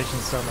animation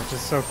so much.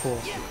 It's so cool.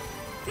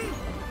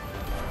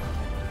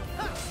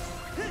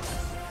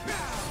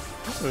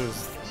 This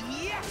is...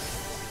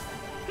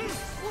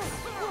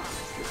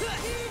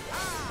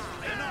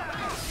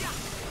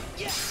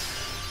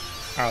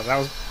 Oh,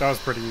 that was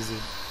pretty easy.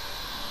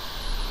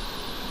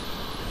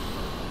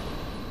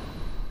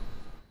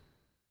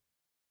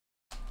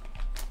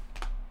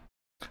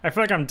 I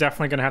feel like I'm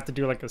definitely gonna have to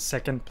do like a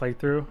second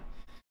playthrough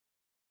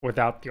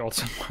without the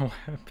ultimate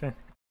weapon.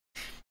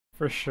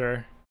 For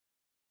sure.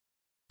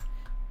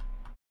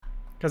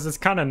 Because it's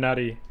kind of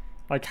nutty.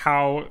 Like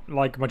how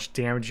much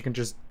damage you can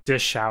just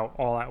dish out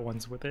all at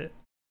once with it.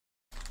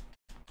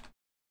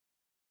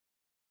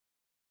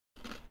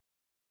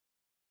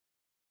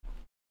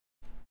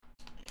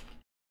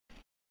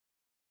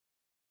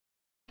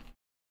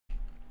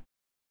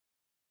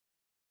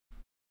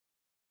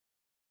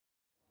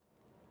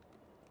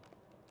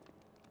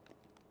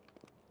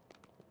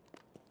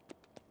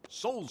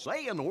 So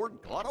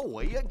Xehanort got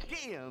away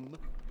again.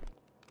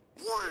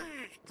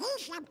 Yeah,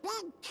 he's a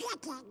big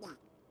chicken.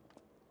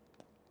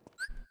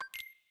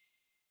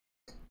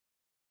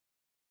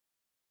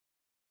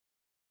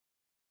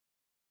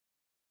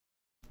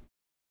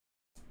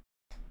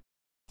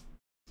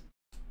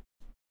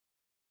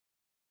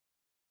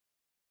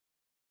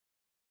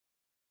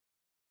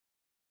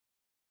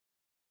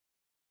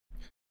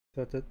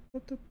 Da, da, da,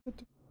 da, da,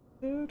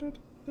 da, da,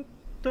 da,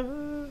 da.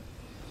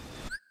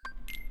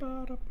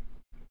 Ba-da,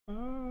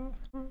 ba.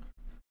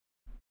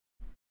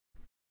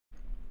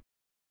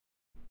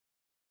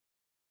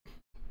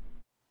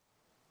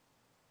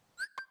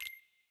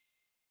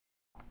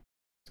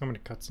 So many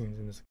cutscenes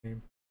in this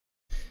game.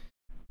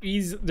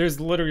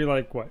 There's literally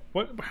like what?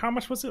 How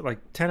much was it? Like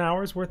 10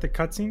 hours worth of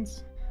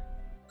cutscenes?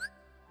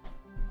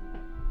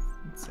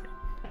 Let's see.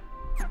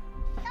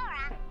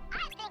 Sora,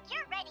 I think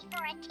you're ready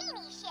for a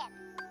teeny ship.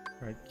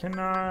 Right, can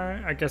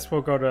I guess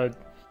we'll go to...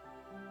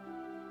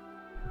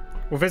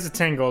 We'll visit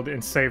Tangled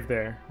and save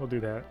there. We'll do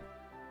that.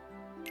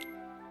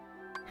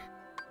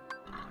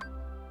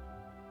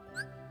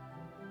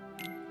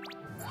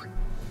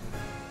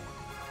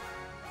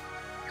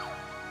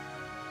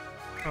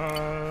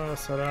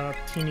 Set up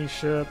teeny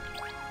ship.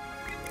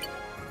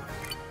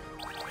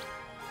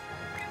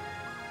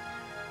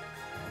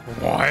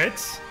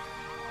 What?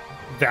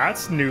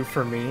 That's new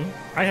for me.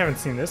 I haven't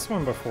seen this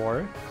one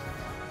before.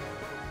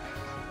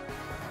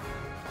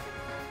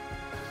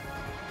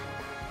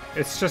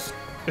 It's just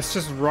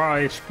raw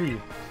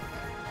HP.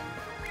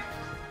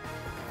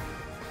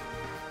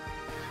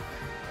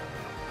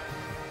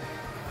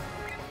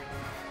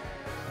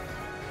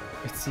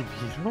 It's a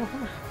beetle.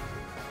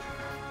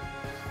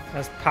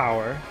 Has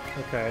power.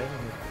 Okay.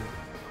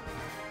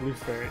 Blue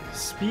fairy.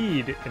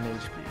 Speed and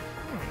HP.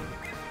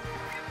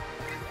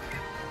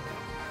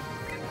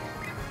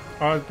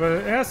 Oh, but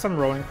it has some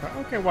rolling power.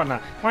 Okay, why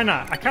not? Why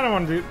not? I kind of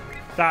want to do...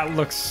 That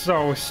looks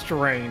so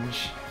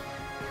strange.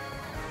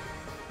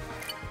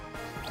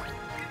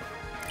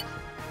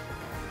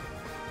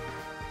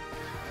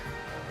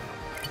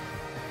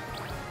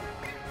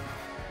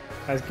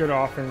 Has good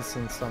offense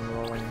and some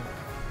rolling.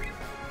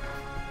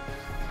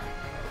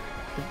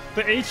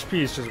 The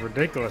HP is just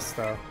ridiculous,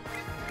 though.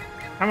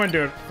 I'm gonna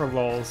do it for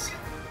lols.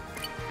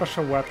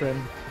 Special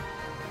weapon.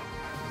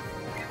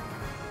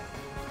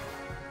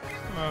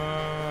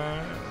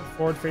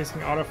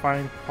 Forward-facing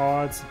auto-firing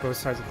pods, both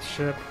sides of the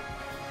ship.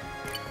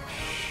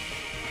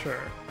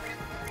 Sure.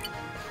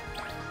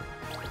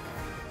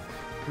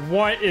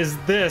 What is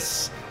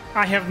this?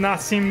 I have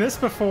not seen this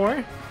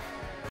before.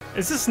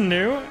 Is this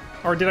new?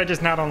 Or did I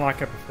just not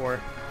unlock it before?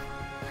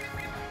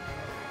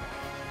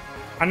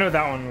 I know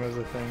that one was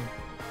a thing.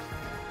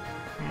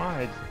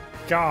 My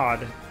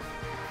God.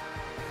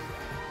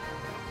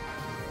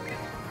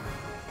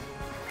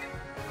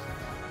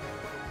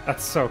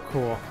 That's so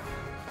cool.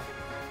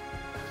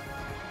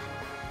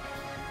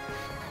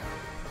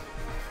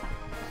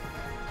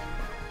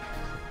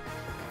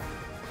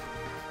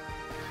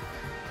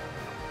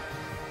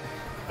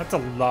 That's a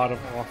lot of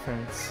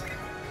offense.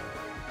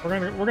 We're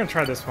gonna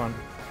try this one.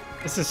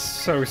 This is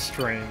so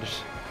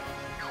strange.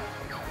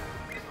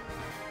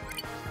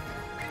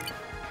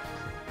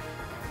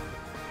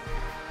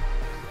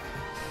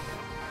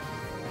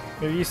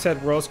 Maybe you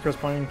said worlds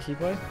corresponding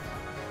keyblade?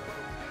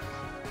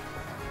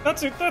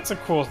 That's a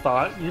cool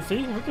thought,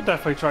 Yuffie. We could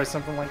definitely try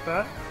something like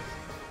that.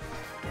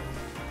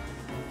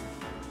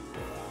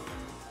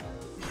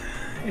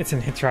 It's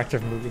an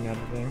interactive movie, not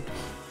a thing.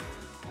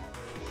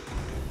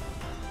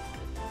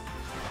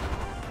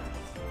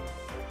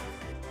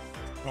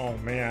 Oh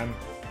man.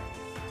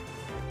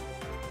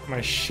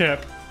 My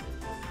ship.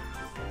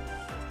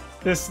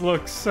 This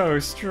looks so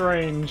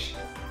strange.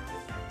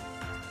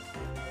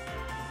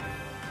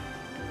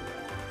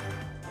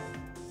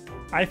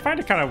 I find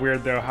it kind of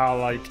weird though how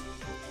like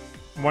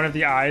one of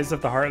the eyes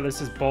of the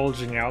Heartless is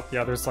bulging out, the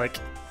other's like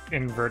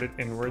inverted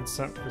inwards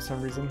for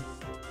some reason.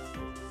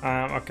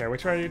 Okay,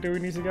 which way do we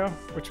need to go?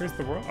 Which way's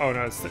the world? Oh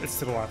no, it's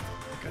to the left.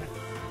 Okay.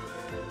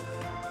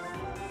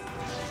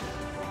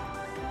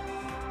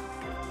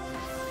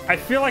 I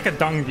feel like a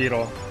dung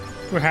beetle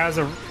who has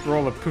a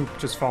roll of poop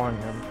just following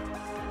him.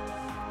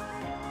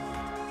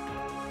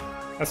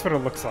 That's what it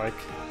looks like.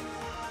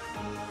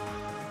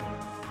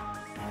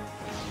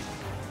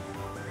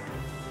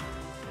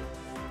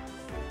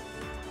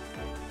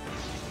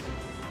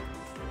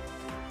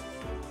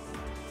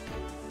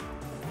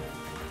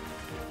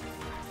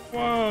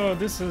 Whoa,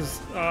 this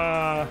is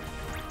a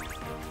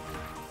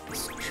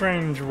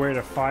strange way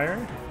to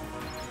fire.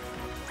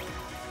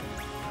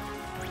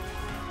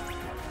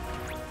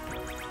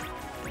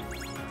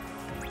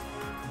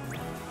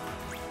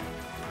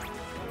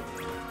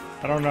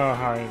 I don't know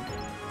how I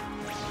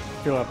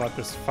feel about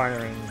this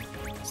firing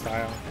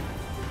style.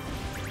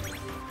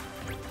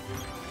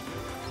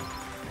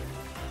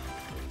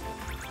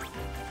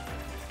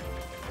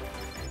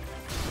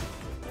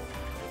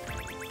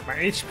 My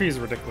HP is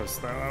ridiculous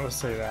though, I will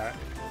say that.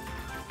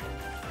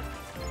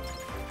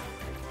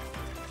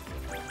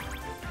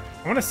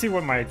 I want to see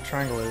what my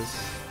triangle is.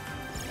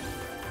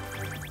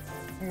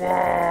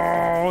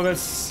 Whoa, that's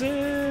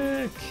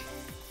sick!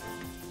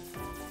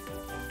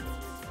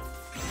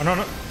 Oh no,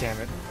 no, damn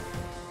it.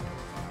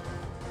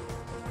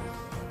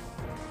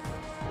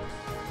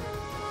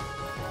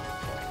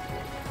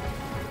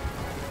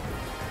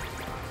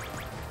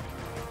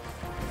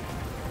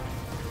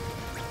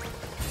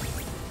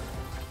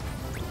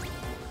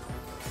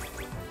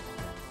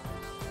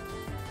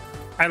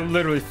 I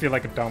literally feel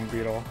like a dung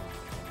beetle.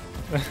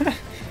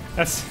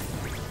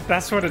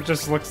 That's what it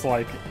just looks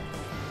like.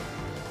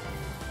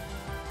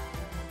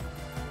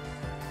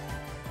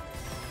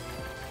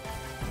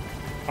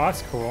 Oh,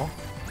 that's cool.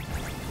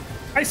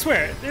 I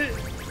swear,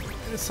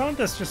 some of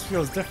this just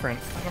feels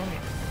different.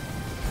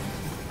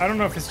 I don't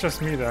know if it's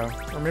just me though,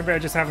 or maybe I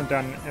just haven't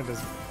done it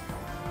as.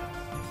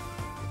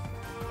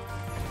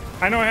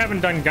 I know I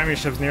haven't done gummy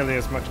ships nearly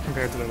as much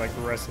compared to the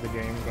rest of the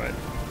game, but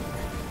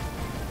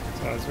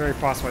so it's very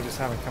possible I just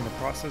haven't come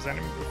across those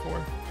enemies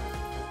before.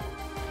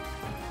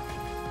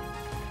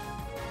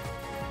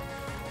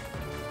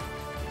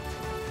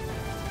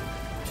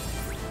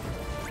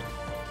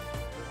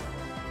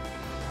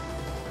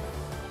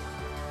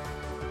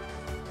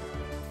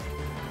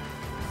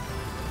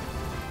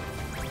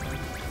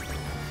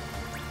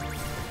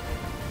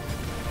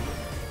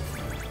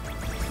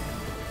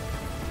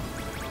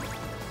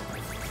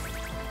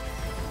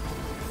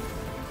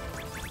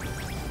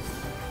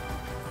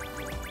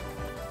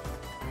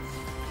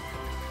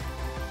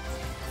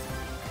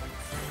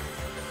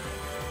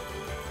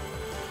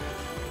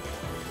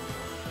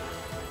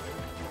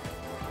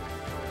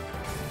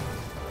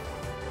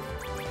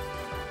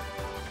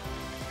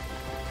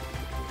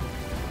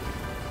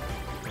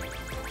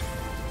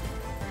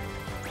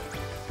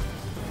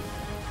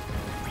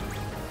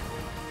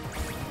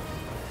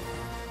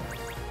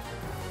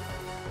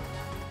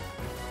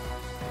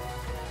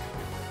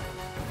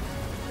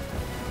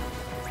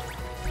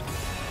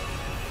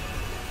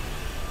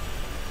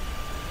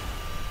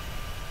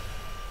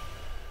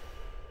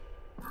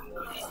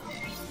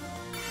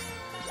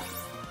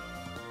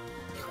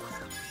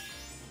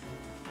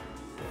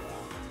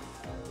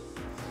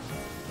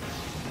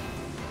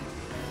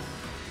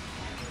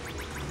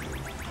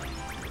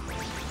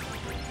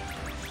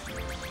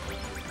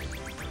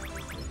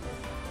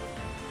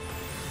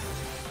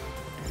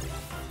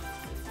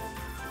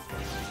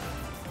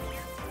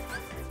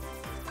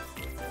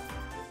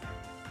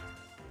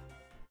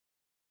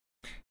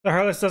 The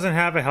Heartless doesn't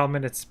have a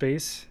helmet at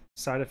space.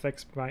 Side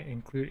effects might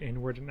include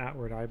inward and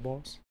outward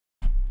eyeballs.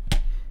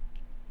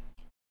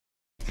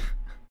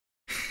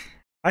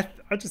 I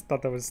just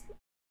thought that was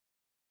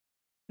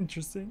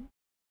interesting.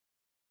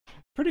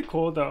 Pretty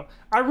cool though.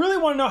 I really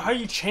want to know how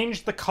you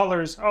changed the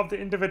colors of the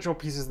individual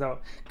pieces though,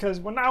 because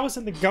when I was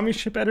in the gummy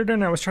ship editor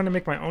and I was trying to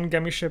make my own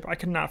gummy ship, I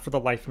could not for the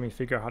life of me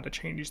figure out how to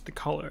change the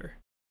color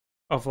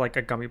of like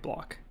a gummy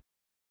block.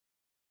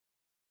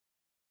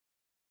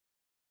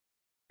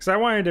 Because I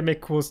wanted to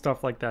make cool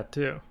stuff like that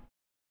too.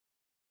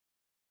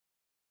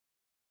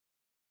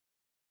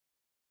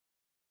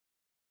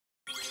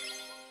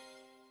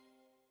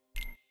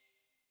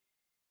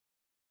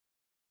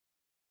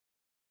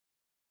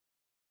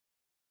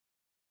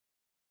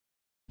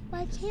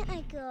 Why can't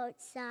I go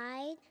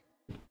outside?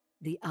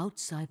 The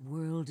outside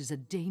world is a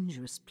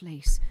dangerous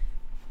place.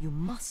 You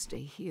must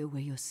stay here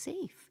where you're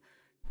safe.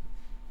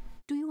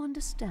 Do you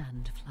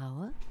understand,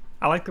 Flower?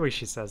 I like the way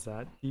she says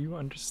that. Do you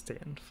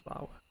understand,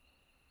 Flower?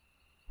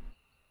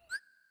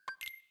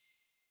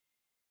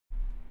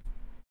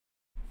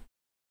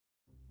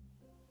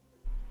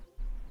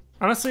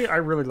 Honestly, I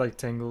really like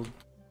Tangled.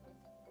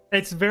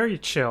 It's very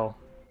chill.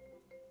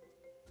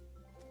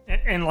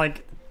 And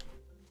like,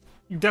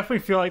 you definitely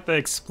feel like the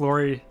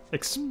explorative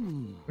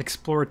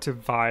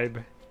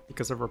vibe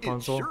because of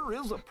Rapunzel. It sure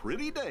is a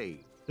pretty day.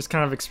 Just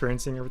kind of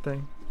experiencing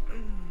everything.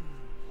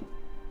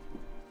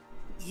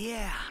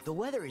 Yeah, the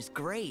weather is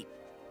great.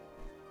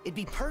 It'd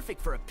be perfect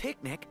for a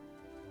picnic.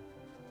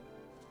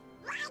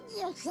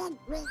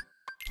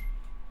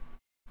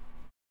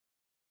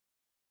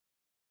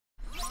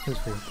 Here's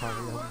for your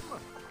party.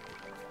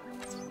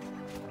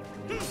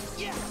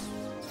 Yeah.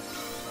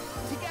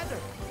 Together.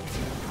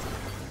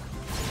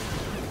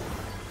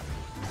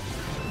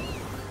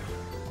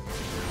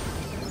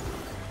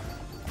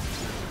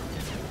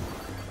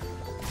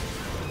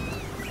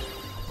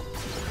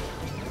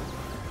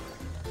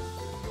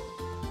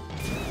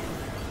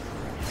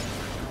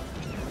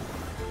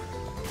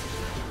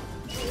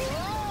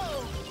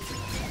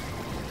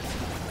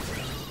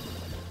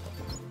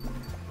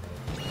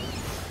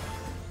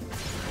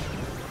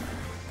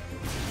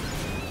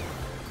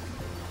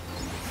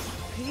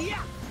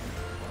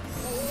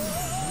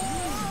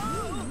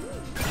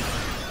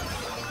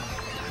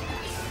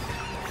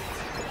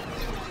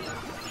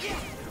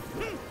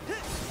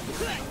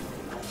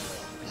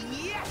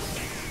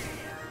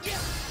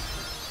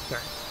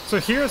 So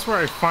here's where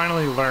I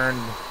finally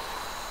learned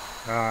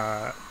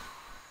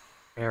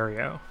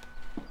Aereo.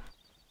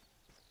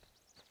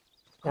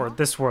 Or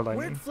this world, I mean.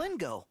 Where'd Flynn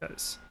go?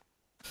 Because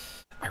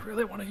I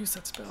really want to use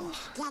that spell.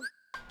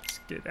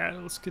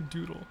 Skedaddle,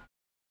 skedoodle.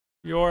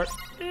 You're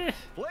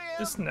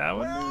just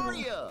now a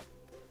noodle.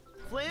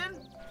 Flynn?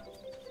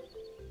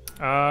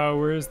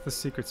 Where's the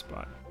secret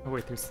spot? Oh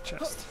wait, there's the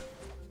chest.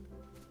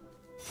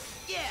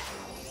 Yeah.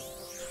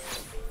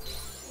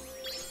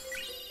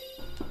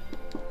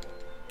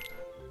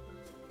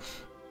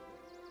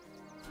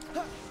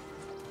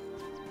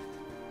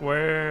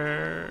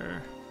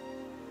 Where?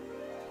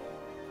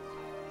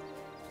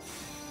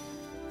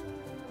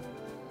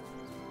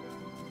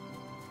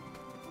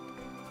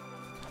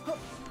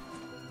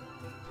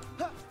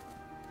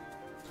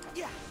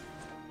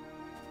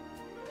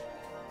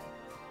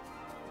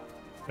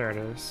 There it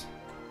is.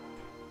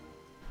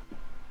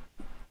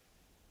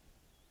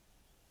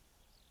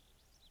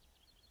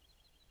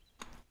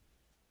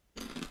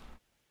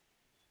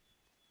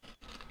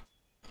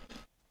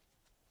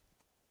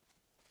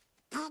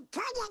 I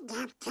couldn't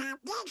have come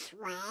this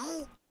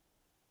way.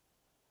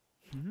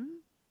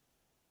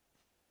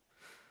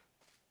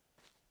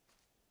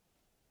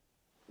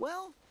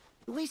 Well,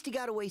 at least he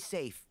got away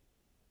safe,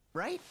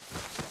 right?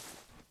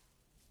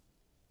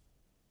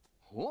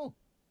 Oh.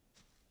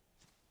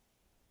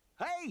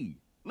 Hey,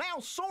 now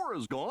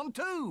Sora's gone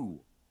too.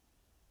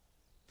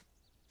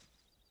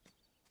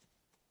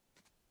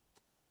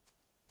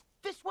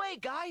 This way,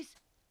 guys!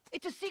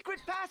 It's a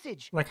secret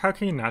passage! Like, how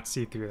can you not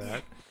see through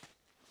that?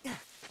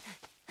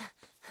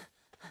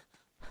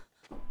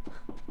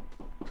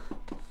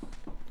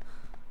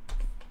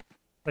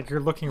 Like,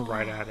 you're looking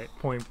right at it,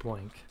 point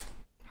blank.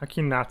 How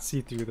can you not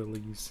see through the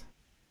leaves?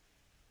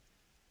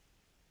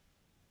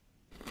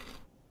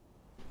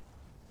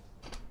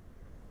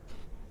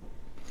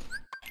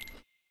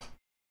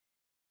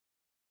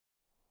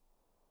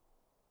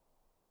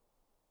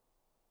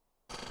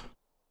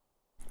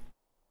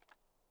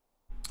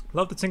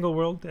 Love the Tingle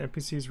World. The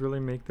NPCs really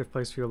make the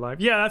place feel alive.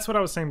 Yeah, that's what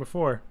I was saying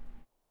before.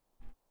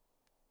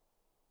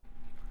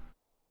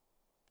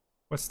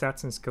 What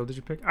stats and skill did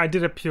you pick? I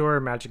did a pure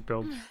magic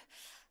build.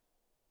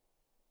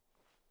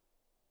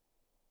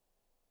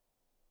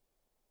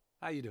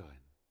 How you doing?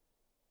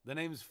 The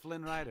name's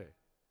Flynn Rider.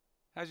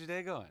 How's your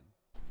day going?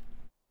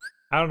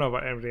 I don't know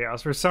about anybody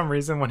else. For some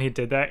reason, when he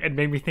did that, it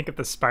made me think of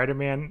the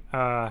Spider-Man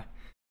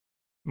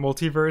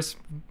multiverse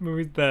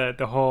movie.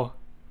 The whole...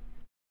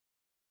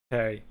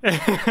 Hey.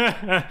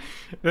 That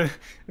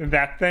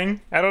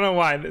thing. I don't know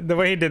why. The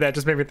way he did that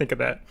just made me think of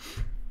that.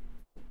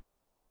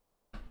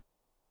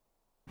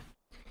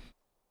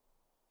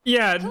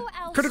 Yeah,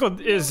 critical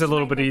is a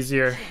little bit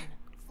easier.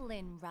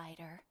 Flynn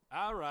Rider.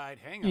 All right,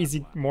 hang on.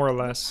 Easy, more or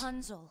less.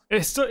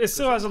 It still has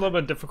a little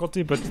bit of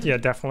difficulty, but yeah,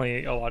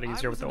 definitely a lot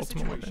easier with the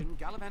ultimate weapon.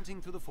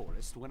 Gallivanting through the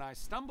forest when I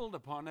stumbled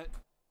upon it.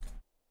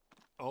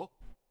 Oh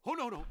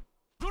no!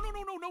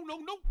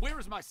 Where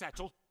is my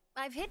satchel?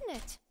 I've hidden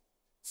it.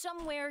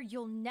 Somewhere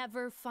you'll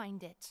never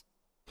find it.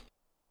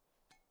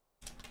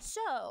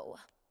 So,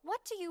 what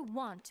do you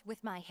want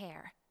with my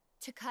hair?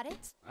 To cut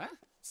it? Huh?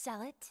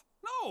 Sell it?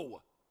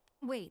 No!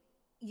 Wait,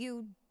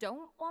 you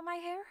don't want my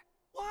hair?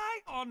 Why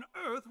on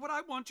earth would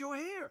I want your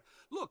hair?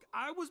 Look,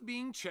 I was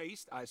being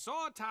chased, I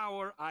saw a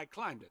tower, I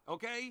climbed it,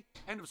 okay?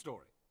 End of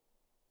story.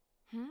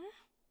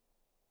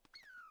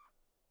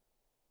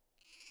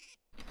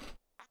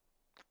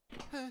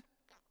 Huh?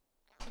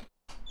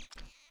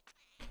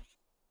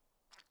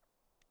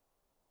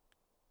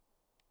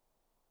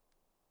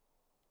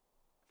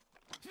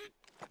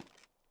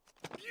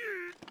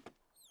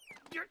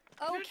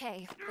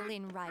 Okay,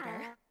 Flynn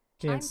Rider.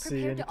 Can't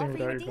see anything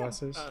without your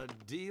glasses. A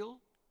deal?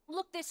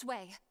 Look this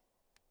way.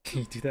 Can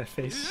you do that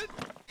face?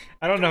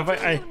 I don't know if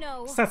it's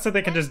not something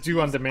they can just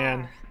do on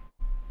demand.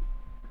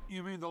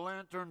 You mean the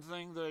lantern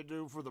thing they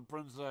do for the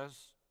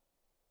princess?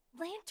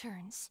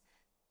 Lanterns?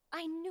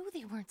 I knew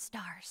they weren't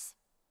stars.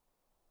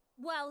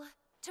 Well,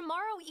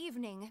 tomorrow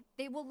evening,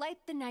 they will light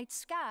the night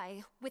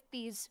sky with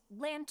these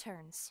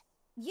lanterns.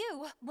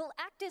 You will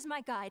act as my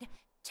guide,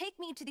 take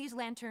me to these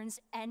lanterns,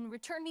 and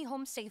return me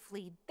home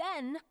safely.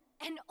 Then,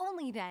 and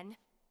only then,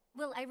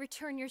 will I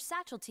return your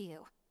satchel to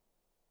you.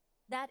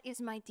 That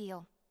is my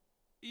deal.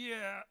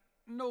 Yeah,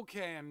 no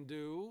can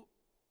do.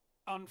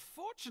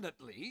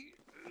 Unfortunately,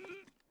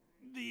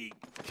 the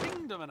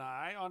kingdom and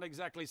I aren't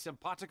exactly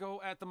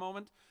simpatico at the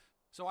moment,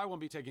 so I won't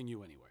be taking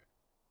you anywhere.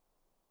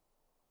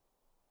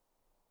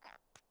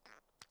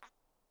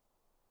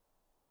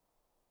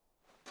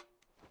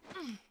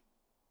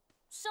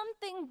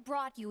 Something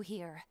brought you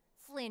here,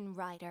 Flynn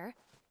Rider.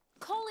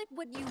 Call it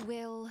what you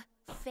will,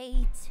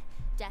 fate,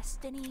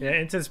 destiny. Yeah,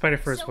 Into the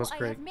Spider-Verse was So I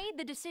great. have made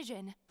the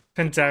decision.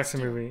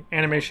 Fantastic movie,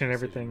 animation and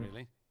everything.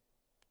 Really?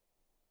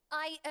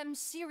 I am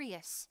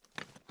serious.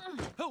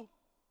 Oh.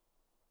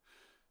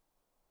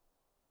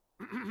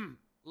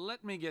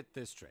 Let me get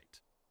this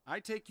straight.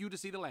 I take you to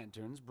see the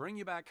lanterns, bring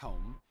you back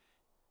home,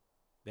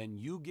 then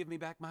you give me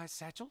back my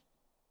satchel?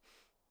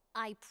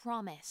 I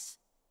promise.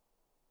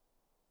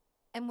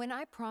 And when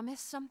I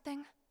promise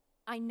something,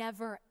 I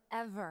never,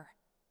 ever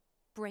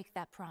break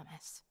that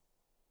promise.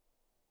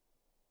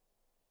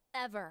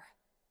 Ever.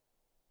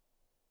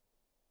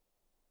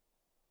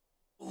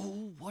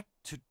 Oh, what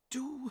to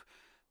do?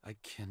 I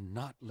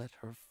cannot let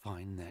her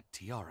find that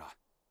tiara.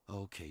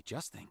 Okay,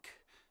 just think.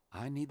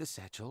 I need the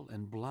satchel,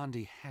 and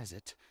Blondie has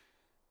it.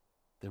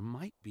 There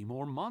might be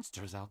more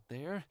monsters out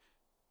there.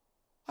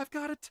 I've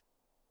got it!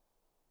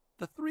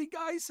 The three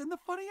guys in the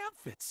funny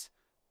outfits.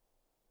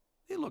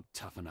 They look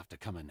tough enough to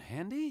come in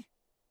handy.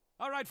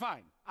 All right,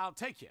 fine. I'll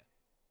take you.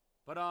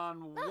 But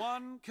on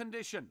one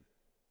condition.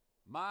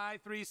 My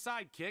three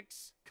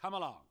sidekicks come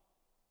along.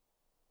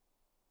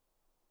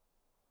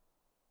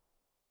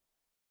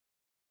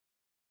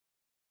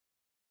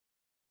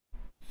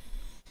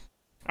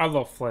 I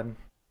love Flynn.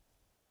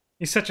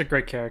 He's such a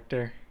great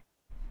character.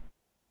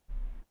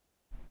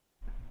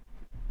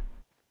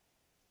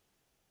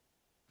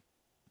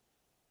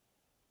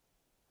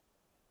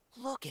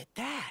 Look at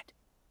that!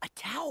 A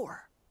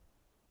tower!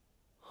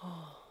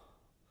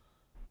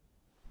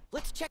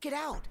 Let's check it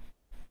out!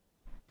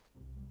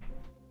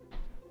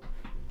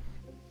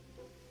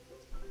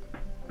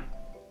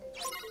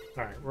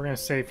 Alright, we're gonna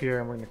save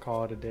here and we're gonna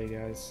call it a day,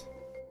 guys.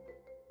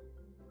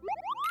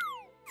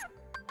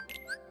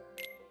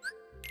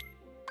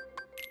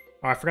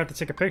 Oh, I forgot to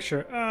take a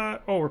picture.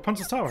 Oh,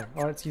 Rapunzel's Tower.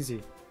 Oh, that's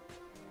easy.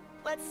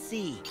 Let's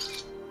see.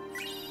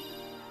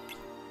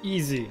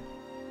 Easy.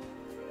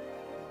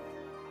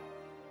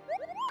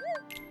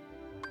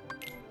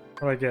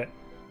 What do I get?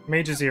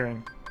 Mage's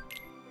Earring.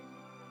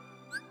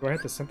 Do I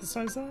have to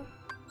synthesize that?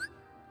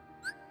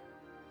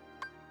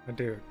 I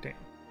do, damn.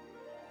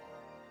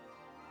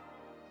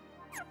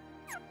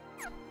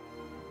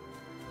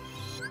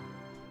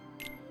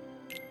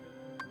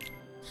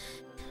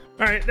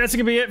 Alright, that's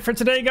gonna be it for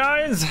today,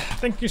 guys.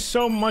 Thank you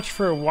so much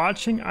for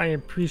watching. I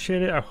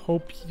appreciate it. I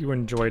hope you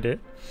enjoyed it.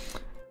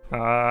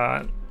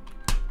 I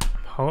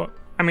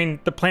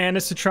mean, the plan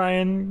is to try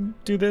and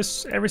do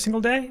this every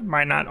single day.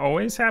 Might not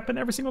always happen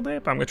every single day,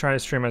 but I'm gonna try to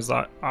stream as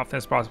often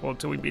as possible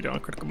until we beat it on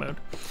critical mode.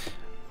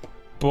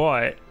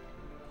 But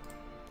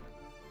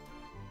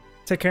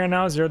take care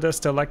now. Zero does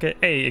still like it.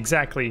 Hey,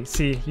 exactly.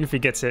 See,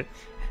 Yuffie gets it.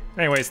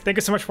 Anyways, thank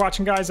you so much for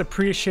watching, guys.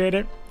 Appreciate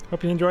it.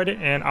 Hope you enjoyed it,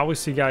 and I will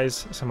see you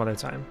guys some other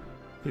time.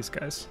 Peace,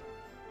 guys.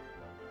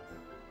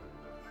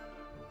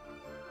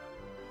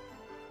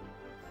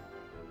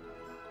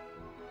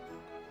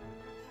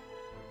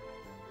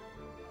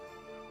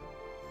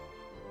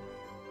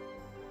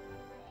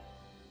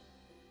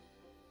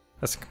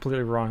 That's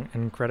completely wrong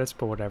in credits,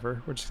 but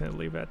whatever. We're just gonna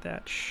leave it at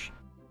that. Shh.